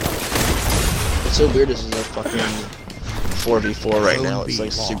 It's so weird. This is a fucking 4v4 right Zone now. It's B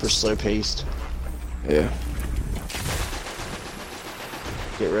like super lost. slow paced. Yeah.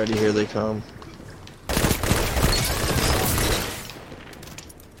 Get ready, here they come.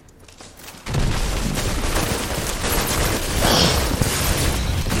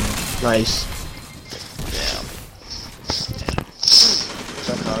 Nice. Damn.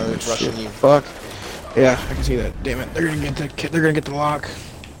 So Connor is rushing you. Fuck. Yeah, I can see that. Damn it! They're gonna get the. They're gonna get the lock.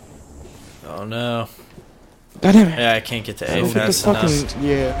 Oh no. God damn it! Yeah, I can't get to A Look at the fast enough. fucking.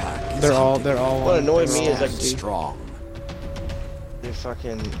 Yeah. Pack is They're all. hunting. They're all. What annoyed they're me all- is like Stand dude, strong. they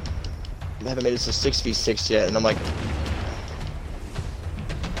fucking haven't made it to 6v6 yet, and I'm like,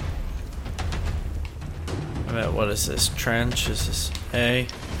 I'm at, what is this? Trench? Is this A?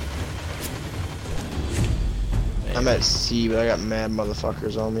 I'm at C, but I got mad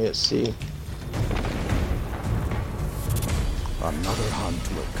motherfuckers on me at C. Another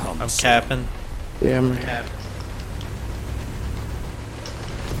hunt will come I'm soon. capping. Yeah.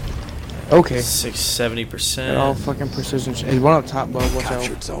 Okay. 70%. They're all fucking precision. There's one up top, bud. Watch out.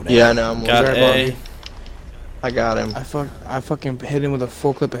 Captured Zone A. Yeah, I know. I'm Got right A. above you. I got him. I fucking hit him with a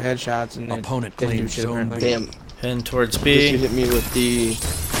full clip of headshots and then Opponent didn't do claims shit zone apparently. Damn. Heading towards Just you B. hit me with the.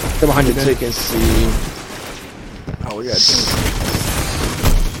 They're behind you, You're Ben. taking C. Oh, we got.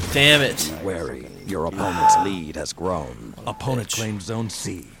 Damn it. Wary. Your opponent's lead has grown. Opponent claimed Zone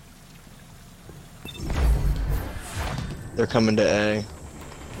C. They're coming to A.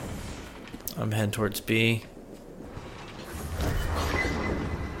 I'm heading towards B.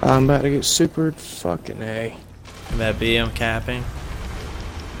 I'm about to get supered. Fucking A. I'm at B. I'm capping.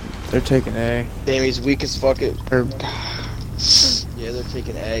 They're taking A. Damn, he's weak as fuck. Or, Yeah, they're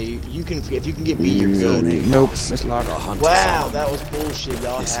taking A. You can, if you can get B, you're good. nope, it's locked. The hunt Wow, is on. that was bullshit.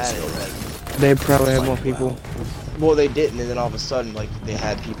 Y'all This had is it. your Like, They probably have more people. well, they didn't, and then all of a sudden, like, they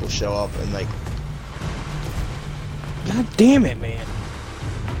had people show up, and like, God damn it, man.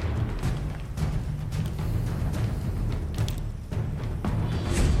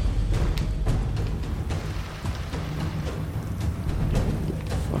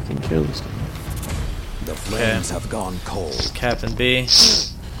 Fucking kill this guy. The flames have gone cold. Capping B.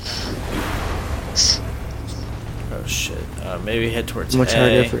 Oh shit. Maybe head towards Much A.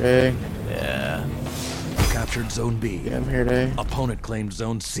 harder for A. Yeah. Captured Zone B. Yeah, I'm here at A. Opponent claimed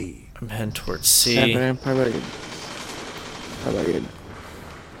Zone C. I'm heading towards C. Happening. Probably good.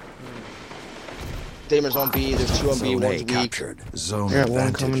 Damer's on B. There's two on B. Zone A One's weak. captured. Zone I got one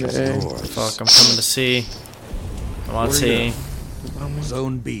advantage coming to is A. yours. Fuck, I'm coming to C. I'm on Where C. you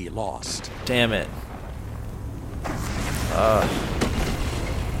Zone B lost. Damn it.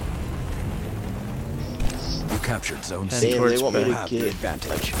 You captured Zone Damn, C. Damn, towards they want me B. You to have the get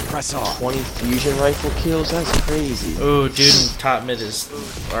advantage. Press on. 20 fusion rifle kills. That's crazy. Ooh, dude, top mid is,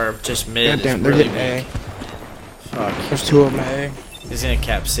 or just mid God damn, is they're really getting A. weak. Fuck. There's two of them at A. He's gonna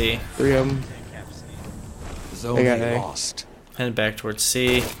cap C. 3 of them. Zone They got A A. lost. Heading back towards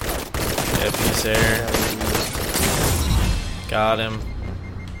C. Yep, he's there. Got him.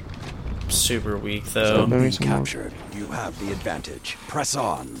 Super weak though. Let me B some more. captured. You have the advantage. Press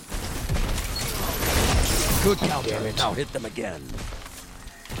on. Good counter. Now hit them again.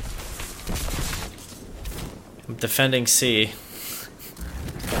 I'm defending C.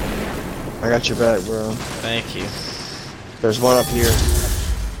 I got your back, bro. Thank you. There's one up here.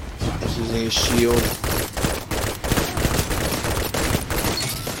 He's using his shield.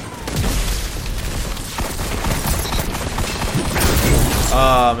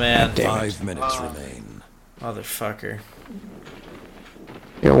 Oh man. Damn it. 5 minutes remain. Motherfucker.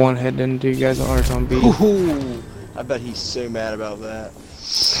 Got one heading into you guys on on B. Ooh, I bet he's so mad about that.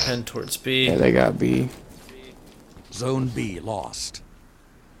 Heading towards B. Yeah, they got B. Zone B lost.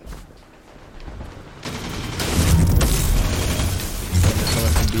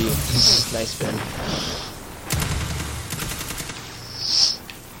 Someone can be nice, Ben.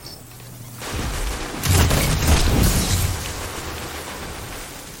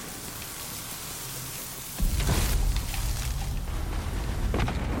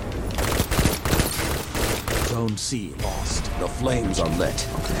 Zone C lost. The flames are lit,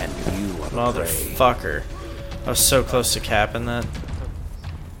 and you are the prey. Motherfucker. I was so close to capping that.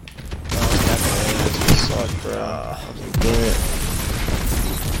 Suck, bro. Damn it.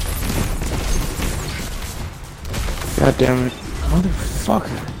 God damn it.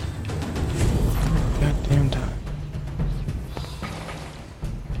 Motherfucker. Goddamn time.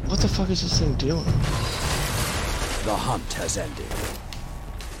 What the fuck is this thing doing? The hunt has ended.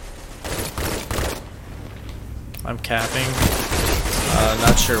 I'm capping.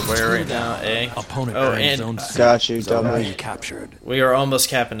 Not sure where right now. A. Opponent Oh, claims and Zone C. Got you, Zone double. B captured. we are almost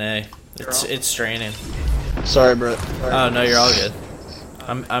capping A. It's straining. Sorry, bro. Oh no, you're all good.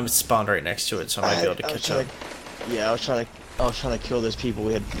 I'm spawned right next to it, so I might be able to I was catch up. Yeah, I was trying to kill those people.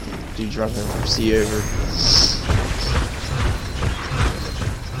 We had dudes running from C over.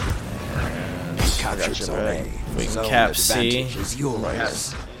 Captured Gotcha, Zone bro. A. We can Zone cap C. advantage is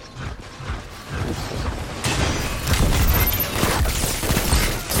yours.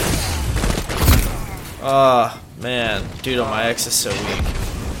 Oh man, dude on my X is so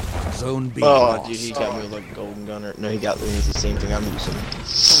weak. Zone B Oh, lost. dude, he got me with like a golden gunner. No, he got me with the same thing I'm using.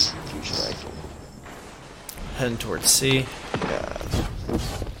 Fusion rifle. Heading towards C. God.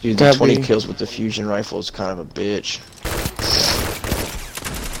 Dude, the That'd 20 be- kills with the fusion rifle is kind of a bitch.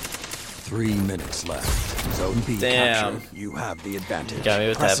 3 minutes left. Zone B Damn. captured. You have the advantage. Got me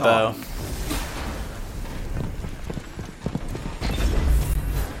with Press that bow. on.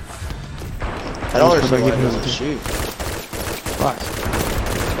 I don't Who's understand why gonna he give doesn't him shoot. Why? I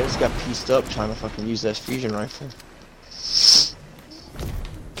just got pieced up trying to fucking use that fusion rifle.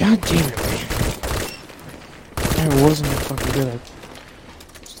 God damn it, man. I wasn't that fucking good at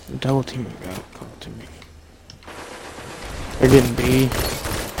double teaming got called to me. They're getting B.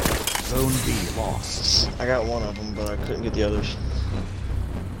 Zone B lost. I got one of them, but I couldn't get the others.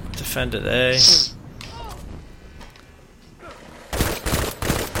 Defended A.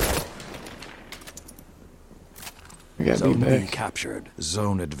 We got B Zone B back. captured.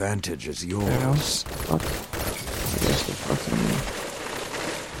 Zone advantage is What yours. else? Fuck. I guess the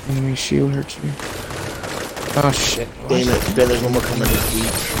fucking enemy shield hurts me. Oh shit. Damn it, Ben, there's one more coming this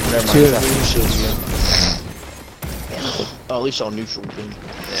week. Never Two mind, of them. fusion shield again. Oh, at least y'all neutral, Ben.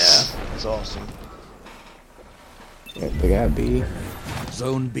 Yeah. That's awesome. Yeah, they got B.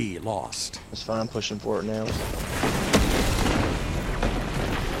 Zone B lost. It's fine, I'm pushing for it now.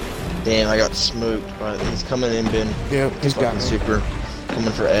 Damn, I got smoked. Right, he's coming in, Ben. Yep, he's got Fucking me. super.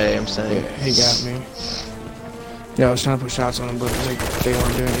 Coming for A, I'm saying. Yeah, he got me. Yeah, I was trying to put shots on him, but they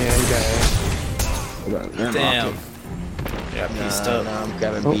weren't doing it. Yeah, he got A. Damn. Got pieced up. Nah, I'm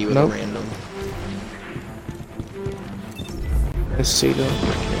grabbing Oh, B with nope. a random. Let's see though.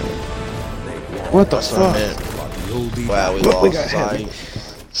 What the That's what I fuck? meant. You'll be Wow, we Look, we lost got heavy.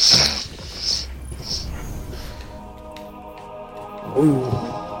 sight. Ooh.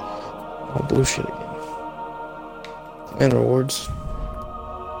 Oh, blue shit again. And rewards.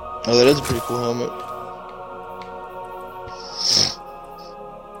 Oh, that is a pretty cool helmet.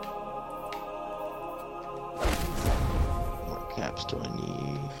 What caps do I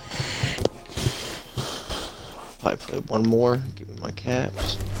need? Probably play one more. Give me my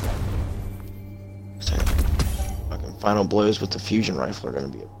caps. Fucking final blows with the fusion rifle are gonna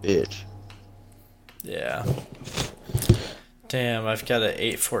be a bitch. Yeah. Damn, I've got an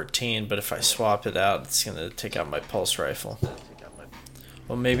 814, but if I swap it out, it's gonna take out my pulse rifle.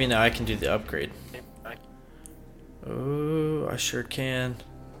 Well, maybe now I can do the upgrade. Oh, I sure can.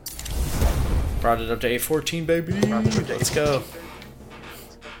 Brought it up to 814, baby. Let's go.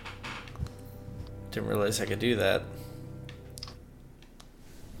 Didn't realize I could do that.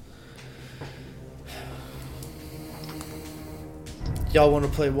 Y'all want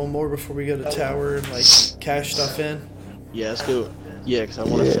to play one more before we go to tower and like cash stuff in? Yeah, let's go. Yeah, because I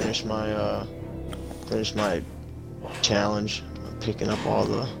want to Yeah. finish my challenge. I'm picking up all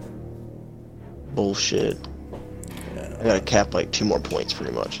the bullshit. I gotta cap like 2 more points,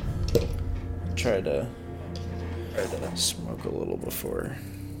 pretty much. Try to smoke a little before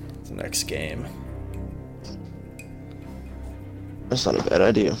the next game. That's not a bad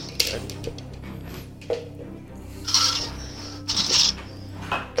idea.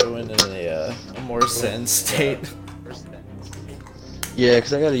 Go in a more zen state. Yeah,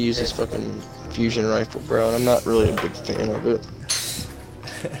 because I gotta use this fucking fusion rifle, bro, and I'm not really a big fan of it.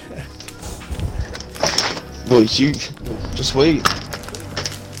 Boys, you just wait.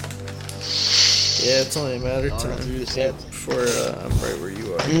 Yeah, it's only a matter of Y'all gotta do the same. before I'm right where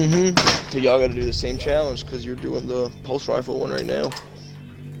you are. So y'all gotta do the same challenge because you're doing the pulse rifle one right now.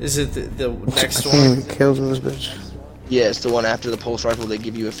 Is it the next I can't one? even kill this bitch. Yeah, it's the one after the pulse rifle. They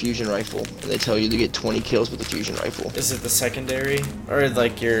give you a fusion rifle, and they tell you to get 20 kills with the fusion rifle. Is it the secondary or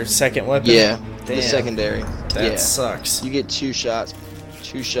like your second weapon? Yeah, Damn, the secondary. That Yeah, sucks. you get two shots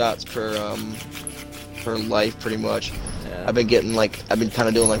per life, pretty much. Yeah. I've been kind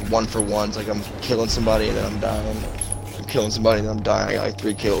of doing like 1 for 1s. Like I'm killing somebody and then I'm dying. I'm killing somebody and then I'm dying. I got like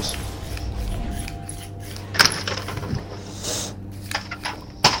 3 kills.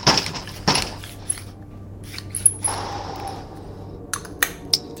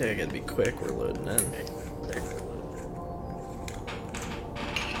 Dude, I gotta be quick. We're loading in.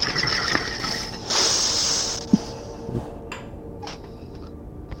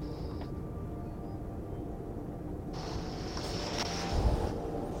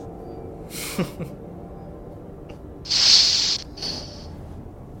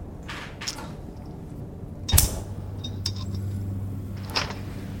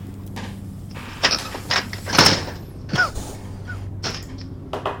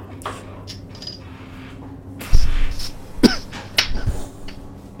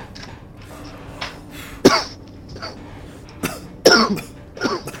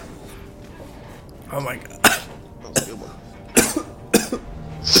 Oh my god. That was a good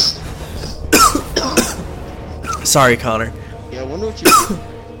one. Sorry, Connor. Yeah, I wonder what you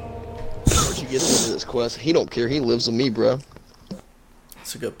get into this quest. He don't care. He lives with me, bro.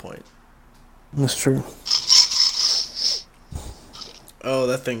 That's a good point. That's true. Oh,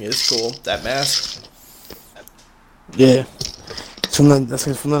 that thing is cool. That mask. Yeah. That's from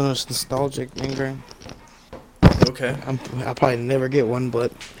the nostalgic engram. Okay. I'll probably never get one,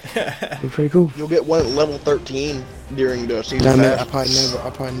 but it'd be pretty cool. You'll get one at level 13 during the I season mean, pass.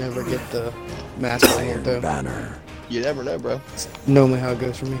 I'll probably never get the mask on it though. Banner. You never know, bro. Normally how it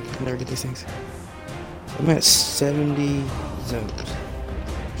goes for me. I never get these things. I'm at 70 zones.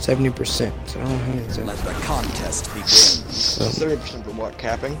 70%. So I don't know how many Let zones. the contest begin. 30% for what?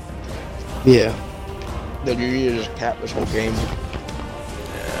 Capping? Yeah. Then you need to just cap this whole game.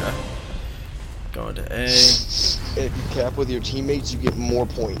 Yeah. Going to A. And if you cap with your teammates, you get more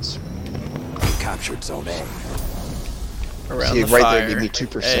points. You captured Zone A. Around See, the right fire. there, give me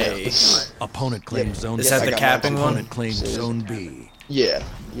 2%. Opponent claimed Zone Is C. that the I got capping mine. one? Opponent claimed See. Zone B. Yeah,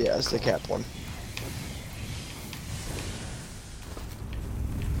 it's the cap one.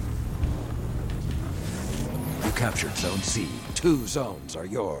 You captured Zone C. 2 zones are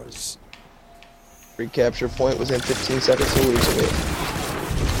yours. Recapture point within 15 seconds of losing it.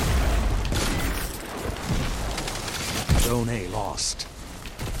 Zone A lost.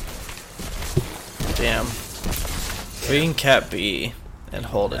 Damn. We can cap B and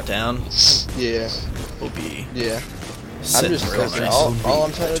hold it down. Yeah, We'll be yeah. I'm sitting just real thinking, nice. all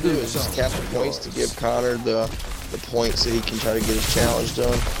I'm trying to do is just cap the points to give Connor the points so he can try to get his challenge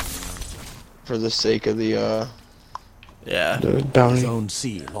done. For the sake of the Yeah. The bounty. Zone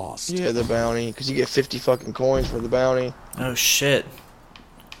C lost. yeah, the bounty, because you get 50 fucking coins for the bounty. Oh shit.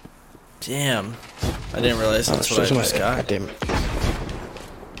 Damn. I didn't realize that's what I just God got. damn it.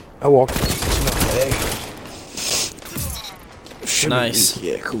 I walked to my bag. Nice.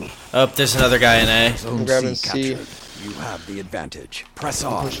 Yeah, cool. Oh, there's another guy in A. Zone I'm grabbing C C. captured. You have the advantage. Press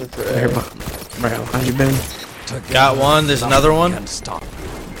I'm on. pushing for Right, A. right behind you, Ben. Together, Got one. There's nothing another one. can stop you.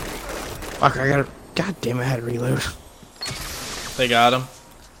 Fuck, I gotta. God damn it, I had to reload. They got him.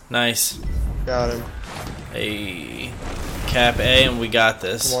 Nice. Got him. Hey. Cap A and we got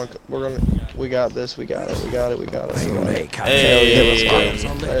this. Come on, we got this. We got it. We got it. We got it. We Zone got A it. captured. Hey.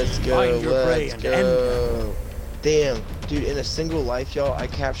 Let's go. Find your prey Let's and end them. go. Damn, dude! In a single life, y'all, I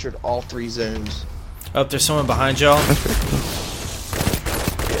captured all 3 zones. Oh, there's someone behind y'all.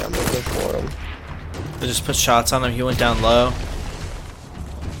 Yeah, I'm looking for him. They just put shots on him. He went down low.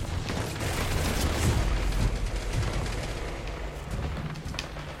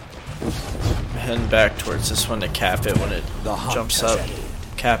 I'm heading back towards this one to cap it when it The hunt jumps has up. ended.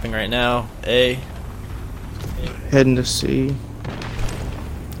 Capping right now. A. Heading to C.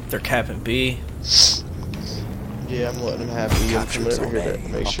 They're capping B. Yeah, I'm letting him have B. I'm Captured coming over Zone here A. to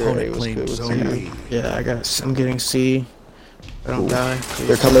make sure A Opponent was claimed good with Zone C. B. Yeah, I'm getting C. I don't die.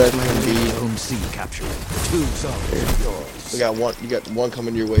 They're coming at from B. Zone C captured. 2 zones are yours. We got one. You got one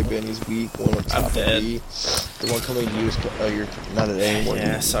coming your way, Ben. He's weak. One on top of dead. B. The one coming to you is. Oh, you're not at A. One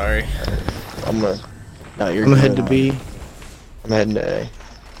Yeah, sorry. I'm gonna. No, you're I'm gonna head good. to B. I'm heading to A.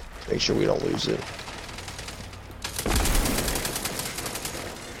 Make sure we don't lose it.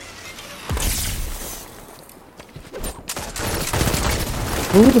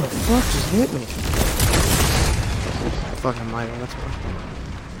 Who the fuck just hit me? Fucking Michael, that's why.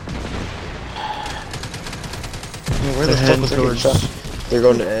 Yeah, where The the fuck heading was I getting towards? shot? They're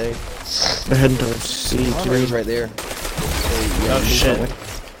going to A. They're heading towards C. Ray's right there. Oh shit.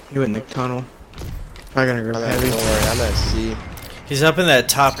 You in the tunnel. I gotta grab Don't heavy. worry, I'm at C. He's up in that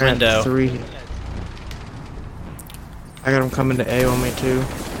top I got window. 3. I got him coming to A on me too.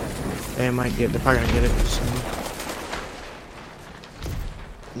 They might get. They're probably gonna get it soon.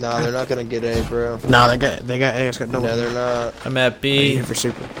 Nah, they're not gonna get A, bro. Nah, they got A. It's got no. No, they're not. I'm at I B. for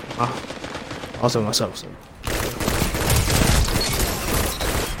super. Oh. Also myself. So.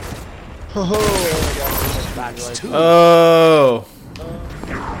 Oh my god. Oh.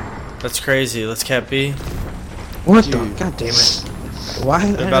 That's crazy. Let's cap B. What Dude. the? God damn it!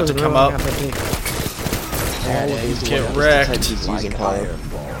 Why? They're about to come up. Get wrecked. Is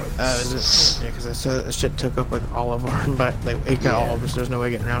it? Yeah, because that shit took up like all of our, but like, it got all of us. There's no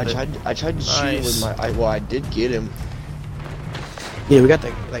way getting around it. I tried to shoot him with my. Well, I did get him. Yeah, we got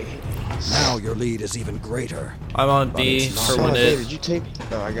the like. Now your lead is even greater. I'm on But B it's not. for Son when of a- it Did you take?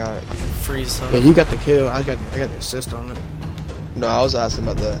 No, I got it. frees Yeah, them. you got the kill. I got the assist on it. No, I was asking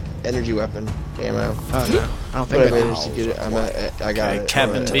about the energy weapon ammo. Oh no, I don't But think I I managed to get it. I got Okay, it.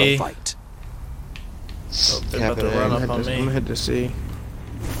 Captain Alright. B. Fight. They're about to Capping run A. up on I'm gonna me. head to C.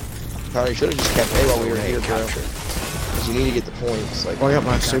 Probably should have just kept A while we were Zone A here, bro. captured. Because you need to get the points. Like, Well, I got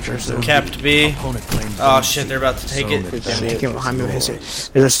my super. So Capped B. Opponent claims Oh zone shit, C. they're about to take Zone it. advantage he came behind me. is With yours. his,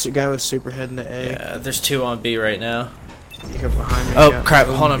 there's a guy with super heading to A. Yeah, there's 2 on B right now. He came behind me. Oh yeah. crap,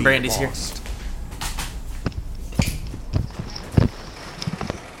 Zone hold on, B Brandy's here. lost.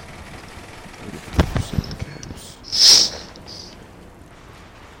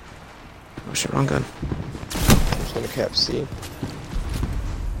 Oh shit, wrong gun. I'm just gonna cap C.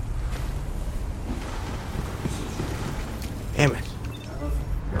 Damn it.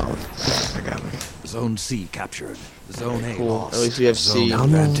 Oh, I got me. Zone C captured. Zone A Cool. lost. At least we have Zone C.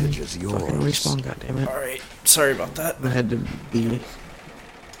 advantage is Fucking yours. respawn, goddammit. Alright, sorry about that. I'm gonna head to B.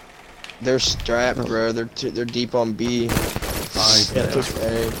 They're strapped, bro. They're deep on B. Yeah, I took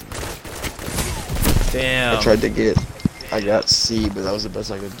A. Damn. I tried to get. I got C, but that was the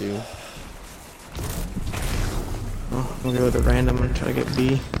best I could do. Oh, I'm gonna go with a random and try to get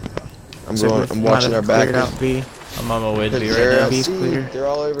B. I'm So going. we I'm might watching have our back. cleared out B. I'm on my way to B They're right now. at B's C. clear. They're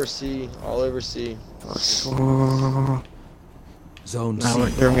all over C. All over C. Oh, Zone now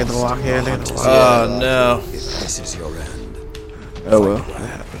C. they're gonna get the lock. Yeah, they're gonna get the lock. Oh no. This is your end. Oh well, that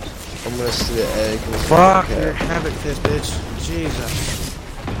happens. I'm gonna see the A. 'cause it's Fuck okay. your habit fist, bitch. Jesus.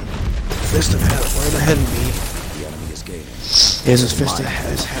 Fist of hell. Where the head be? The enemy is gaining. Is his fist of hell?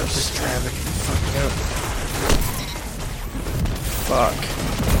 His house is traffic. Fuck me up. Fuck.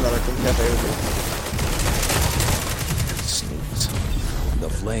 Brother, come cap A with me. Sneeze. The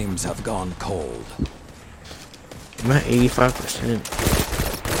flames have gone cold. I'm at 85%.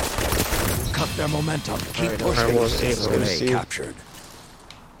 Cut their momentum. Keep Alright, pushing. I was eight, Zone let's A see. captured.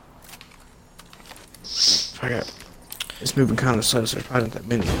 I got. It's moving kind of slow, so there's probably not that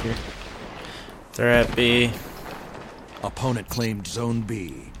many here. They're at B. Opponent claimed Zone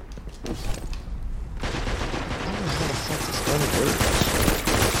B.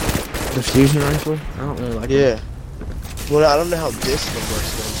 The fusion rifle? I don't really like it. Yeah. Well, I don't know how this one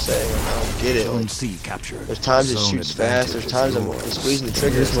works. What I'm saying, like, I don't get it. Zone Like, C captured. there's times it Zone shoots fast. There's advantage times is I'm yours. squeezing the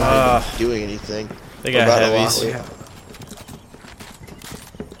trigger. It's Ah. not even doing anything. They We're got about to heavies. lock- Yeah.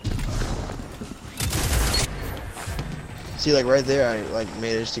 See, like right there, I like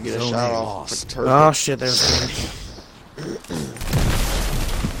managed to get a Zone shot A off. lost. Perfect. Oh shit, there's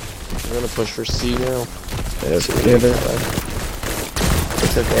We're gonna push for C now. there's It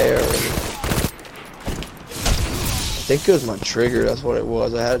took A already. I think it was my trigger. That's what it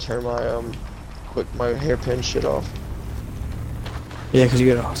was. I had to turn my hairpin shit off. Yeah, because you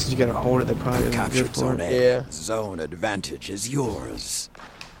gotta hold it. They probably isn't good Captured for Zone it. A. Yeah. Zone advantage is yours.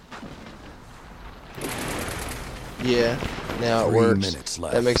 Yeah. Now it 3 works. minutes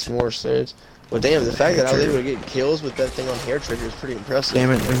left. That makes more sense. Well, damn, the fact that I was able to get kills with that thing on hair trigger is pretty impressive.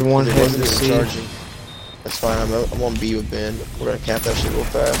 Damn it, there's one It head wasn't to even C. charging. That's fine. I'm on B with Ben. We're gonna cap that shit real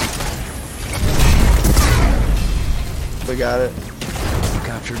fast. We got it. You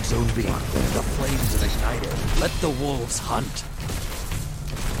captured Zone B. The flames have ignited. Let the wolves hunt.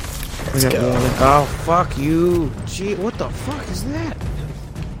 We got one. Oh fuck you! Gee, what the fuck is that?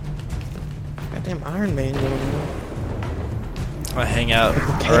 Goddamn Iron Man going on. I hang out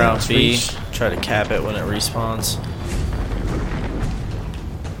Okay, around let's B. reach. Try to cap it when it respawns.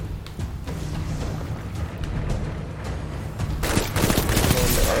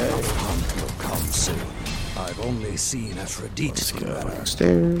 only seen Aphrodite's clever.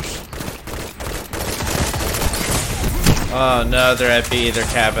 Stairs. Oh no, they're at B. They're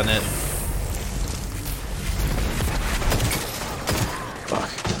capping it.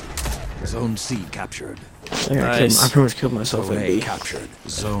 Fuck. Zone C captured. Nice. I pretty much killed myself Zone in A B. captured.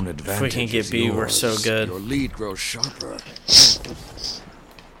 Zone advantage. If we can get is B, we're so yours. good. Your lead grows sharper.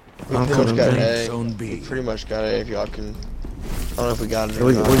 We I'm pretty much coming got back. A. Zone We B. pretty much got A if y'all can. I don't know if we got it. or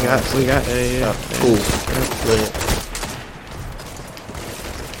We not. got A, yeah. Cool. Brilliant.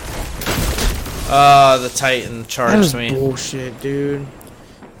 Oh, the Titan That charged was me. bullshit, dude.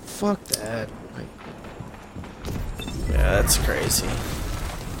 Fuck that. Like, Yeah, that's crazy.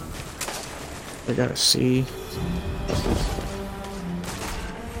 I got a C.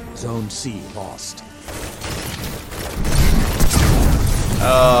 Zone C lost.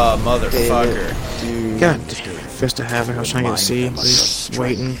 Oh, Damn motherfucker. it, dude. God damn it. Fist of Havoc. I was trying to get a C. Mind them Just under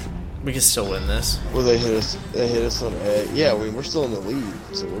waiting. We can still win this. Well, they hit us. They hit us on A. Yeah, we're still in the lead,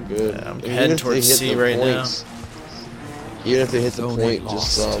 so we're good. Yeah, I'm Even heading if they towards hit C the right now. points, even if they hit the Zone A point,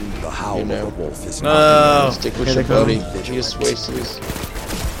 lost. just The howl you of know, the wolf is No. stick with Here your they come. buddy. He just wasted his.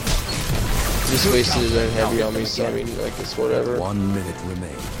 Just wasted his own heavy on me, so I mean, like it's whatever. 1 minute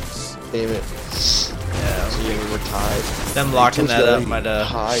remains. Damn it. Yeah. So yeah, we're tied. Them locking that up might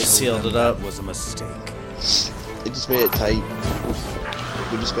High. have sealed it up. That was a mistake. It just made it tight.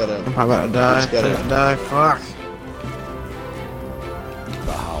 We just gotta. I'm probably about to die. just gotta- I'm about to die. Fuck.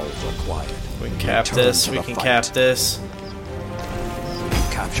 The howls are quiet. We can cap Return this. to We the can fight. cap this.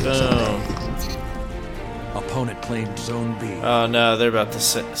 Capture Zone Boom. A. Opponent claimed Zone B. Oh no, they're about to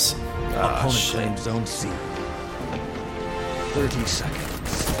sit. Oh Opponent shit. claimed Zone C. 30 seconds.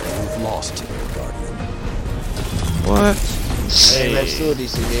 You've lost to your Guardian. What? Hey, that's still a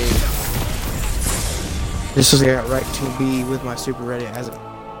decent game. This is I got right to B with my super ready as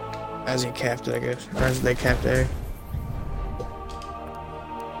it capped it, I guess. Or as they capped A.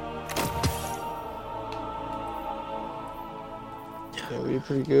 Yeah, we did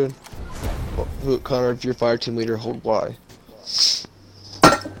pretty good. Well, Connor, if you're fire team leader, hold Y.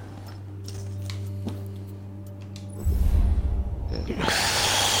 Yeah.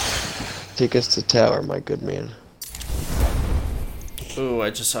 Take us to tower, my good man. Ooh, I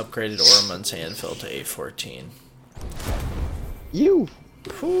just upgraded Ormond's Anvil to A14. You!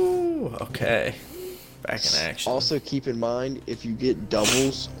 Ooh, okay. Back in action. Also, keep in mind, if you get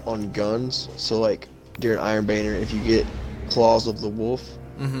doubles on guns, so like during Iron Banner, if you get Claws of the Wolf,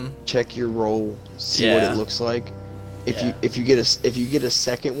 check your roll, see what Yeah. it looks like. If Yeah. you get a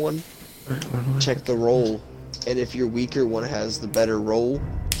second one, check the roll, and if your weaker one has the better roll,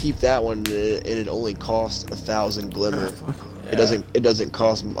 keep that one, and it only costs 1,000 glimmer. Yeah. It doesn't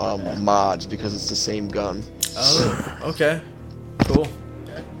cost mods because it's the same gun. Oh, okay. Cool.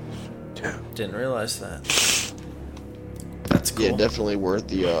 Didn't realize that. That's cool. Yeah, definitely worth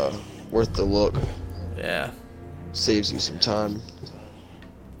the look. Yeah. Saves you some time.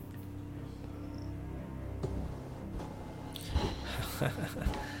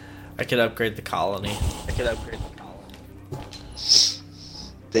 I could upgrade the colony.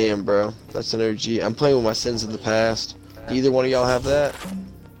 Damn, bro, that's an OG. I'm playing with my Sins of the Past. Either one of y'all have that?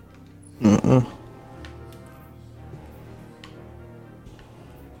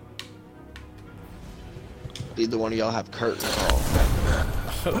 Either one of y'all have Curtain Call.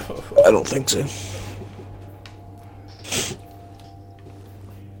 I don't think so.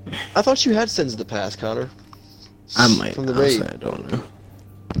 I thought you had Sins of the Past, Connor. I might. From the I'll say raid. I don't know.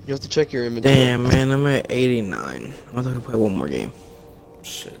 You have to check your inventory. Damn, man, I'm at 89. I thought I could play one more game.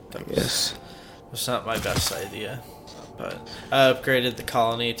 Shit, that Yes. was not my best idea. But I upgraded the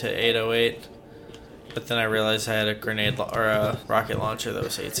colony to 808. But then I realized I had a grenade or a rocket launcher that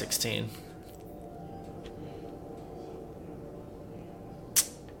was 816.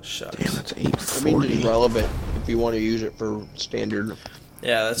 Shucks. Damn, that's I mean, 840. it's relevant if you want to use it for standard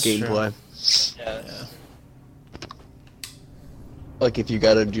Yeah, that's gameplay. true. Yeah. Like if you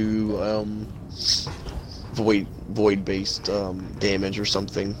gotta do void based damage or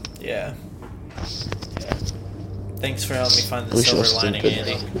something. Yeah. Thanks for helping me find the We shall silver lining, stupid.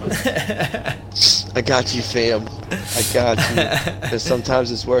 Andy. I got you, fam. I got you. Because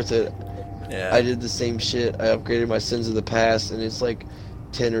sometimes it's worth it. Yeah. I did the same shit. I upgraded my Sins of the Past, and it's like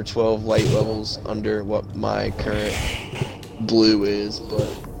 10 or 12 light levels under what my current blue is, but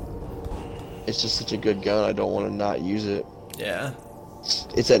it's just such a good gun, I don't want to not use it. Yeah.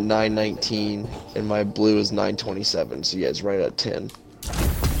 It's at 919, and my blue is 927, so yeah, it's right at 10.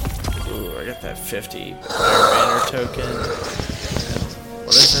 Ooh, I got that 50 Fire Banner token.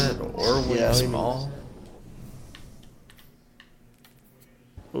 What is that? Orwin Yeah, I mean- Small?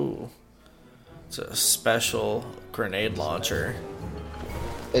 Ooh. It's a special grenade launcher.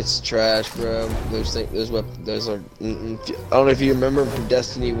 It's trash, bro. Those are. I don't know if you remember from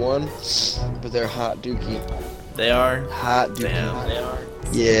Destiny 1, but they're hot dookie. They are? Hot dookie. Damn. They are.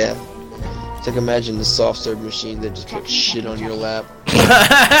 Yeah. It's like imagine the soft serve machine that just puts shit on your lap.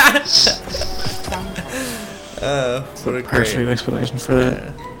 What a Perfect great. explanation for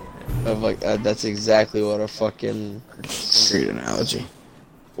that. Of like, that's exactly what a fucking. Great analogy.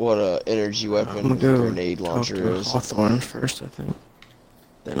 What a energy weapon I'm gonna go grenade talk launcher to is. Hawthorne first, I think.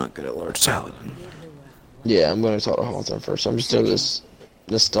 They're not good at large salad. Yeah, I'm gonna talk to Hawthorne first. I'm just doing this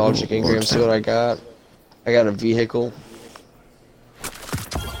nostalgic Ooh, engram. Lord See what I got. I got a vehicle.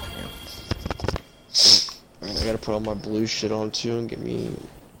 And I gotta put all my blue shit on too and get me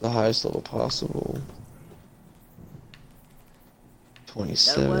the highest level possible. No word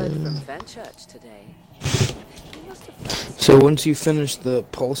 27. from Fenchurch today. He must have found So once you finish the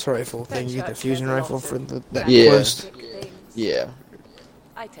pulse rifle thing, you get the fusion rifle for that Yeah. quest. things. Yeah.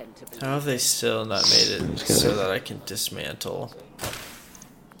 I tend to believe. How have they still not made it so that I can dismantle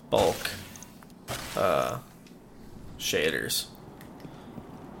bulk shaders?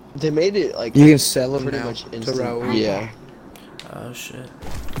 They made it like You can sell them pretty now much to instant. Raoul. Yeah. Oh shit.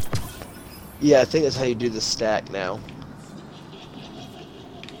 Yeah, I think that's how you do the stack now.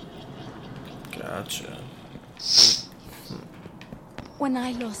 Gotcha. When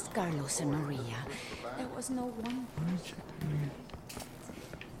I lost Carlos and Maria, there was no one.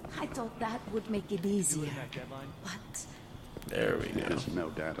 I thought that would make it easier. But There we go. There's no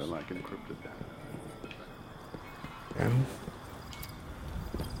data like encrypted data.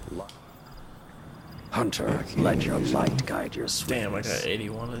 Hunter, let your light guide your Damn, I swiftness. got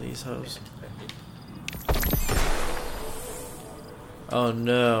 81 of these hoes. Oh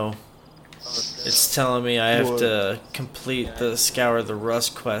no. It's telling me I have to complete the Scour the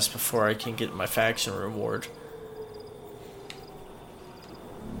Rust quest before I can get my faction reward.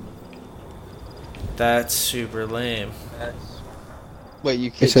 That's super lame. Wait,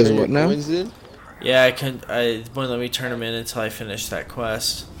 you can't says turn what your now? coins in? Yeah, I couldn't. I wouldn't let me turn them in until I finish that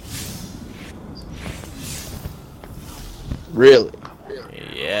quest. Really?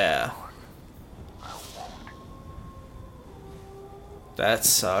 Yeah. That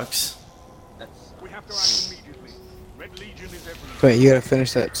sucks. We have to act immediately. Red Legion is everywhere. Wait, you gotta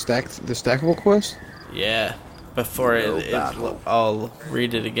finish that the stackable quest? Yeah. Before No battle. I'll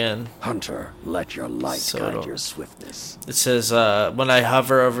read it again. Hunter, let your light So guide it'll- your swiftness. It says when I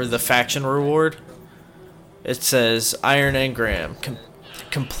hover over the faction reward, it says Iron Engram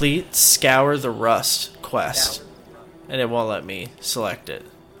complete Scour the Rust quest, and it won't let me select it.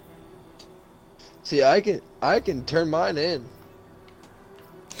 See, I can turn mine in.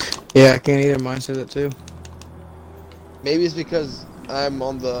 Yeah, I can't either. Mine says it too. Maybe it's because I'm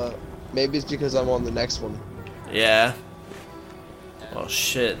on the next one. Yeah. Well,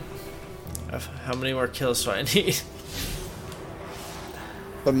 shit. How many more kills do I need?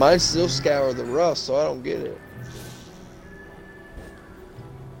 But mine still Scour the Rust, so I don't get it.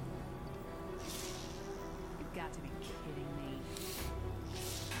 You've got to be kidding me.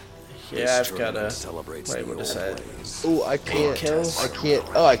 Yeah, This I've got tournament to. celebrates Wait, the what is old that? ways. Ooh, I can't. kills?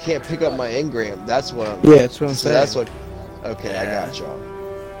 I can't pick up my engram. That's what I'm. Yeah, that's what I'm So saying. that's what. Okay, I Yeah. got y'all.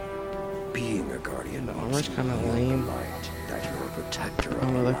 Being a guardian The of armor's kinda lame. light, that you're a protector I of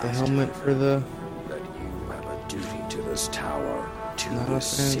don't know, like the last helmet for the. that you have a duty to this tower, to Not a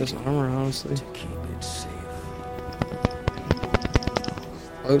this fan of city, this armor, honestly. to keep it safe.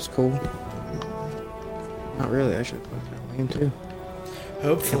 Oh, it's cool. Not really, actually. It's kind of lame too.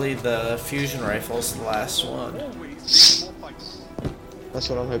 Hopefully, the fusion rifle's the last one. That's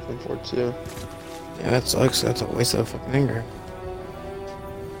what I'm hoping for too. Yeah, that sucks. That's a waste of fucking engram.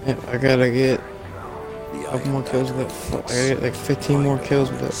 Yeah, I gotta get The a couple Iron more kills with Banner that. I falls. gotta get like 15 more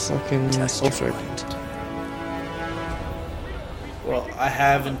kills with that fucking Test pulse your rifle. might. Well, I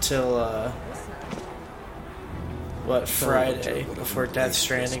have until Friday before Death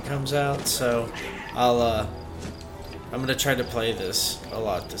Stranding comes out, so I'm gonna try to play this a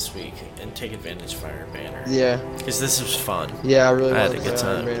lot this week and take advantage of Iron Banner. Yeah, Because this was fun. yeah, I really I had want a to good play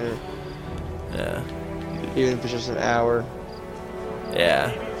Iron time. Banner, Yeah. even if it's just an hour.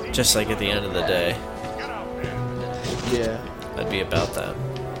 Yeah. Just like at the end of the day. Yeah. I'd be about that.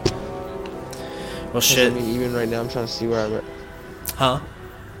 Well, 'Cause, shit. I mean, even right now, I'm trying to see where I'm at. Huh?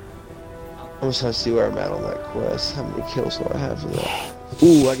 I'm just trying to see where I'm at on that quest. How many kills do I have for that?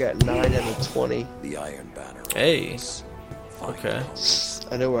 Ooh, I got 9 out of 20. The Iron Banner. Hey. falls. Find Okay. it.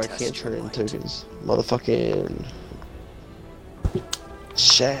 I know where I Test can't your turn in might. tokens. Motherfucking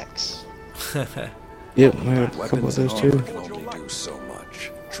shacks. Yep, I got a couple of Weapons and those armor too. can only do so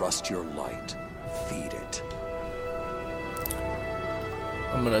much. Trust your light. feed it.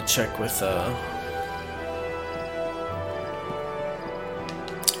 I'm gonna check with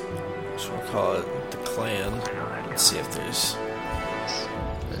what we call it, the clan, and see if there's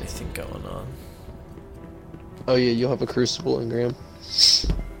anything going on. Oh yeah, you'll have a crucible, Ingram.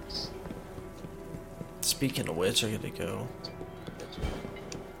 Speaking of which, I gotta go.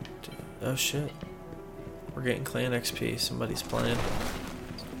 Oh shit. We're getting clan XP. Somebody's playing.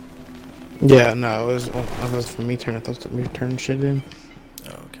 Yeah, no, it was for me turn. I thought it was me turning shit in. Oh,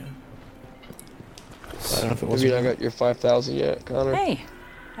 okay. I don't know if it Have was. you not got your 5,000 yet, Connor? Hey,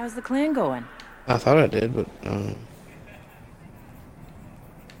 how's the clan going? I thought I did, but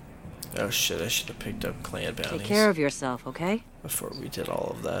Oh shit, I should have picked up clan bounties Take care of yourself, okay? before we did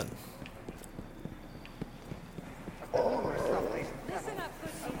all of that.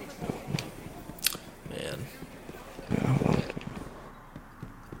 Man.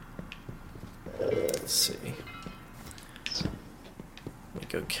 Let's see. Let me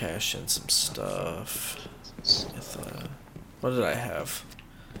go cash in some stuff. With, what did I have?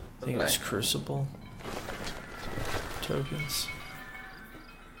 I think it was Crucible tokens.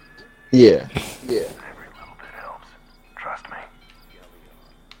 Yeah. Yeah. Every little bit helps. Trust me.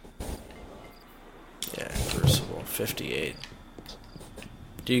 Yeah, Crucible 58.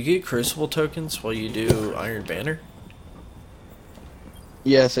 Do you get Crucible tokens while you do Iron Banner?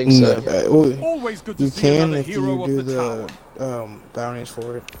 Yeah, I think so. well, Always good to you see can another if you hero do of the tower. the bounties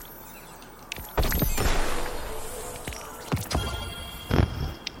for it.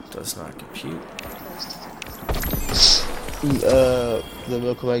 Does not compute. The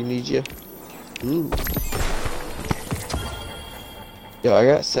Milk Magnesia. Ooh. Yo, I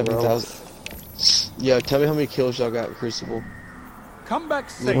got 7,000. Yo, tell me how many kills y'all got in Crucible. Come back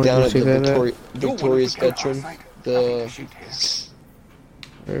Look safe. down you at see the that at? Victorious Veteran. The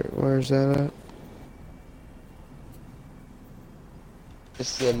Where's that at?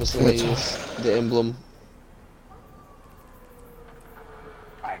 it's the miscellaneous, the emblem.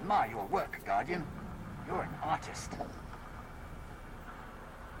 I admire your work, Guardian. You're an artist.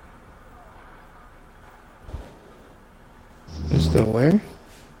 It's still where?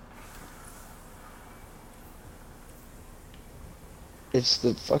 It's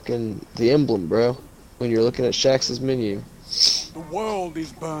the emblem, bro. When you're looking at Shax's menu. The world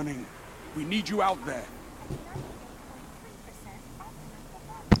is burning. We need you out there.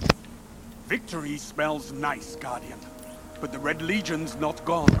 Victory smells nice, Guardian. But the Red Legion's not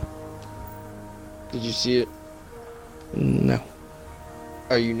gone. Did you see it? No.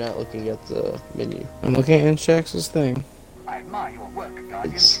 Are you not looking at the menu? I'm looking at Shax's thing. I admire your work,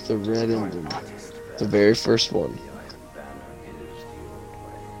 Guardian. It's the red You're emblem. an artist. The very first one.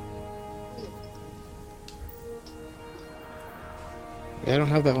 Yeah, I don't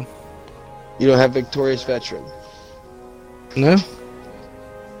have that one. You don't have Victorious Veteran. No?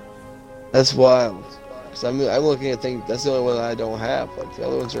 That's wild. Cause I'm looking at things. That's the only one I don't have. Like the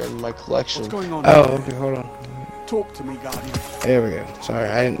other ones are in my collection. What's going on? Oh, here? okay, hold on. Talk to me, Guardian. There we go. Sorry,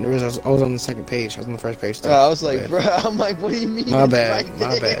 I didn't realize I was on the second page. I was on the first page. Still. I was My like, bad. bro, I'm like, what do you mean? My it's bad, right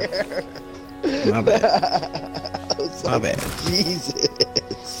my there? My bad. I was My like, bad.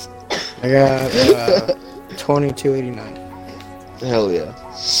 Jesus. I got 2289. Hell yeah.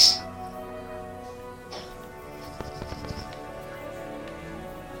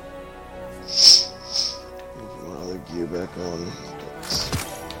 Put my other gear back on.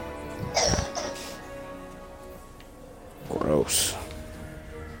 Gross.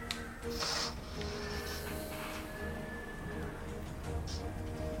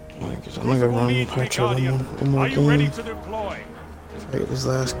 I'm gonna go Crucible run needs me, Petra Guardian. one more Are you ready game. to deploy? Get this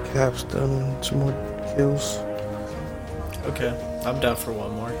last caps done and some more kills. Okay, I'm down for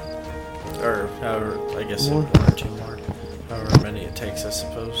one more. Or however, I guess More? one or two more. However many it takes, I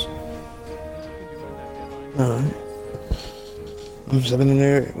suppose. Alright. I'm just in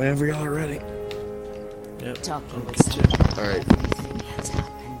there whenever y'all are ready. Yep. Talking I'm with good too. Alright, has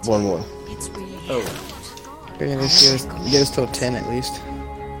happened. one more. It's really Oh, Okay, let's get us till 10 at least.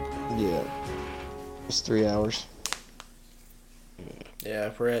 Yeah. It's 3 hours.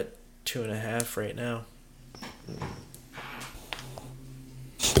 yeah, we're at 2.5 right now.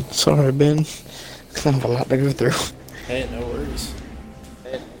 Sorry, Ben. I have a lot to go through. Hey, no worries.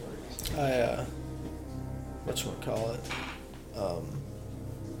 Whatchamacallit?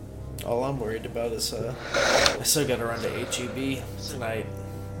 All I'm worried about is I still gotta run to HEB tonight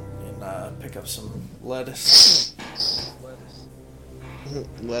and pick up some lettuce.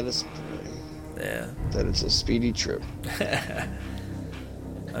 Let us pray Yeah. that it's a speedy trip.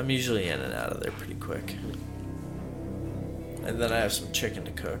 I'm usually in and out of there pretty quick. And then I have some chicken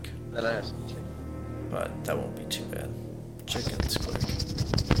to cook. but that won't be too bad. Chicken's quick.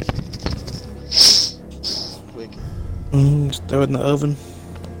 Quick. Just throw it in the oven.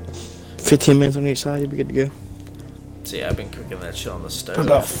 15 minutes on each side, you'll be good to go. See, I've been cooking that shit on the stove.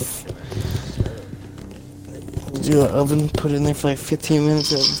 Do the oven, put it in there for like 15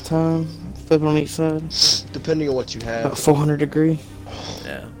 minutes at a time. Flip it on each side. Depending on what you About have. 400 degree.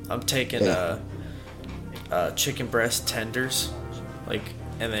 Yeah, I'm taking chicken breast tenders, like,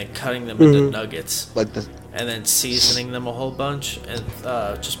 and then cutting them into nuggets, Like the and then seasoning them a whole bunch, and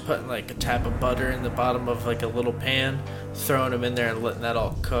just putting like a tap of butter in the bottom of like a little pan, throwing them in there and letting that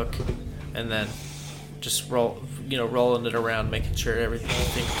all cook, and then just rolling it around, making sure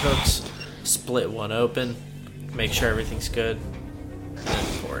everything cooks. Split one open, make sure everything's good, and then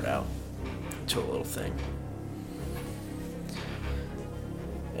pour it out into a little thing.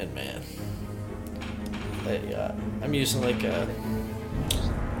 And man, I'm using like a,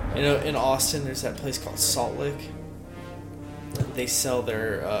 in Austin there's that place called Salt Lick. They sell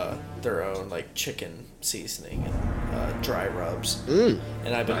their own like chicken seasoning and dry rubs, and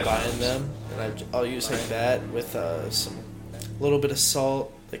I've been buying them, and I'll use like that with some little bit of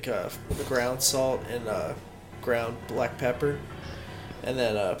salt, like ground salt and ground black pepper, and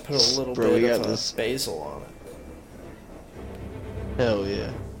then put a little bit of basil on it. hell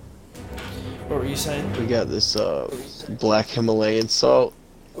yeah. What were you saying? We got this black Himalayan salt.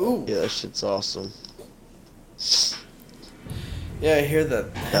 Ooh. Yeah, that shit's awesome. Yeah, I hear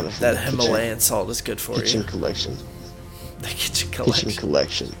that Got it from that the Himalayan salt is good for Kitchen you. collection. The kitchen Kitchen collection.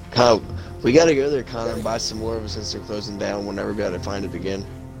 collection. Connor, we gotta go there, Connor, and buy some more of it since they're closing down. We'll never be able to find it again.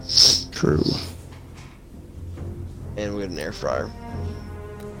 True. And we got an air fryer.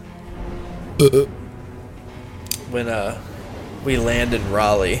 When we land in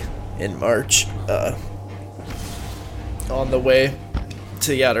Raleigh in March, on the way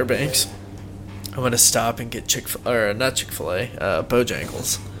to the Outer Banks, I'm gonna stop and get not Chick-fil-A,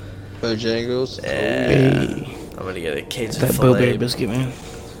 Bojangles. Bojangles? Yeah. I'm gonna get a Cajun That filet. Bo-Berry biscuit, man.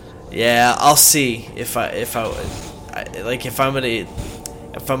 Yeah, I'll see if I'm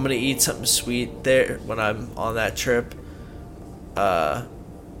gonna eat something sweet there when I'm on that trip.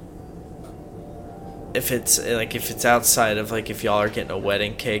 If it's outside of like if y'all are getting a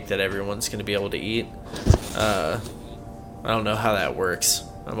wedding cake that everyone's gonna be able to eat, I don't know how that works.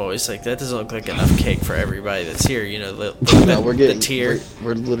 I'm always like, that doesn't look like enough cake for everybody that's here. We're getting the tier.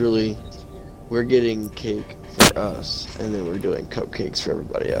 We're getting cake for us, and then we're doing cupcakes for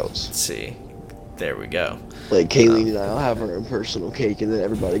everybody else. Let's see, there we go. Like Kayleen and I'll have our own personal cake, and then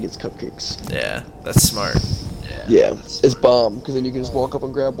everybody gets cupcakes. Yeah, that's smart. Yeah, it's bomb because then you can just walk up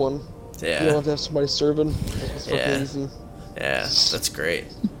and grab one. Yeah. You don't have to have somebody serving. It's fucking Yeah. easy. Yeah, that's great.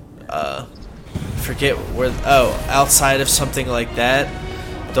 Forget where. Outside of something like that,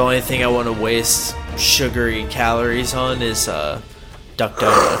 the only thing I want to waste sugary calories on is Duck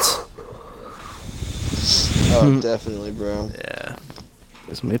Donuts. Oh, definitely, bro. Yeah.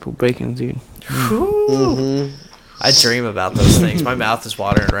 It's maple bacon, dude. Mm-hmm. I dream about those things. My mouth is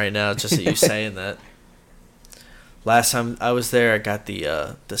watering right now just at you saying that. Last time I was there, I got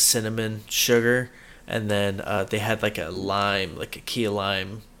the cinnamon sugar, and then they had like a key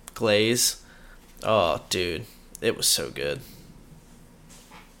lime glaze. Oh, dude, it was so good.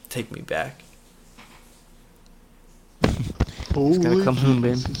 Take me back. It's gotta come home,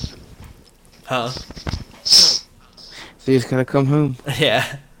 baby. Huh? So you just gotta come home.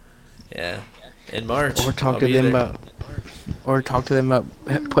 Yeah. Yeah. In March. Or talk I'll to be them there.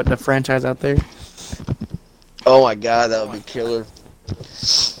 about putting a franchise out there. Oh my god, that would be killer.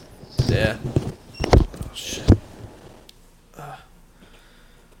 Yeah. Shit.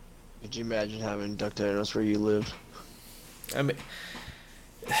 Could you imagine having Duck Donuts where you live? I mean,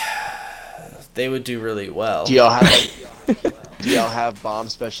 they would do really well. Do y'all have bomb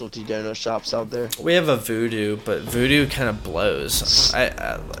specialty donut shops out there? We have a Voodoo, but Voodoo kind of blows.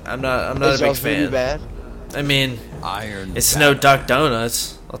 I'm not Is a big y'all's Voodoo fan. bad? I mean, Iron it's Banner. no Duck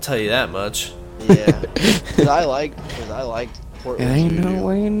Donuts. I'll tell you that much. Yeah. Cause I like It Portland ain't Voodoo. no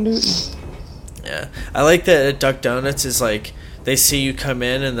way in dude. Yeah, I like that at Duck Donuts is like they see you come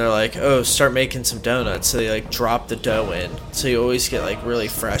in and they're like, oh, start making some donuts. So they like drop the dough in. So you always get like really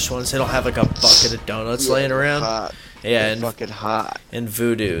fresh ones. They don't have like a bucket of donuts laying around. Hot. Yeah, They're and fucking hot. in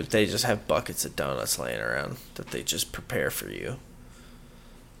Voodoo, they just have buckets of donuts laying around that they just prepare for you.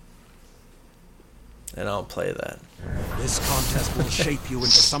 And I'll play that. This contest will shape you into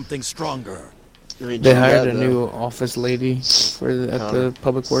something stronger. I mean, They yeah, hired a though. new office lady at the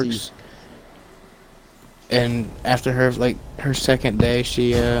Public Works. And after her second day,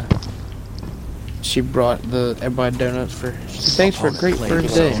 she brought everybody donuts for. Thanks for a great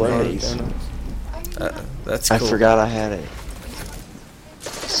first day. Nice. Donuts. That's cool. I forgot I had it.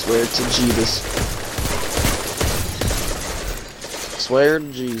 Swear to Jesus. Swear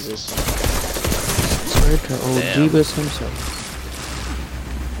to Jesus. Swear to old Damn. Jeebus himself.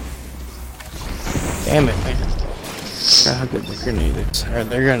 Damn it, man. God, how good the grenade is. Alright,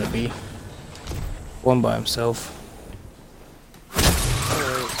 they're gonna be. One by himself.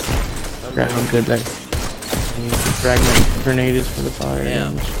 Forgot how good that fragment grenade is for the fire.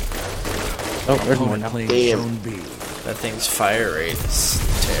 Damn. damage. Oh, there's more Opponent now. claims Damn. Zone B. That thing's fire rate is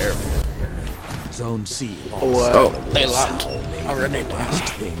terrible. Zone C lost. What? Oh, they locked. Already.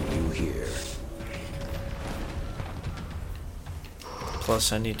 Last thing you hear.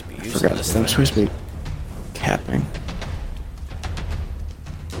 Plus, I need to be using Forgot this I'm thing. supposed to be capping.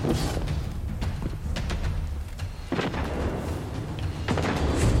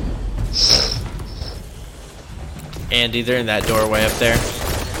 Andy, they're in that doorway up there.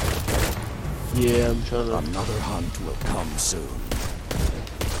 Yeah, I'm trying to. Another hunt will come soon.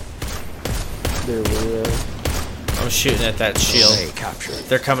 There we go. I'm shooting at that shield. Zone A captured.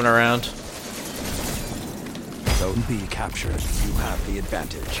 They're coming around. Zone B captured. You have the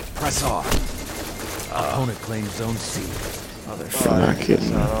advantage. Press on. Opponent claims Zone C. Motherfucker. Not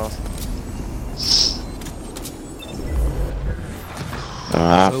kidding.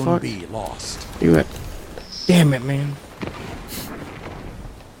 Ah, Zone fuck. B lost. Do it. Damn it, man.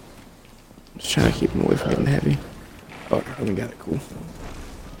 Just trying to keep him away from getting heavy. Oh, I got it. Cool.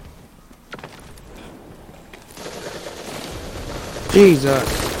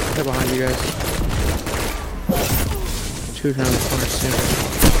 Jesus. Right behind you guys. Two trying to corner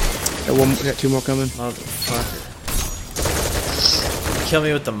center. We got two more coming. Motherfucker. Kill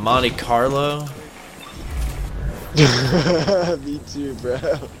me with the Monte Carlo. Me too, bro.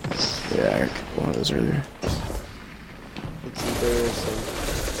 Yeah, I got one of those earlier. It's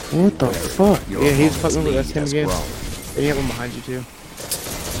embarrassing. What the fuck? Your Yeah, he's opponent's fucking with lead us him has again. grown. Yeah, you have one behind you too.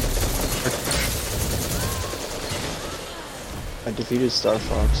 I defeated Star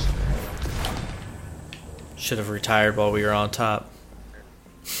Fox. Should have retired while we were on top.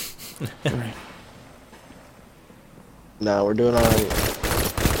 Nah, we're doing alright.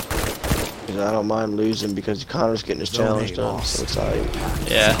 Cause I don't mind losing because Connor's getting his Zone A challenge done, lost. so it's alright.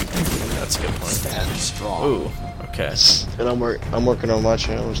 Yeah, that's a good point. Stand strong. Ooh, okay. And I'm working on my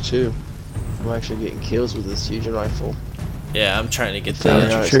challenge too. I'm actually getting kills with this fusion rifle. Yeah, I'm trying to get Yeah,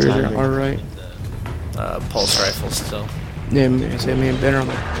 the it's Triggers timing. are alright. pulse rifle still. Yeah, man, say me and Ben are on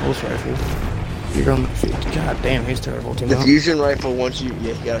the pulse rifle. You're on the 50. God damn, he's terrible. Team The up. fusion rifle, once you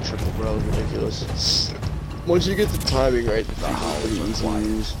got a triple bro, it's ridiculous. Once you get the timing right, the fusion's pretty easy to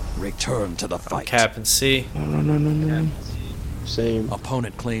use. Return to the fight. Cap and C. No. Same.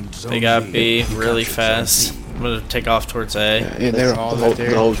 Opponent claimed Zone They got B. B You really captured fast. Zone B. I'm gonna take off towards A. Yeah, they were all the whole, there.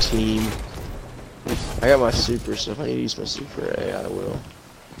 the whole team. I got my super, so if I need to use my super A, I will.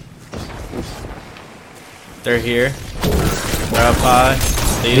 They're here. They're up high.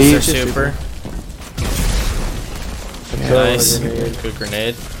 They use their super. Nice. Grenade. Good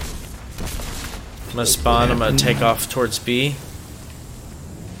grenade. I'm gonna spawn. I'm gonna take off towards B.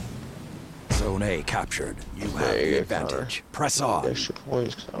 Zone A captured. You have There you the go, advantage. Press on. Extra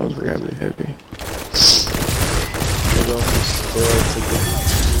points. 'Cause I I was was really heavy. going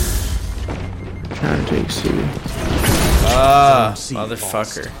for Trying to take C. Ah, Zone C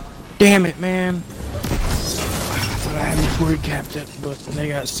motherfucker. Damn it, man. I thought I had him before he capped it, but they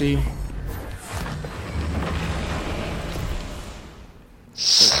got C.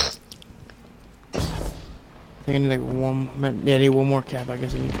 I think I need like I need one more cap, I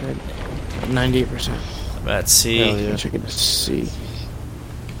guess I need to 98%. I'm at C. Hell yeah. Check it to C.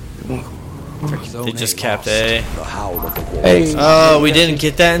 Zone They just A capped lost. A. The howl of the wolves. Hey. Oh, we didn't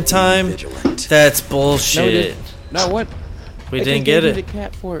get that in time? Vigilant. That's bullshit. No, what? We They didn't gave get me it. the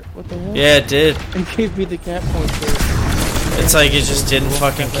cap for it. What the hell? Yeah, it did. They gave me the cap point for it. It's like it just didn't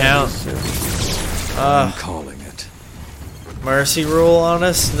fucking count. I'm calling it. Mercy rule on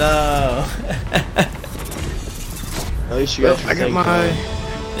us? No. At least you got I got my...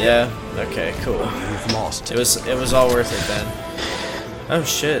 Yeah. Okay. Cool. You've lost. It was all worth it then. Oh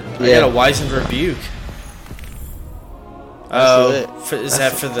shit! I Yeah. got a wizened rebuke. That's Oh, is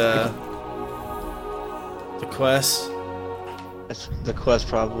that for the quest? That's the quest,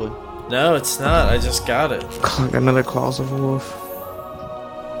 probably. No, it's not. I just got it. Got another Claws of a Wolf.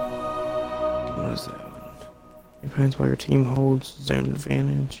 What is that one? Depends while your team holds zone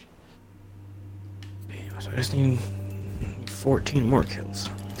advantage. Damn, so I just need 14 more kills.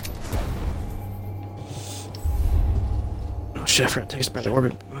 Oh shit, I forgot to take us back to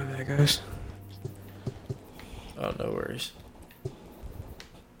orbit. My bad, guys. Oh, no worries.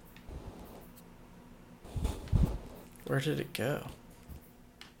 Where did it go?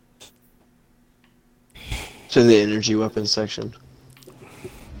 It's in the energy weapons section.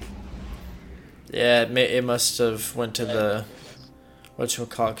 Yeah, it must have went to the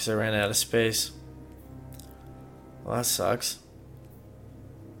whatchamacallit because I ran out of space. Well, that sucks.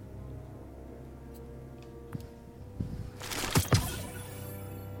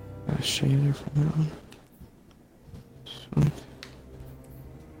 Shader for that one.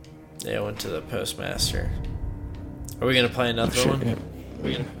 Yeah, it went to the postmaster. Are we gonna play another shit, one? yeah.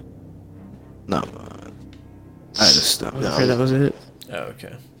 We can... No. I just stopped. No. Okay, that was it. Oh,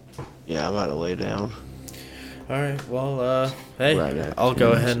 okay. Yeah, I'm about to lay down. All right. Well, hey, Right at I'll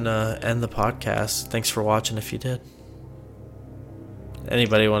go 2 ahead and end the podcast. Thanks for watching. If you did,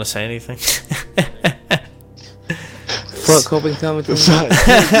 anybody want to say anything? Fuck hoping commentary.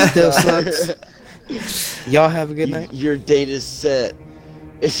 Still sucks. Y'all have a good night. Your date is set.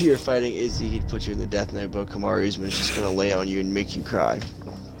 If you're fighting Izzy, he'd put you in the Death Note, but Kamaru Usman's just gonna lay on you and make you cry.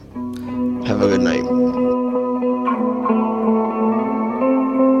 Have a good night.